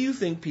 why do you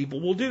think people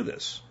will do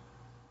this?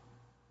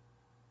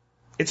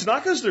 It's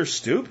not because they're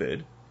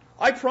stupid.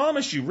 I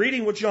promise you,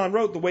 reading what John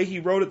wrote, the way he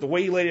wrote it, the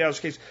way he laid it out his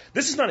case,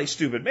 this is not a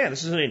stupid man.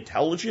 This is an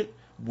intelligent,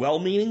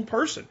 well-meaning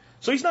person.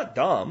 So he's not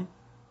dumb.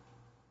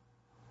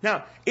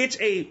 Now, it's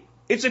a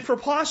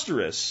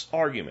preposterous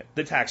argument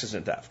that tax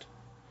isn't theft.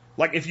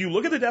 Like, if you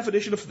look at the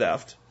definition of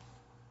theft,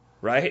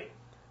 right,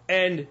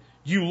 and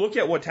you look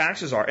at what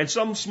taxes are, and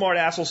some smart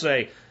ass will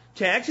say,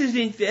 taxes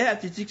ain't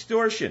theft, it's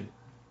extortion.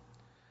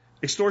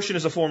 Extortion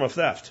is a form of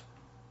theft.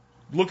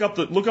 Look up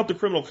the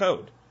criminal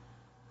code.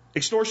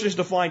 Extortion is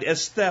defined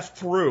as theft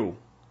through,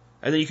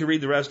 and then you can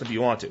read the rest if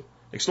you want to.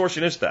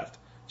 Extortion is theft.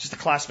 It's just a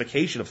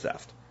classification of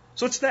theft.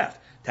 So it's theft.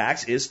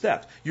 Tax is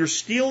theft. You're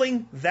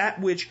stealing that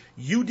which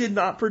you did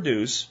not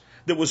produce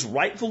that was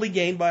rightfully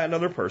gained by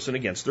another person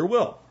against their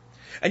will.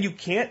 And you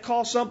can't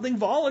call something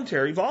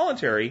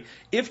voluntary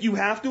if you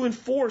have to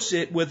enforce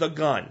it with a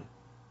gun.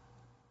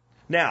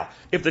 Now,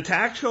 if the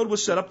tax code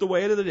was set up the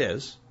way that it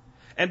is,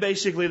 and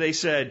basically they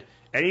said,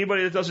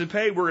 anybody that doesn't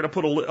pay, we're going to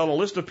put on a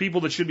list of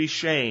people that should be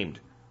shamed.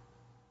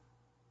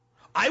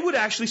 I would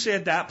actually say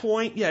at that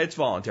point, yeah, it's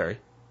voluntary.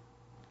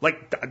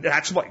 Like,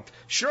 that's what,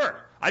 sure,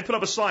 I'd put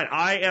up a sign,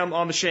 I am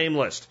on the shame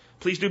list.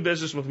 Please do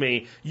business with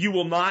me. You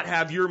will not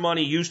have your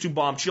money used to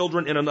bomb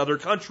children in another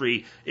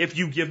country if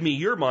you give me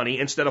your money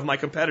instead of my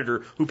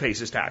competitor who pays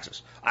his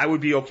taxes. I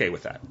would be okay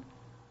with that.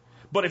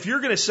 But if you're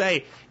going to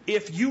say,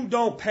 if you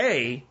don't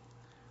pay,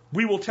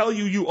 we will tell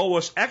you you owe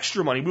us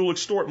extra money. We will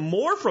extort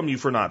more from you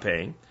for not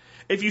paying.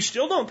 If you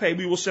still don't pay,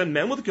 we will send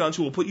men with guns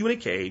who will put you in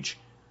a cage.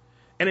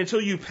 And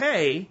until you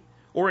pay,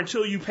 or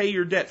until you pay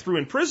your debt through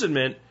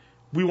imprisonment,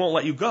 we won't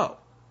let you go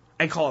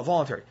and call it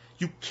voluntary.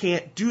 You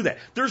can't do that.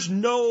 There's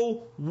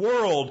no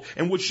world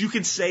in which you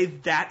can say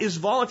that is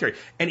voluntary.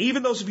 And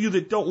even those of you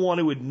that don't want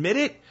to admit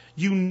it,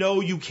 you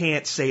know you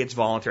can't say it's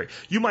voluntary.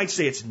 You might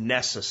say it's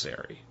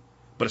necessary,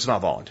 but it's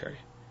not voluntary.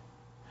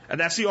 And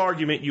that's the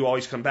argument you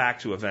always come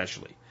back to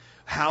eventually.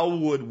 How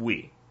would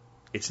we?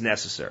 It's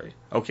necessary.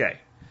 Okay.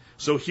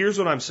 So here's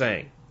what I'm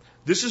saying.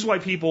 This is why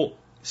people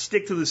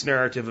stick to this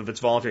narrative of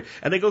it's voluntary.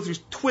 And they go through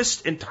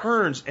twists and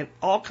turns and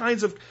all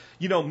kinds of,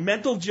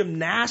 mental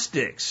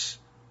gymnastics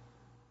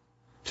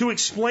to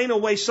explain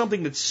away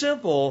something that's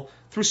simple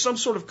through some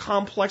sort of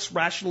complex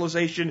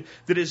rationalization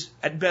that is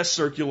at best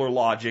circular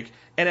logic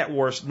and at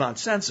worst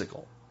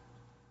nonsensical.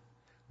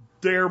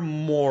 They're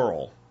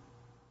moral.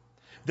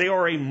 They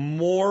are a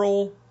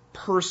moral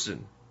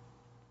person.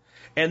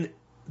 And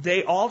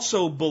they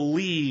also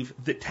believe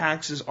that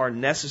taxes are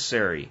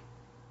necessary.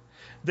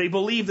 They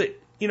believe that,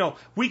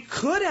 we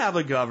could have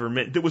a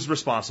government that was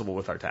responsible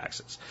with our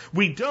taxes.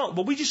 We don't,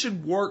 but we just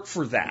should work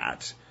for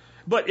that.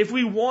 But if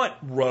we want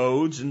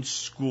roads and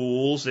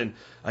schools and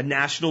a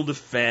national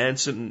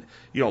defense and,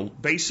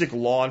 basic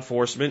law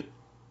enforcement,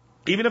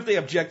 even if they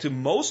object to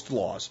most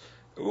laws,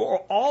 or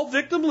all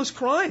victimless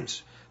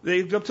crimes,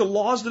 they go up to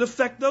laws that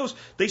affect those,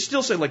 they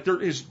still say,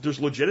 there's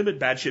legitimate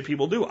bad shit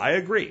people do. I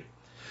agree.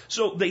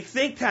 So they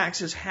think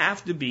taxes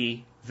have to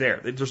be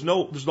there. There's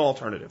no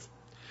alternative.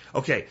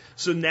 Okay,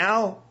 so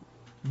now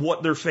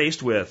what they're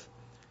faced with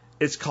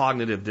is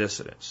cognitive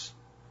dissonance,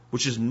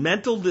 which is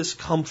mental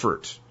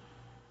discomfort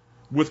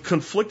with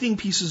conflicting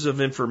pieces of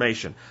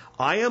information.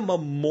 I am a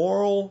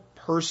moral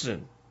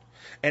person.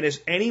 And as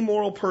any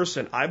moral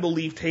person, I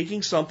believe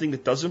taking something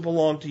that doesn't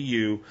belong to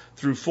you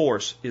through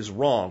force is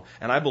wrong.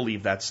 And I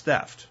believe that's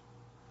theft.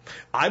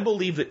 I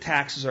believe that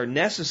taxes are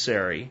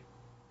necessary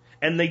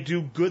and they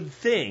do good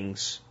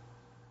things.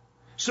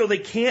 So they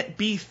can't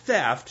be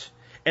theft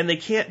and they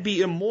can't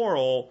be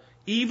immoral,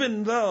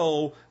 even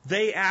though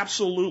they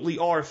absolutely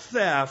are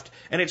theft,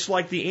 and it's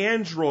like the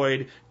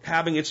android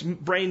having its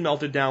brain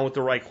melted down with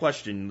the right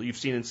question you've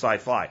seen in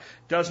sci-fi.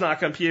 Does not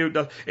compute,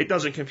 it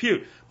doesn't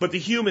compute. But the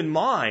human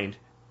mind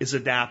is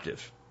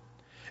adaptive.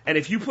 And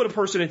if you put a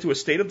person into a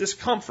state of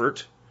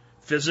discomfort,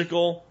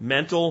 physical,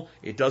 mental,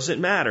 it doesn't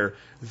matter,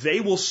 they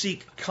will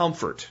seek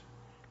comfort.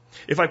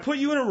 If I put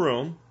you in a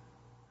room,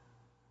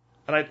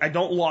 and I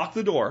don't lock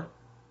the door,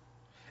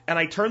 and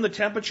I turn the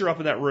temperature up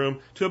in that room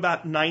to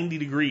about 90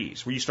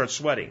 degrees, where you start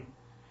sweating,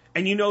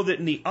 and you know that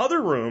in the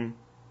other room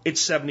it's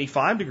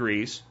 75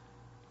 degrees,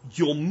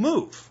 you'll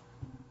move.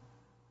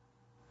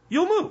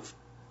 You'll move.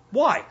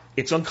 Why?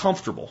 It's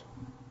uncomfortable.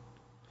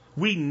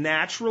 We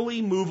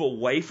naturally move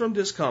away from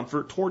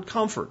discomfort toward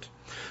comfort.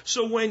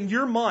 So when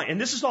your mind,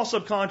 and this is all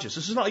subconscious,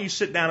 this is not you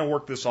sit down and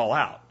work this all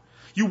out.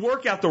 You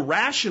work out the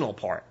rational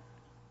part,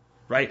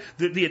 right?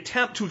 The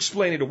attempt to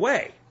explain it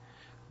away.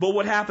 But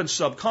what happens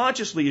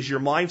subconsciously is your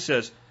mind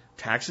says,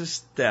 tax is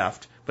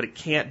theft, but it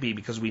can't be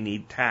because we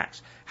need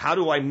tax. How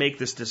do I make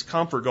this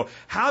discomfort go?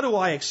 How do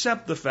I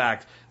accept the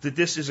fact that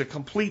this is a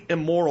complete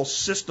immoral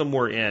system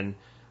we're in,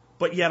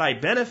 but yet I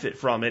benefit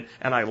from it,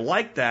 and I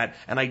like that,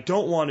 and I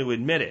don't want to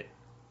admit it?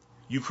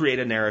 You create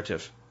a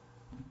narrative.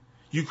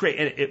 And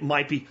it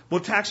might be,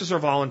 well, taxes are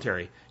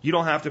voluntary. You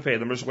don't have to pay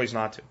them. There's ways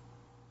not to.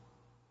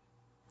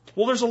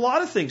 Well, there's a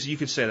lot of things you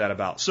could say that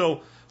about.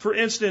 So, for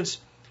instance,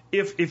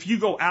 if you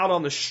go out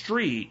on the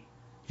street,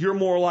 you're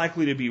more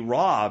likely to be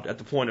robbed at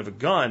the point of a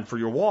gun for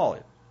your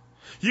wallet.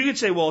 You could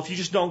say, well, if you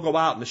just don't go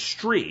out in the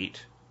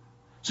street,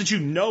 since you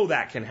know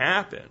that can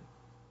happen,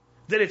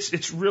 then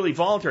it's really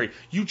voluntary.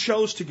 You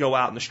chose to go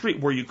out in the street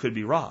where you could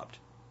be robbed.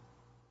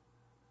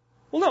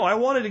 Well, no, I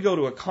wanted to go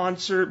to a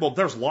concert. Well,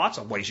 there's lots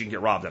of ways you can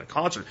get robbed at a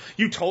concert.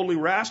 You totally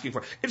were asking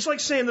for it. It's like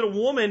saying that a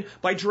woman,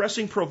 by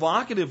dressing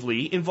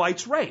provocatively,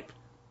 invites rape.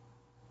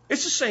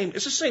 It's the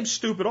same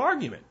stupid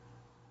argument.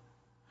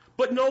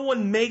 But no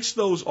one makes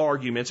those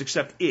arguments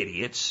except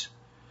idiots.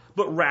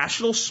 But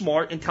rational,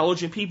 smart,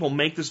 intelligent people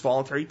make this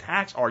voluntary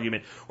tax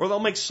argument. Or they'll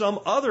make some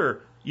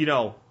other,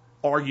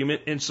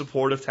 argument in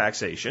support of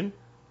taxation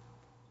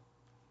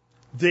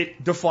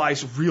that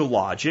defies real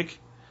logic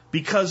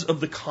because of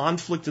the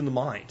conflict in the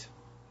mind.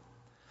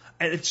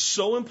 And it's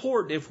so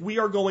important if we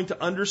are going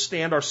to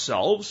understand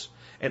ourselves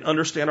and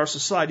understand our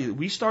society that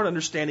we start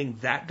understanding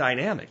that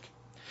dynamic.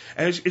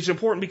 And it's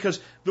important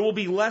because there will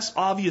be less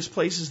obvious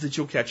places that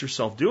you'll catch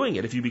yourself doing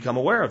it if you become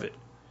aware of it.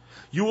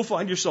 You will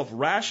find yourself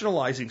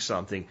rationalizing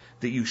something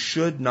that you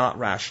should not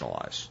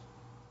rationalize.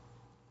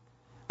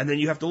 And then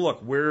you have to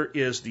look, where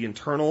is the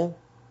internal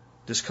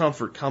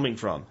discomfort coming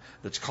from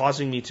that's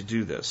causing me to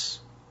do this?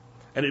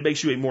 And it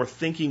makes you a more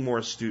thinking, more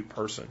astute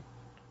person.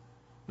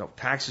 No,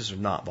 taxes are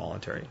not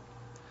voluntary.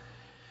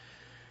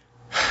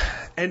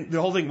 And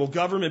the whole thing, well,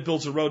 government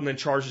builds a road and then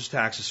charges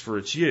taxes for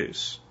its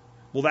use.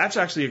 Well, that's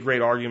actually a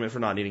great argument for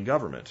not needing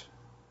government.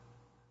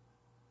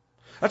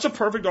 That's a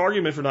perfect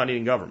argument for not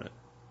needing government.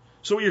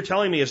 So what you're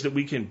telling me is that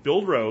we can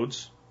build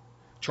roads,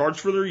 charge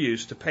for their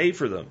use, to pay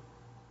for them.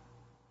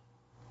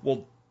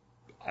 Well,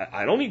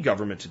 I don't need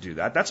government to do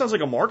that. That sounds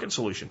like a market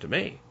solution to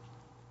me.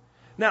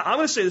 Now, I'm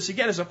going to say this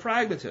again as a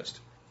pragmatist.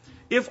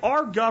 If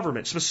our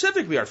government,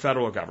 specifically our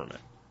federal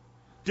government,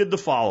 did the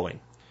following.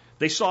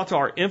 They saw to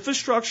our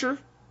infrastructure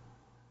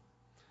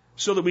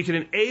so that we could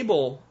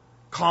enable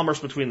commerce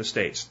between the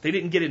states. They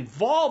didn't get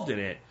involved in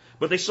it,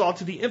 but they saw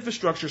to the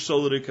infrastructure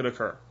so that it could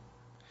occur.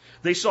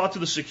 They saw to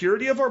the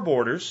security of our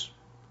borders.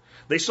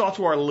 They saw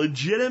to our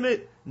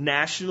legitimate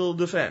national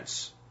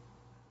defense.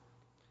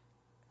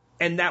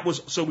 And that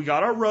was, so we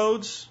got our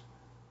roads,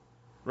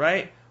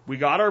 right? We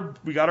got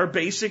our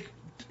basic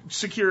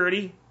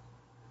security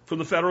from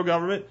the federal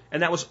government,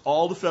 and that was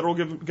all the federal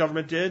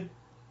government did.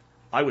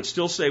 I would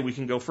still say we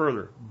can go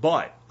further,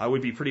 but I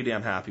would be pretty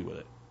damn happy with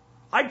it.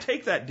 I'd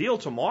take that deal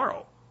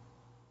tomorrow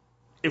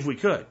if we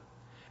could.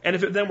 And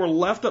if it then were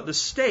left up to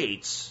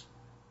states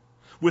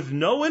with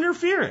no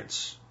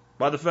interference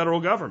by the federal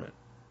government,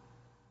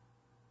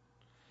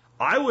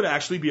 I would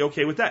actually be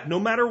okay with that, no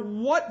matter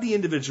what the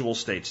individual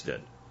states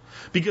did.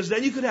 Because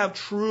then you could have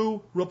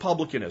true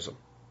republicanism.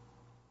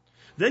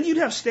 Then you'd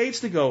have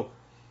states that go,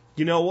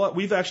 you know what,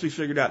 we've actually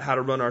figured out how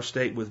to run our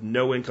state with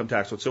no income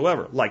tax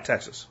whatsoever, like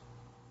Texas.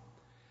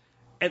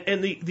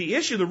 And the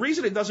issue, the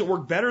reason it doesn't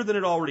work better than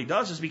it already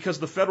does is because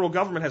the federal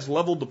government has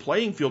leveled the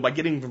playing field by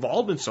getting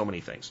involved in so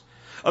many things.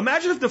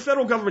 Imagine if the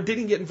federal government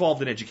didn't get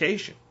involved in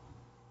education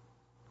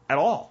at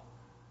all.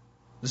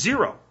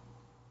 Zero.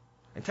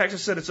 And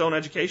Texas had its own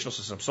educational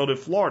system. So did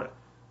Florida.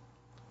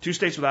 2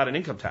 states without an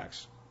income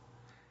tax.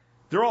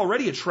 They're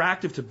already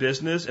attractive to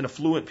business and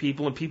affluent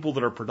people and people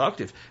that are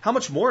productive. How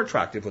much more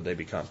attractive would they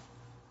become?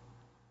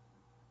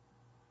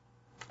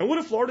 And what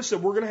if Florida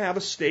said we're going to have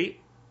a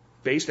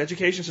state-based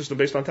education system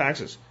based on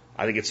taxes?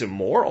 I think it's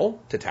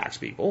immoral to tax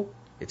people.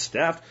 It's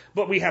theft.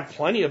 But we have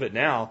plenty of it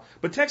now.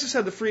 But Texas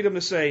had the freedom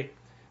to say,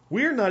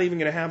 we're not even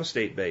going to have a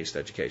state-based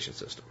education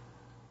system.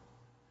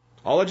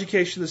 All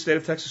education in the state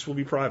of Texas will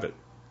be private.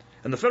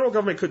 And the federal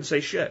government couldn't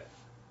say shit.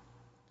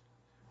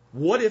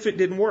 What if it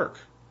didn't work?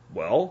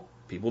 Well,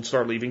 people would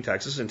start leaving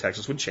Texas and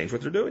Texas would change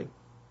what they're doing.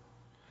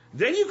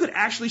 Then you could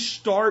actually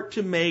start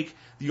to make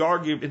the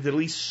argument that at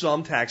least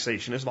some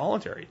taxation is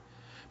voluntary.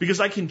 Because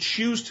I can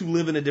choose to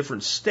live in a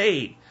different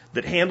state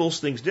that handles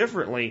things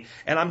differently,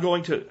 and I'm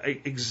going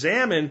to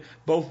examine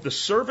both the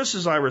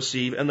services I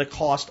receive and the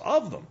cost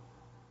of them.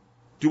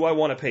 Do I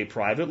want to pay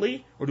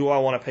privately or do I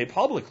want to pay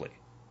publicly?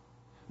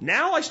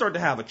 Now I start to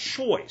have a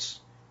choice.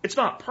 It's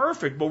not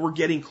perfect, but we're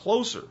getting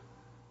closer.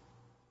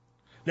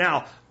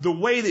 Now, the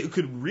way that it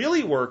could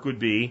really work would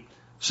be,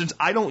 since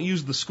I don't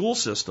use the school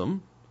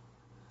system,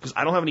 because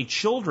I don't have any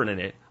children in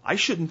it, I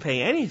shouldn't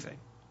pay anything.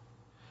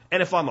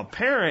 And if I'm a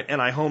parent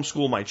and I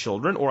homeschool my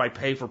children or I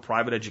pay for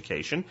private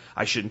education,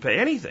 I shouldn't pay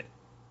anything.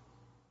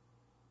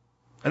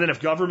 And then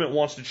if government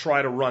wants to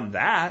try to run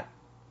that,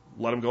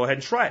 let them go ahead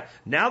and try it.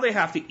 Now they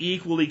have to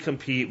equally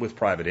compete with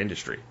private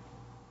industry.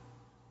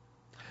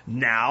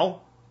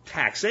 Now,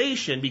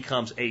 taxation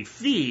becomes a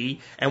fee,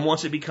 and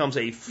once it becomes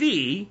a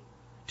fee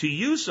to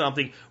use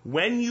something,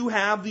 when you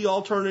have the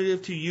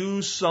alternative to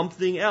use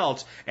something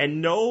else,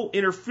 and no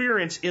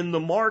interference in the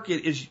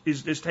market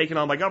is taken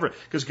on by government,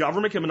 because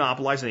government can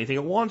monopolize anything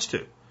it wants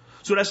to.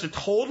 So it has to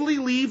totally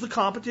leave the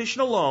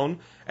competition alone,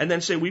 and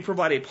then say we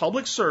provide a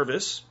public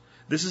service,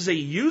 this is a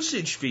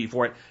usage fee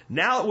for it,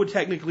 now it would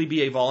technically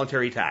be a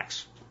voluntary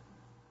tax.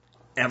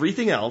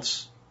 Everything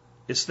else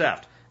is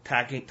theft.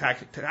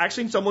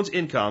 Taxing someone's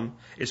income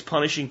is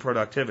punishing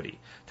productivity.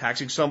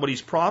 Taxing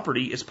somebody's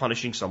property is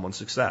punishing someone's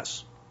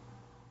success.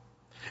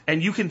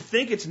 And you can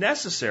think it's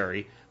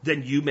necessary,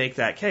 then you make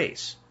that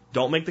case.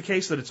 Don't make the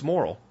case that it's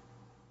moral.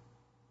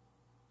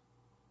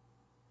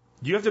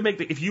 You have to make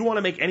if you want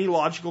to make any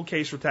logical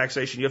case for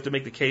taxation, you have to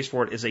make the case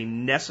for it as a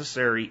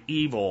necessary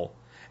evil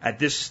at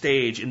this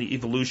stage in the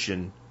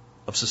evolution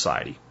of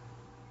society.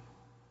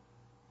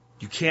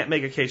 You can't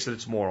make a case that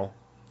it's moral,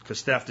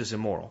 because theft is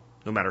immoral,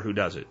 no matter who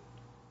does it.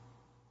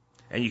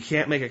 And you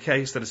can't make a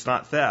case that it's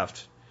not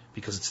theft,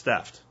 because it's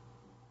theft.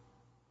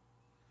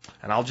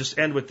 And I'll just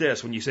end with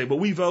this. When you say, but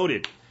we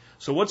voted.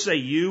 So let's say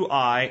you,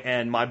 I,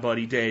 and my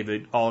buddy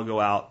David all go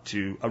out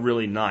to a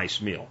really nice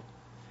meal.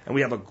 And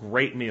we have a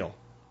great meal.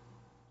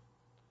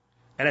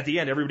 And at the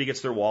end, everybody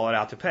gets their wallet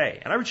out to pay.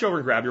 And I reach over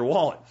and grab your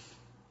wallet.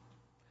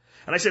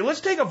 And I say, let's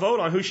take a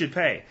vote on who should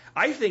pay.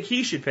 I think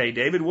he should pay,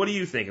 David. What do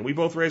you think? And we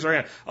both raise our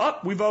hand. Oh,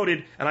 we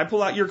voted. And I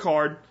pull out your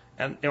card,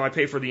 and I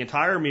pay for the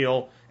entire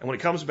meal. And when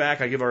it comes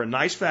back, I give her a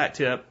nice fat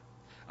tip.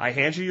 I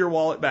hand you your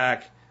wallet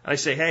back, and I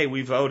say, hey,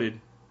 we voted.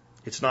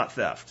 It's not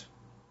theft.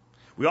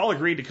 We all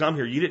agreed to come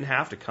here. You didn't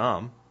have to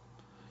come.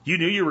 You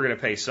knew you were going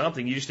to pay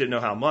something. You just didn't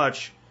know how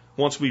much.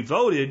 Once we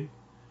voted,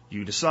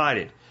 you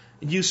decided.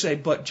 And you say,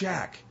 but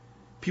Jack,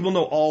 people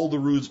know all the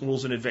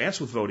rules in advance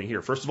with voting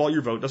here. First of all,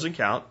 your vote doesn't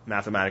count.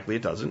 Mathematically,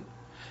 it doesn't.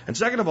 And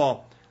second of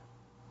all,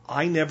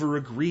 I never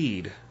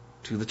agreed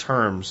to the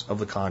terms of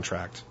the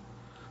contract.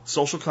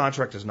 Social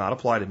contract does not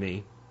apply to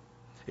me.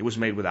 It was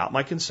made without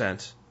my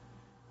consent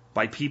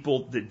by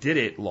people that did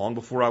it long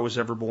before I was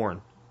ever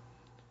born.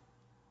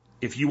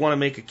 If you want to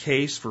make a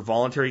case for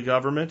voluntary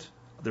government,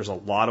 there's a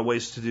lot of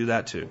ways to do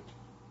that too.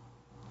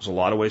 There's a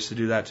lot of ways to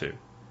do that too.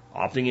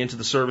 Opting into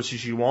the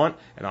services you want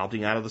and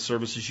opting out of the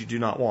services you do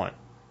not want.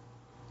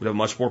 We'd have a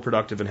much more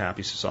productive and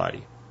happy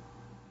society.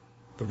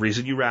 The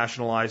reason you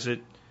rationalize it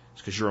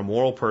is because you're a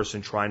moral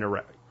person trying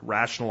to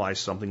rationalize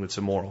something that's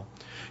immoral.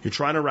 You're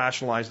trying to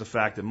rationalize the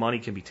fact that money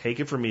can be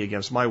taken from me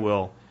against my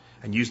will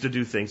and used to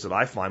do things that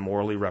I find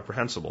morally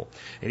reprehensible.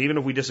 And even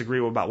if we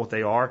disagree about what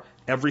they are,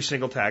 every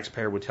single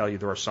taxpayer would tell you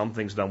there are some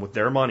things done with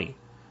their money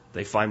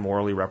they find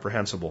morally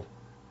reprehensible.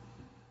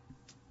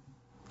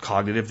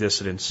 Cognitive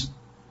dissonance,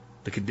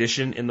 the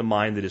condition in the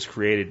mind that is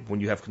created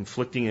when you have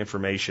conflicting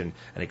information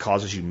and it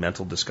causes you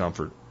mental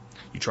discomfort.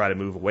 You try to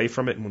move away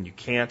from it, and when you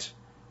can't,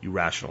 you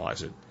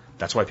rationalize it.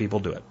 That's why people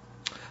do it.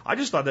 I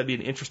just thought that'd be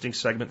an interesting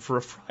segment for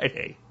a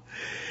Friday.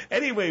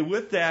 Anyway,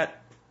 with that,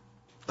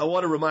 I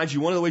want to remind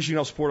you, one of the ways you can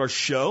help support our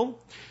show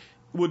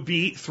would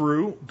be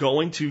through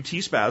going to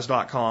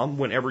tspaz.com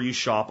whenever you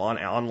shop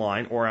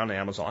online or on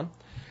Amazon.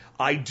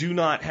 I do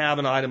not have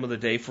an item of the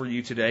day for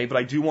you today, but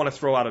I do want to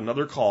throw out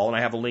another call, and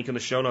I have a link in the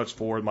show notes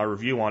for my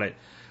review on it.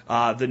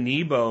 The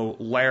Nebo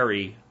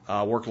Larry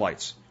work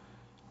lights.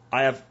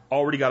 I have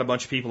already got a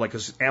bunch of people, like,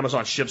 because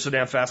Amazon ships so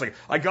damn fast. Like,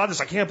 I got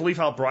this. I can't believe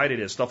how bright it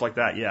is. Stuff like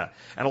that, yeah.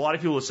 And a lot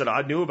of people have said,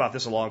 I knew about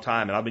this a long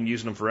time, and I've been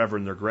using them forever,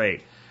 and they're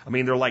great. I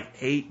mean, they're like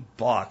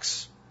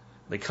 $8.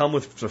 They come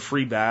with the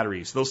free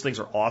batteries. Those things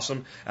are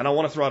awesome. And I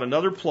want to throw out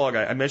another plug.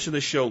 I mentioned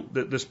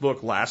this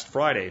book last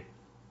Friday,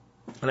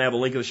 and I have a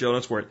link in the show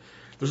notes for it.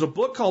 There's a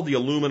book called The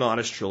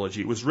Illuminatus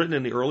Trilogy. It was written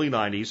in the early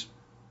 90s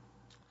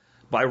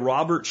by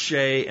Robert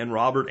Shea and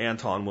Robert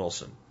Anton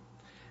Wilson.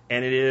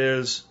 And it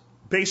is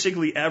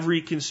basically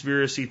every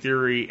conspiracy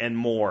theory and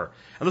more.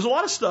 And there's a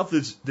lot of stuff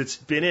that's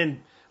been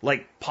in,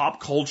 like, pop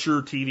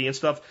culture, TV and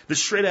stuff, that's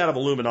straight out of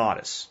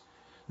Illuminatus.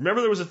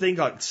 Remember there was a thing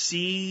called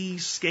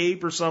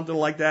Seascape or something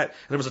like that?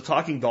 And there was a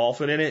talking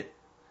dolphin in it?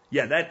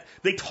 Yeah,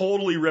 they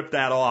totally ripped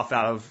that off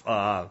out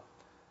of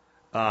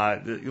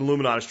the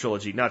Illuminatus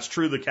Trilogy. Now, it's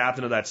true the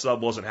captain of that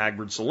sub wasn't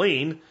Hagbard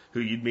Celine, who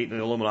you'd meet in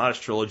the Illuminatus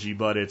Trilogy,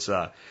 but it's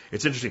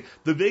interesting.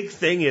 The big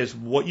thing is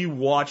what you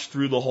watch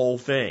through the whole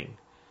thing,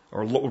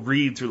 or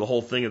read through the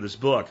whole thing of this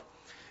book,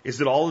 is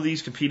that all of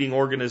these competing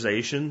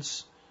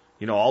organizations,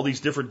 you know, all these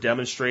different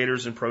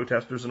demonstrators and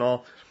protesters and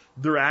all,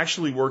 they're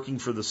actually working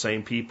for the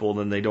same people,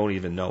 and they don't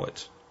even know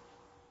it.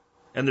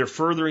 And they're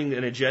furthering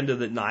an agenda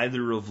that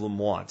neither of them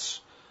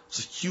wants.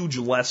 It's a huge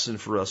lesson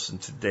for us in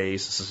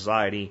today's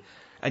society.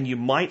 And you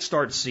might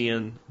start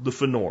seeing the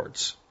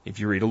Fenords if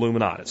you read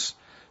Illuminatus.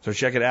 So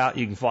check it out.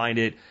 You can find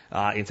it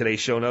in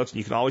today's show notes. And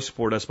you can always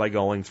support us by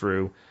going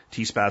through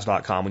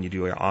tspaz.com when you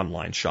do your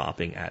online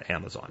shopping at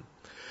Amazon.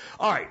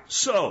 All right,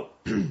 so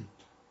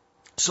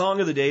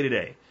song of the day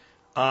today.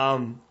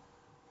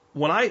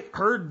 When I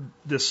heard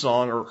this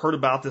song, or heard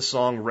about this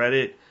song, read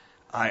it,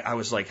 I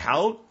was like,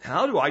 how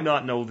do I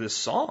not know this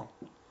song?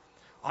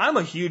 I'm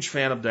a huge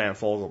fan of Dan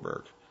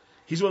Fogelberg.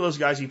 He's one of those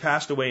guys, he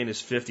passed away in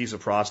his 50s of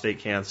prostate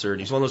cancer, and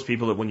he's one of those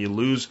people that when you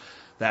lose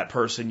that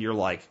person, you're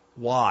like,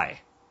 why?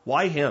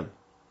 Why him?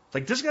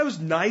 Like, this guy was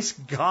a nice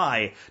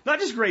guy. Not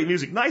just great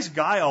music, nice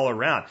guy all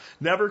around.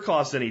 Never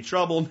caused any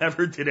trouble,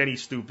 never did any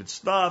stupid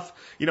stuff,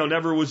 you know,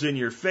 never was in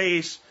your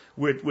face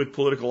with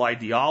political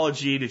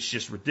ideology that's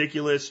just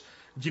ridiculous.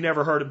 You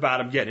never heard about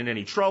him getting in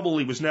any trouble.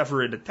 He was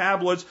never into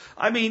tabloids.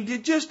 I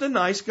mean, just a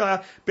nice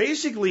guy.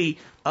 Basically,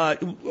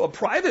 a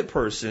private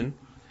person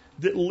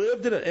that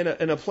lived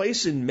in a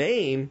place in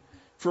Maine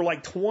for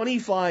like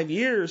 25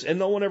 years, and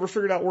no one ever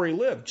figured out where he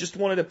lived. Just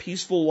wanted a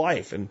peaceful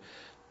life, and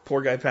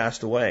poor guy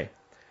passed away.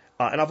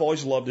 And I've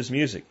always loved his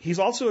music. He's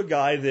also a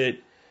guy that,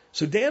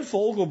 so Dan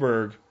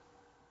Fogelberg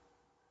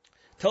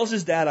tells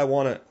his dad, I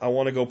want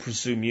to go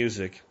pursue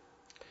music.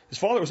 His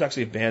father was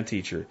actually a band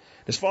teacher.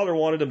 His father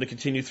wanted him to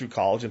continue through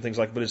college and things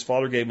like that, but his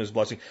father gave him his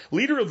blessing.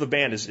 Leader of the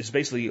band is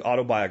basically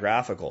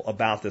autobiographical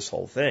about this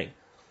whole thing.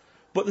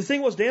 But the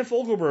thing was, Dan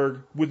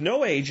Fogelberg, with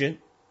no agent,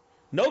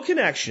 no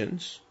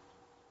connections,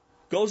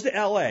 goes to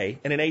L.A.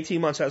 and in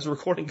 18 months has a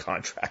recording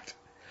contract.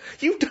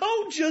 You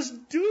don't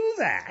just do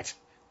that.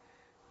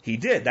 He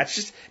did.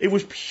 It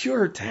was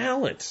pure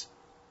talent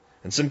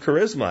and some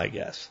charisma, I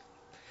guess.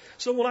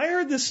 So when I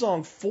heard this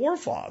song,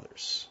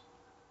 Forefathers,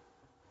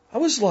 I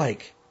was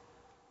like,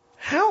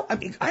 how? I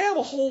mean, I have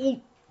a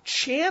whole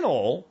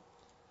channel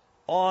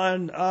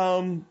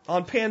on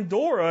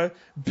Pandora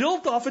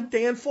built off of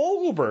Dan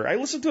Fogelberg. I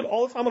listen to it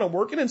all the time when I'm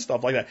working and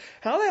stuff like that.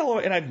 How the hell?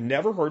 And I've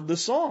never heard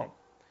this song.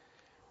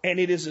 And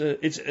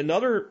it's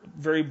another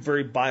very,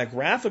 very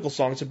biographical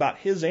song. It's about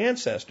his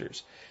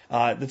ancestors,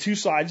 the two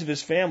sides of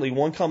his family.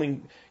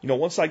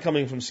 One side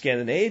coming from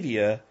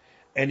Scandinavia,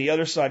 and the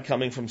other side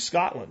coming from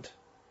Scotland,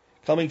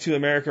 coming to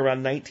America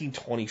around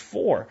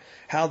 1924.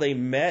 How they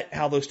met,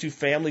 how those two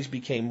families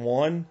became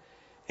one,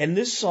 and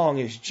this song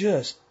is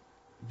just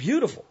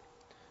beautiful.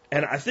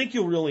 And I think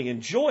you'll really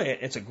enjoy it.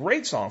 It's a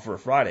great song for a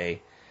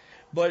Friday.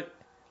 But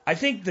I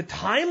think the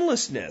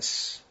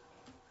timelessness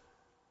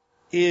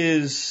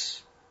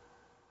is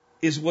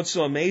what's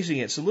so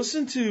amazing. So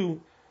listen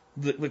to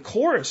the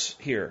chorus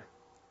here.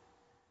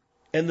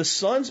 And the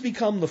sons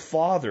become the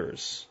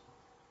fathers,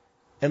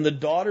 and the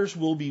daughters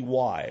will be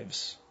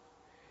wives.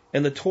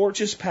 And the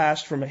torch is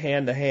passed from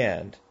hand to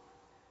hand,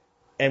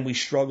 and we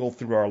struggle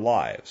through our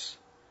lives.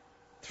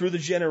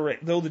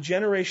 Though the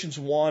generations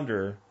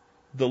wander,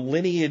 the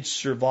lineage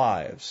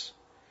survives,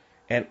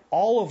 and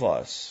all of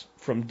us,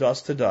 from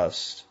dust to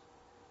dust,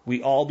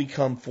 we all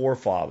become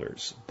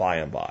forefathers by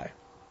and by.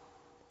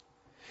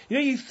 You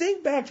know, you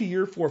think back to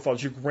your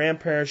forefathers, your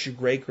grandparents, your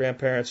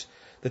great-grandparents,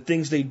 the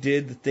things they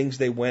did, the things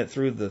they went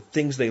through, the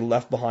things they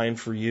left behind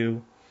for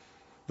you,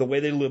 the way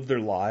they lived their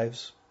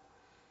lives.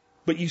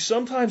 But you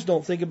sometimes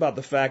don't think about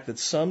the fact that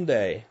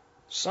someday,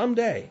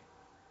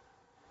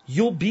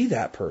 you'll be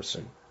that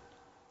person.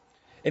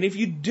 And if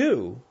you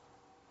do,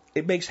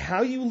 it makes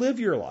how you live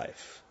your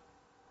life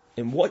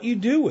and what you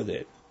do with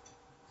it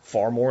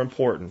far more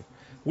important.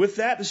 With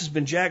that, this has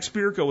been Jack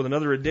Spirko with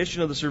another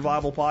edition of the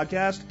Survival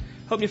Podcast.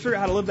 Helping you figure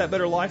out how to live that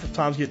better life if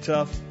times get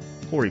tough,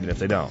 or even if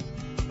they don't.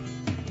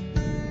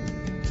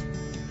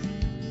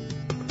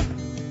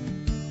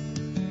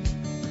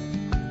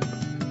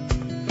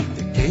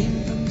 They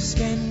came from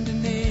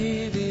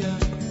Scandinavia,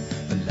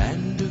 the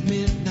land of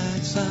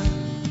midnight sun,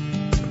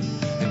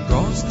 and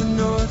crossed the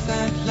North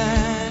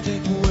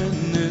Atlantic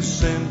when this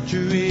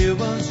century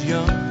was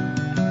young.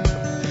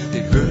 They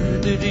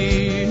heard that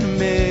in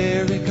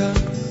America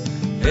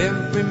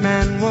every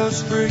man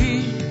was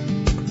free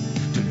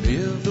to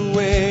live the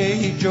way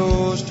he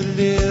chose to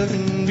live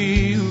and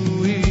be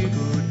who he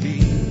could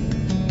be.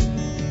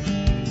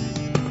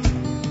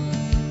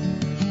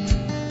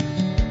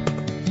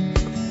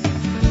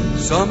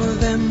 Some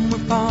of them were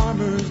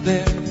farmers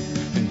there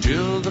and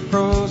tilled the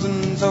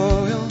frozen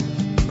soil,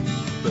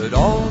 but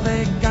all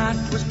they got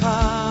was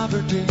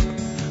poverty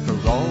for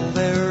all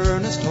their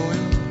earnest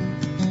toil.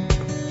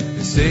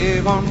 They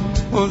say one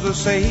was a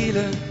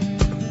sailor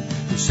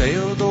who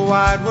sailed the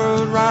wide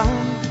world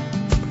round,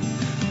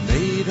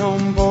 laid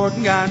on board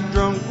and got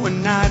drunk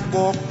when night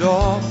walked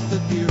off the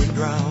pier and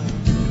drowned.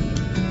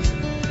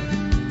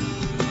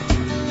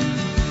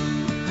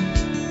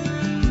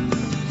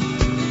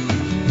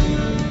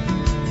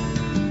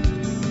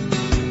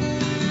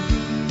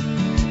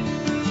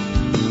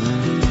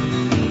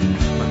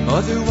 My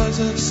mother was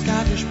of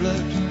Scottish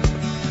blood,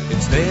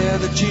 it's there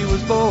that she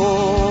was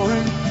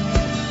born.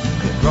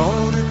 They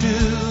brought her to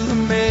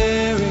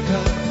America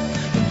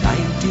in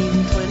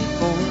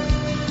 1924.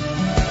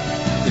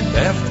 They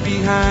left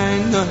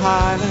behind the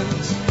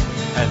highlands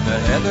and the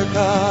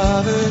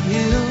heather-covered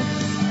hills,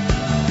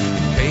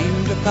 and came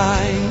to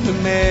find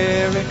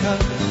America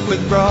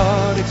with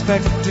broad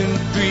expectant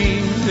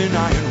dreams and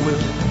iron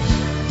wills.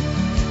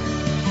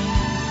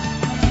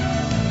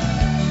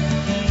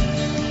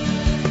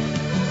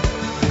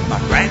 My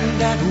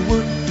granddad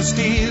worked the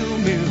steel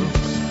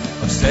mills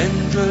of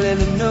central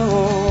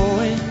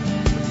Illinois.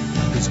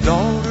 His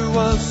daughter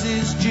was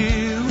his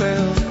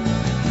jewel,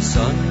 his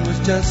son was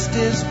just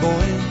his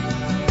boy.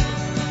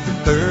 For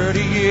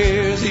 30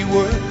 years he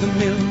worked the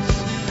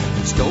mills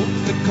and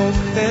stoked the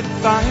coke that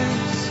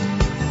fires,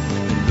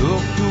 and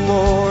looked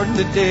toward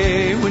the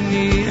day when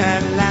he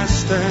had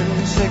last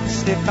turned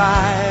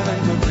 65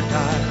 and would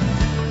retire.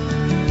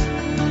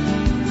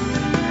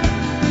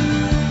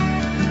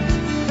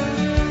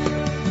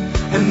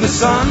 And the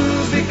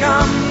sons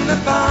become the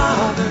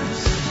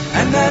fathers,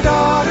 and their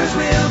daughters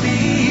will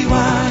be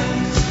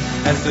wives,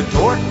 as the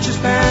torch is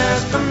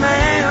passed from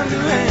hand to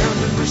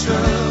hand, and we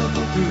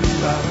struggle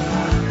through our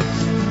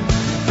lives.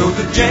 Though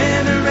the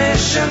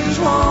generations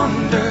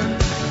wander,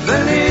 the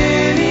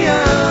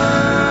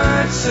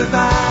lineage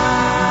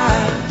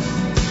survives,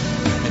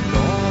 and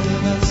all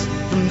of us,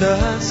 from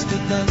dust to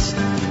dust,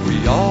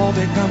 we all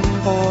become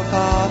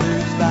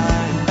forefathers by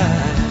and by.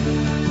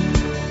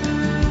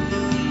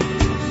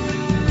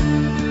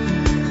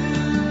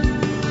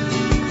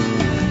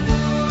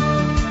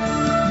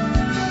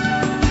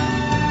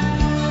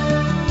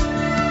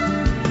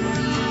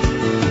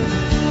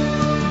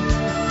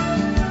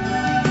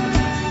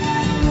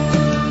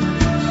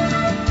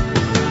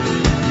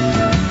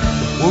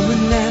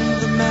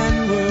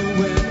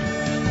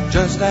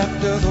 Just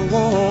after the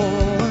war,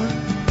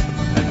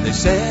 They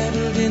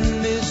settled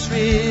in this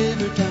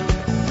river town,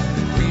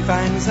 and 3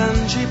 fine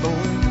sons she bore.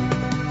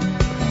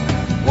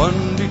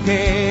 One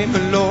became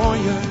a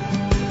lawyer,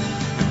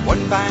 and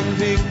 1 fine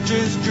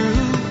pictures drew.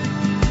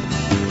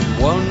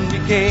 One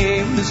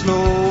became this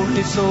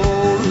lonely soul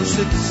who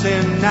sits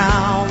there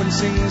now and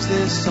sings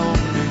this song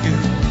to you.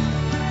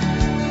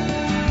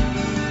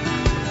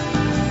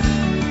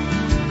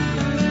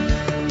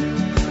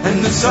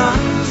 And the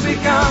sons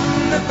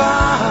become the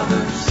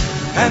fathers,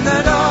 and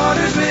the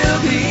daughters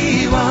will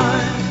be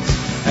wives,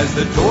 as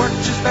the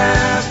torches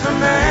pass from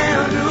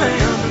hand to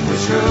hand, and we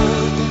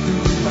struggle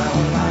through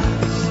our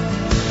lives.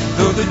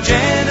 Though the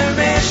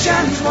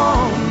generations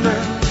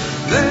wander,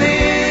 the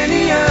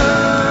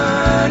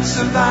lineage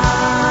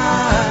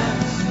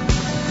survives.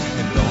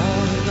 And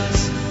all of us,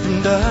 from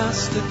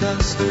dust to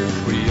dust,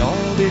 we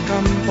all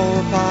become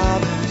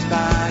forefathers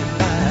by and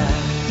by.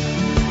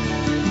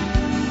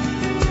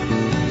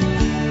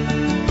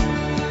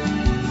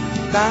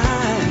 By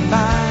and by.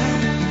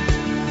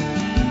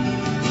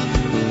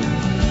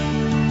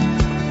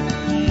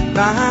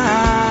 By